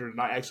coming on later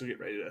tonight. Actually get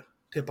ready to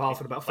tip off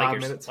in about 5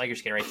 minutes.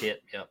 Lakers getting ready to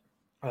tip.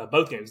 Yep.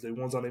 Both games do.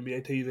 One's on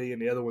NBA TV and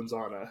the other one's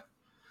on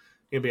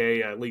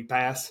NBA League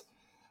Pass.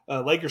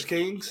 Lakers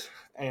Kings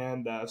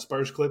and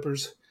Spurs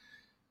Clippers.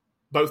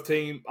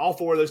 All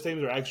four of those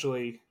teams are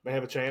actually, they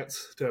have a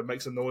chance to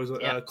make some noise.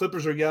 Yeah.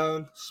 Clippers are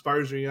young,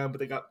 Spurs are young, but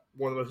they got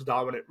one of the most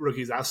dominant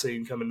rookies I've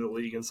seen come into the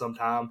league in some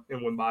time,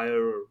 in Wemby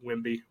or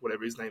Wemby,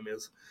 whatever his name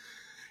is.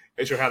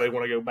 Not sure how they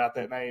want to go about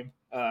that name.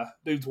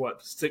 Dude's what,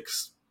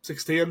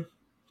 6'10"?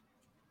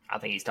 I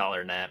think he's taller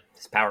than that.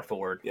 He's power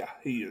forward. Yeah,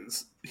 he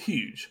is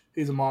huge.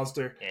 He's a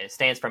monster. Yeah, it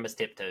stands from his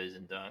tiptoes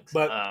and dunks.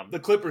 But the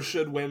Clippers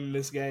should win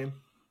this game.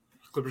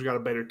 Clippers got a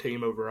better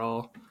team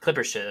overall.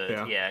 Clippers should.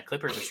 Yeah. Yeah,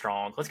 Clippers are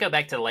strong. Let's go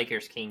back to the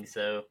Lakers Kings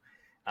though.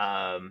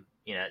 That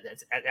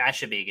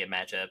should be a good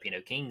matchup.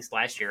 Kings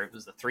last year it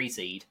was the 3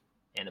 seed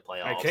in the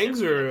playoffs. Kings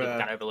are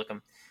kind of overlook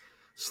them.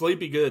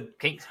 Sleepy good.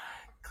 Kings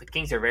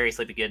are very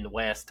sleepy good in the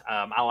West.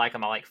 I like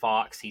him. I like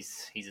Fox.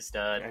 He's a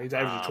stud. Yeah, he's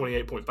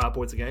averaging 28.5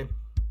 points a game.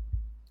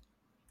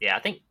 Yeah, I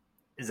think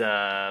is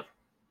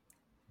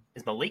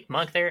Malik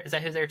Monk there? Is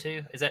that who's there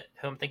too? Is that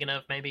who I'm thinking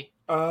of? Maybe.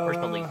 Where's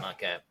Malik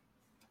Monk at?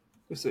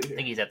 Let's see here. I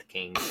think he's at the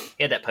Kings.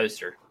 He had that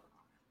poster.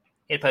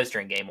 He had a poster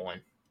in Game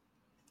 1.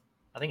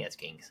 I think that's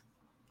Kings.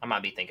 I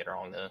might be thinking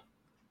wrong though.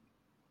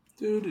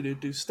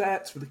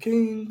 Stats for the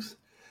Kings.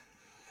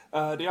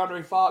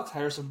 DeAndre Fox,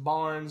 Harrison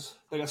Barnes.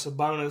 They got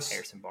Sabonis.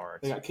 Harrison Barnes.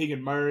 They got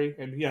Keegan Murray,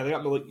 and yeah, they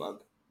got Malik Monk.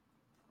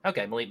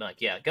 Okay, Malik Monk.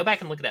 Yeah, go back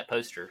and look at that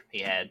poster he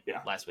had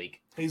Yeah. last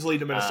week. He's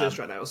leading them in assists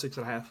right now,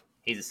 6.5.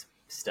 He's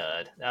a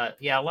stud. A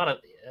lot of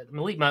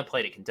Malik Monk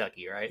played at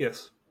Kentucky, right?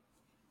 Yes.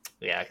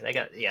 Yeah, they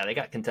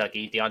got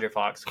Kentucky. DeAndre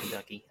Fox,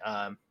 Kentucky.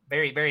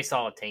 Very, very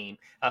solid team.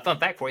 Fun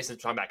fact for you, since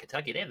we're talking about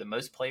Kentucky, they have the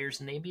most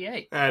players in the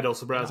NBA. Don't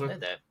surprise I me. know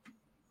that.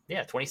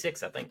 Yeah,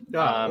 26, I think.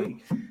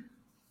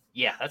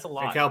 Yeah, that's a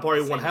lot. And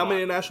Calipari won That's how a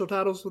many lot. national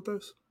titles with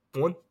those?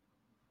 One.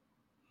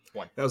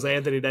 One. That was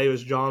Anthony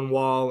Davis, John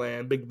Wall,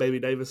 and Big Baby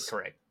Davis.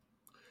 Correct.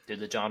 Dude,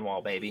 the John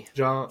Wall baby.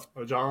 John.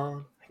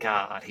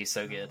 God, he's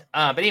so good.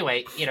 But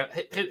anyway,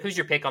 who's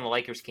your pick on the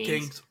Lakers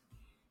Kings?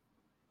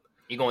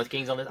 You going with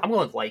Kings on this? I'm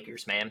going with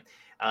Lakers, man.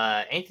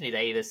 Anthony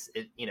Davis,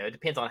 it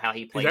depends on how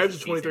he plays. He's averaging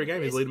this 23 season.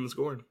 games. He's leading in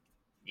scoring.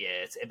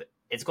 Yeah,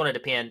 it's going to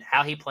depend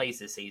how he plays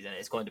this season.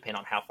 It's going to depend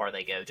on how far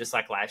they go. Just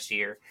like last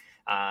year,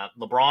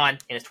 LeBron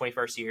in his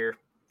 21st year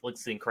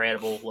looks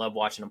incredible. Love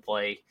watching him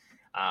play.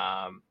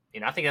 I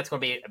think that's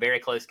going to be a very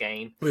close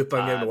game. It'll be a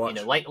fun game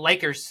to watch.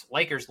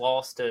 Lakers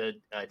lost to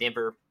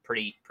Denver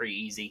pretty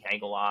easy. I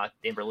ain't gonna lie,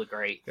 Denver looked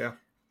great. Yeah.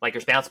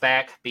 Lakers bounce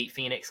back, beat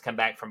Phoenix, come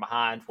back from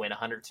behind, win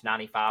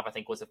 100-95. I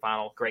think was the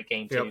final. Great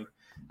game too. Yep.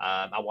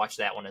 I watched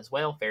that one as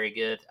well. Very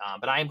good.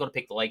 But I am going to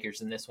pick the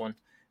Lakers in this one.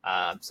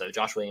 So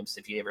Josh Williams,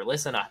 if you ever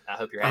listen, I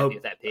hope you're happy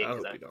with that pick.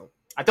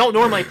 I don't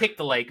normally pick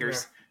the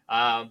Lakers, but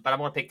I'm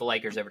going to pick the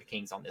Lakers over the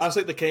Kings on this. I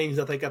think the Kings.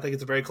 I think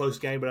it's a very close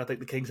game, but I think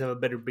the Kings have a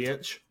better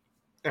bench.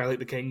 And I think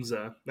the Kings.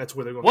 That's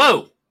where they're going.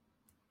 Whoa.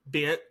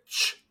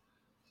 Bench.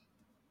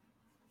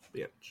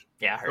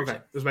 Yeah, I heard okay. you.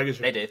 Just making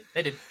sure. They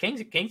do.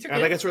 Kings are good. I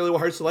think that's really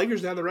what hurts the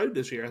Lakers down the road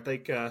this year. I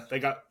think they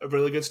got a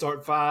really good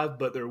start 5,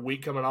 but they're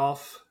weak coming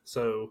off.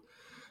 So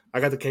I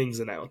got the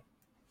Kings in that one.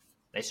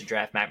 They should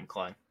draft Matt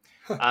McClung.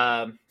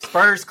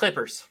 Spurs,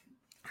 Clippers.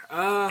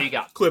 Who you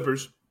got?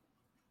 Clippers.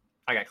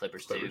 I got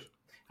Clippers too.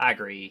 I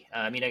agree.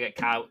 I got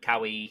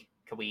Kawhi.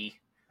 Kawhi.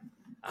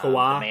 The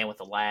man with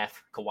the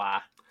laugh.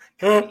 Kawhi.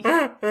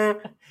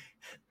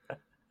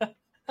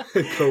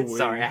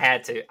 Sorry, I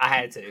had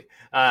to.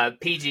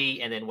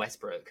 PG and then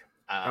Westbrook.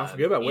 I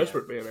forget about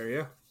Westbrook being there.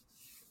 Yeah.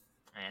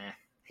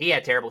 He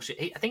had terrible shit.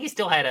 I think he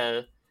still had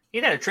a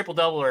triple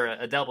double or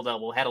a double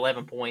double. Had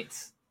 11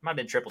 points. Might have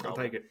been triple double.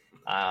 I'll take it.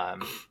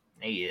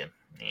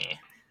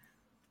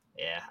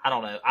 Yeah. I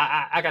don't know.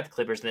 I got the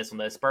Clippers in this one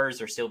though.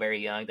 Spurs are still very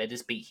young. They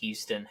just beat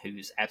Houston,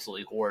 who's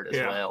absolutely horrid as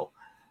well.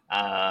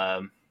 I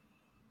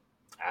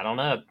don't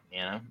know.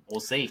 We'll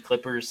see.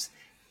 Clippers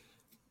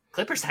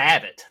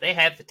have it. They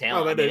have the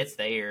talent. It's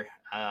there.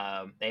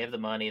 They have the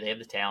money. They have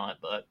the talent,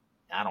 but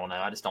I don't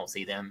know. I just don't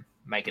see them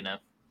making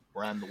a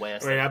run the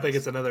West. I think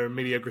it's another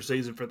mediocre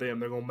season for them.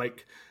 They're going to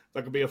make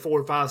like be a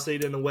 4 or 5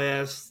 seed in the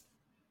West.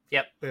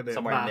 Yep,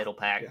 somewhere in the middle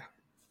pack.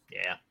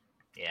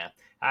 Yeah,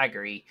 I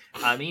agree.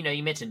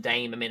 You mentioned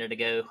Dame a minute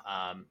ago.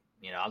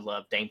 I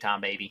love Dame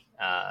time, baby.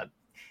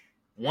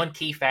 One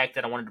key fact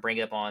that I wanted to bring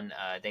up on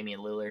Damian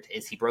Lillard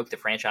is he broke the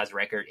franchise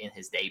record in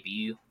his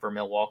debut for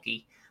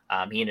Milwaukee.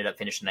 He ended up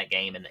finishing that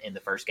game in the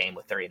first game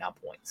with 39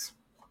 points.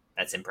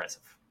 That's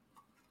impressive.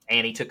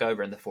 And he took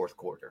over in the fourth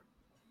quarter.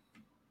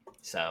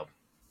 So,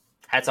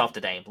 hats off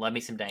to Dame. Love me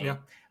some Dame.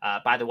 Yeah.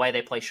 By the way,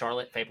 they play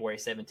Charlotte February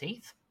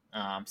 17th.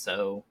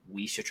 So,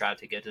 we should try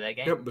to go to that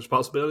game. Yep, there's a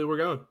possibility we're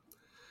going.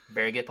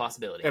 Very good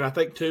possibility. And I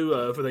think,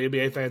 too, for the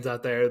NBA fans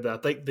out there, I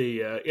think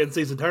the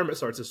in-season tournament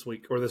starts this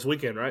week, or this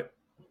weekend, right?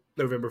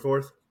 November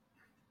 4th.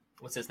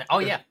 What's his name? Oh,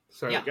 yeah.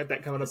 So, got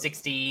that coming up.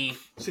 60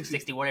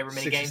 whatever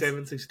many 67,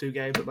 games. 62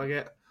 games, something like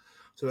that.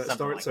 So that Something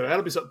starts. like so that.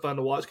 That'll be something fun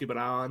to watch, keep an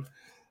eye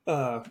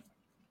on.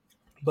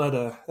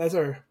 But that's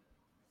as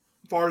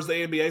far as the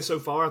NBA so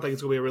far, I think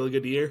it's going to be a really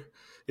good year.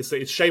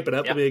 It's shaping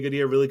up to be a good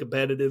year, really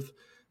competitive.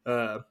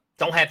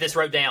 Don't have this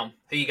wrote down.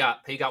 Who you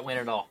got? Who you got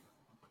winning it all?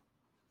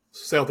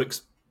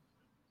 Celtics.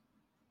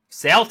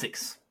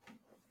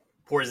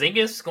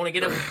 Porzingis going to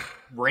get a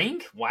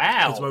ring?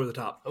 Wow. It's over the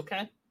top.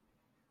 Okay.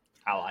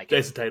 I like it.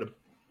 Jason Tatum.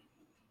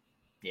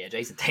 Yeah,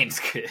 Jason Tatum's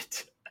good.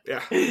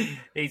 Yeah.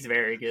 He's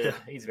very good. Yeah.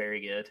 He's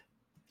very good.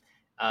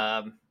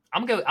 I'm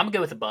gonna go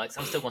with the Bucks.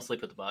 I'm still gonna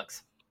sleep with the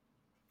Bucks.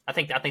 I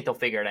think they'll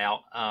figure it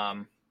out.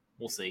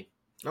 We'll see.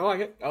 I like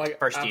it.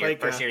 First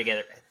year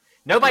together.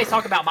 Nobody's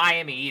talking about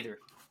Miami either.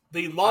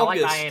 The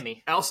longest,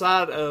 Miami.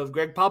 outside of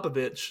Greg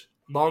Popovich,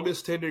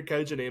 longest tenured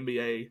coach in the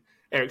NBA,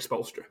 Eric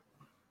Spoelstra.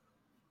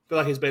 I feel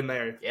like he's been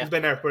there. Yeah. He's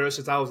been there pretty much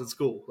since I was in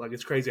school. Like,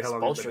 it's crazy how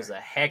long he's been Spoelstra's there.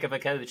 a heck of a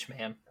coach,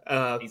 man.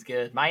 He's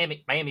good.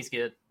 Miami's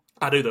good.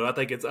 I do, though. I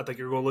think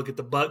you're going to look at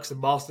the Bucks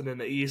and Boston in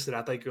the East, and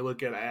I think you're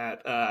looking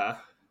at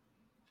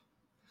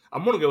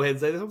I'm going to go ahead and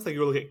say this. I think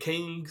you're looking at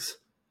Kings,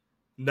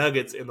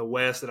 Nuggets in the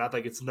West, and I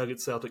think it's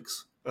Nuggets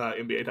Celtics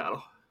NBA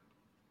title.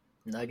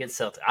 Nuggets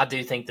Celtics. I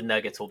do think the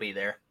Nuggets will be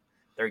there.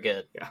 They're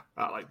good. Yeah,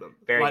 I like them.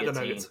 Very like good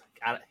the team. Nuggets.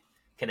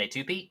 Can they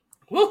two-peat?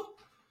 Woo!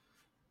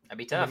 That'd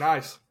be That'd tough. be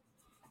nice.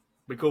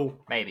 Be cool.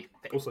 Maybe.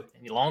 We'll see.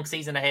 Long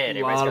season ahead.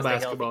 A lot of Everybody's gotta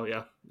stay basketball,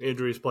 healthy. yeah.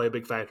 Injuries play a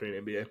big factor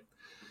in NBA.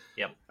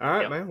 Yep. All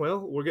right, Yep. man. Well,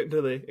 we're getting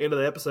to the end of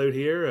the episode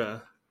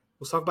here.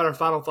 Let's talk about our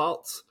final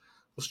thoughts.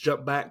 Let's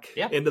jump back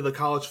into the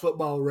college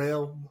football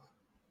realm.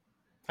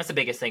 That's the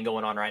biggest thing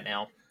going on right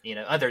now,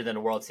 other than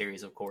the World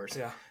Series, of course.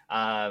 Yeah.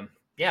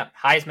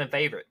 Heisman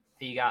favorite.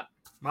 Who you got?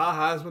 My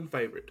Heisman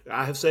favorite.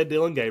 I have said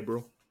Dylan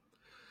Gabriel.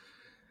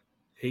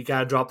 He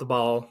kind of dropped the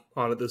ball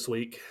on it this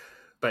week.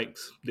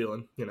 Thanks,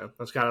 Dylan.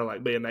 That's kind of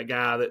like being that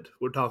guy that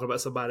we're talking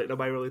about somebody that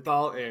nobody really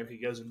thought, and he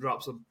goes and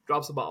drops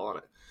the ball on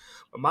it.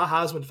 But my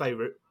Heisman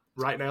favorite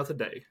right now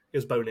today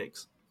is Bo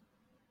Nix.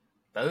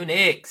 Bo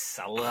Nix.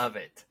 I love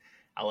it.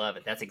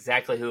 That's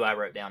exactly who I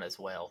wrote down as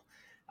well.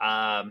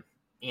 And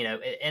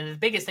the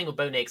biggest thing with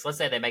Bo Nix, let's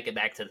say they make it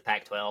back to the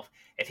Pac-12.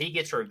 If he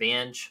gets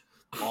revenge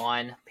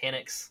on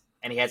Penix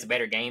and he has a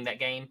better game that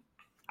game,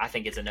 I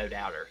think it's a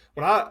no-doubter.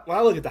 When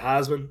I look at the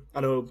Heisman,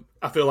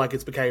 I feel like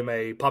it's became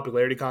a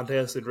popularity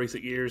contest in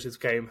recent years. It's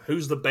became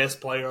who's the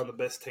best player on the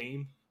best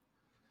team.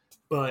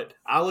 But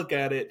I look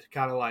at it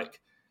kind of like,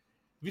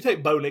 if you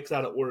take Bo Nix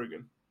out of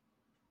Oregon,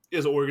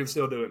 is Oregon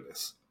still doing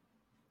this?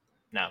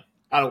 No.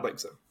 I don't think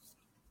so.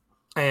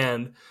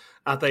 And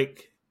I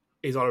think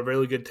he's on a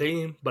really good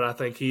team, but I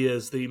think he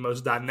is the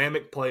most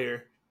dynamic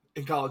player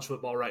in college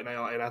football right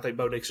now, and I think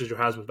Bo Nix is your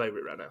Heisman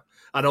favorite right now.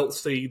 I don't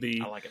see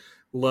the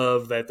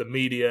love that the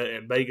media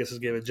and Vegas is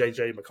giving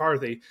J.J.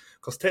 McCarthy,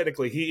 because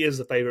technically he is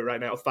the favorite right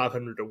now,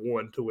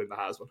 500-1 to win the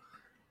Heisman.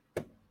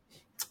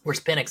 Where's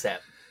Penix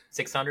at?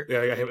 600?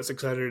 Yeah, they got him at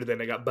 600, and then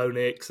they got Bo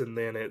Nix, and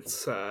then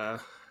it's they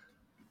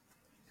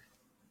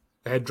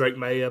had Drake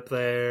May up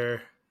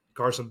there.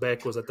 Carson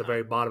Beck was at the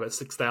very bottom at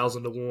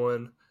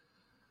 6,000-1.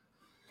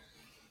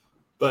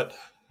 But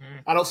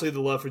I don't see the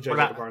love for J.J.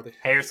 McCarthy.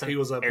 Harrison? He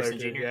was up Harrison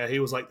there, too. Jr.? Yeah, he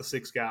was like the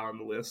sixth guy on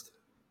the list.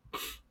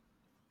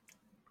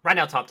 Right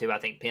now, top two, I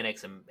think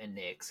Penix and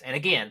Nix. And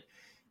again,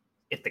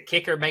 if the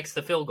kicker makes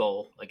the field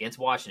goal against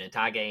Washington,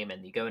 tie game,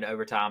 and you go into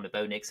overtime and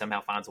Bo Nix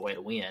somehow finds a way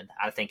to win,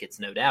 I think it's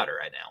no doubter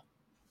right now.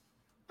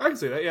 I can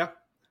see that, yeah.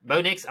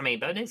 Bo Nix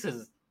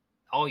has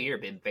all year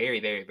been very,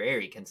 very,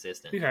 very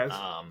consistent. He has.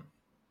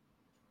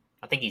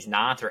 I think he's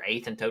 9th or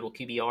 8th in total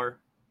QBR,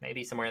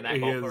 maybe somewhere in that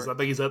ballpark. Is. I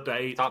think he's up to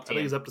 8. Top 10. I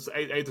think he's up to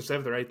 8th or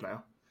 7th or 8th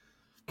now.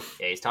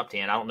 Yeah, he's top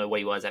 10. I don't know what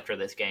he was after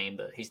this game,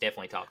 but he's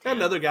definitely top 10. And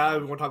another guy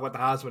we want to talk about the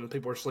Heisman and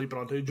people are sleeping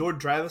on too. Jordan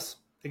Travis.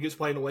 He keeps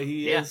playing the way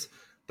he is.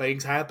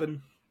 Things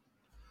happen.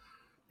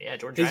 Yeah,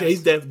 Jordan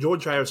Travis.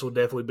 Jordan Travis will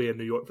definitely be in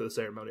New York for the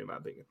ceremony, in my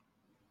opinion.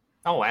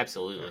 Oh,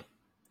 absolutely.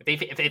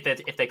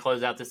 If they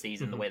close out the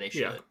season the way they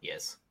should,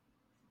 yes.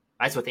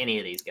 That's with any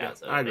of these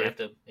guys. I agree. They have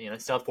to, they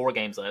still have 4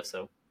 games left,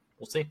 so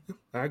we'll see.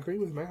 I agree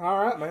with you, man. All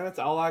right, man. That's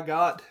all I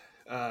got.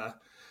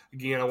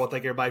 Again, I want to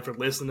thank everybody for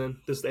listening.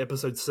 This is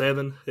episode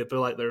 7. It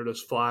feel like they're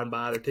just flying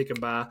by. They're ticking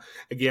by.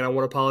 Again, I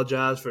want to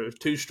apologize for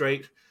 2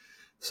 straight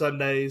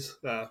Sundays,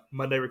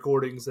 Monday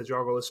recordings that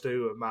y'all go listen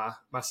to of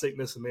my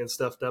sickness and being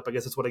stuffed up. I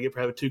guess that's what I get for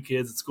having 2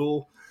 kids at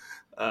school.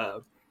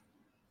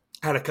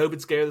 Had a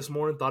COVID scare this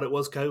morning, thought it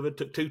was COVID,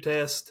 took 2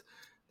 tests.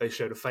 They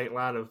showed a faint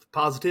line of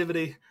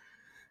positivity.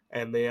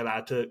 And then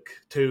I took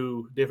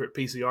 2 different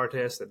PCR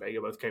tests, and they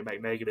both came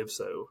back negative.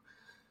 So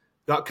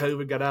got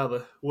COVID, got out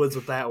of the woods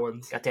with that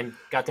one. Got them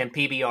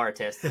PBR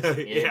tests.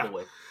 Yeah.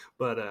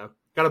 But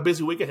got a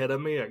busy week ahead of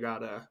me. I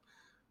got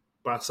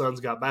my son's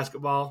got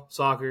basketball,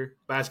 soccer,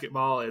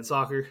 basketball, and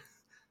soccer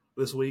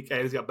this week.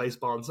 And he's got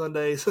baseball on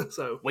Sundays.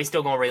 So we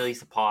still gonna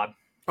release a pod.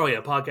 Oh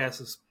yeah,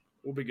 podcast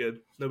will be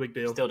good. No big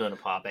deal. Still doing a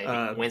pod, baby.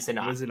 Wednesday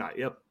night.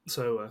 Yep.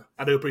 So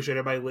I do appreciate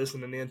everybody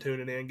listening in,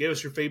 tuning in. Give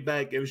us your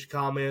feedback. Give us your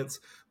comments.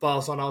 Follow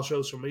us on all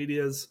social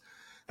medias.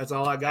 That's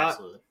all I got.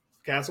 Absolutely.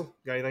 Castle,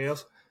 got anything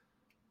else?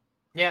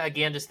 Yeah,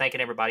 again, just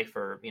thanking everybody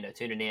for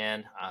tuning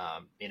in.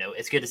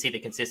 It's good to see the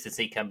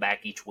consistency come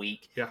back each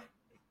week. Yeah.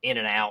 In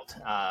and out,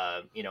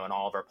 on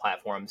all of our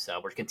platforms.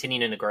 We're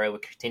continuing to grow. We're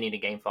continuing to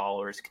gain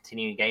followers,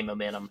 continuing to gain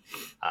momentum.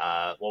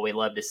 What we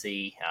love to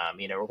see.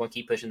 We're going to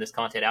keep pushing this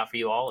content out for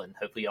you all, and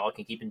hopefully you all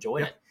can keep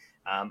enjoying it.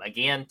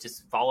 Again,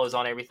 just follow us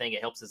on everything. It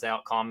helps us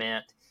out.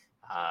 Comment,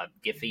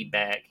 give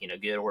feedback,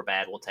 good or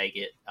bad, we'll take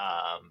it.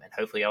 And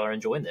hopefully y'all are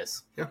enjoying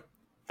this. Yeah.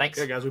 Thanks.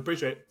 Yeah, guys, we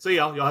appreciate it. See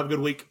y'all. Y'all have a good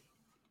week.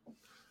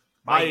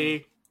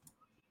 Bye. Bye.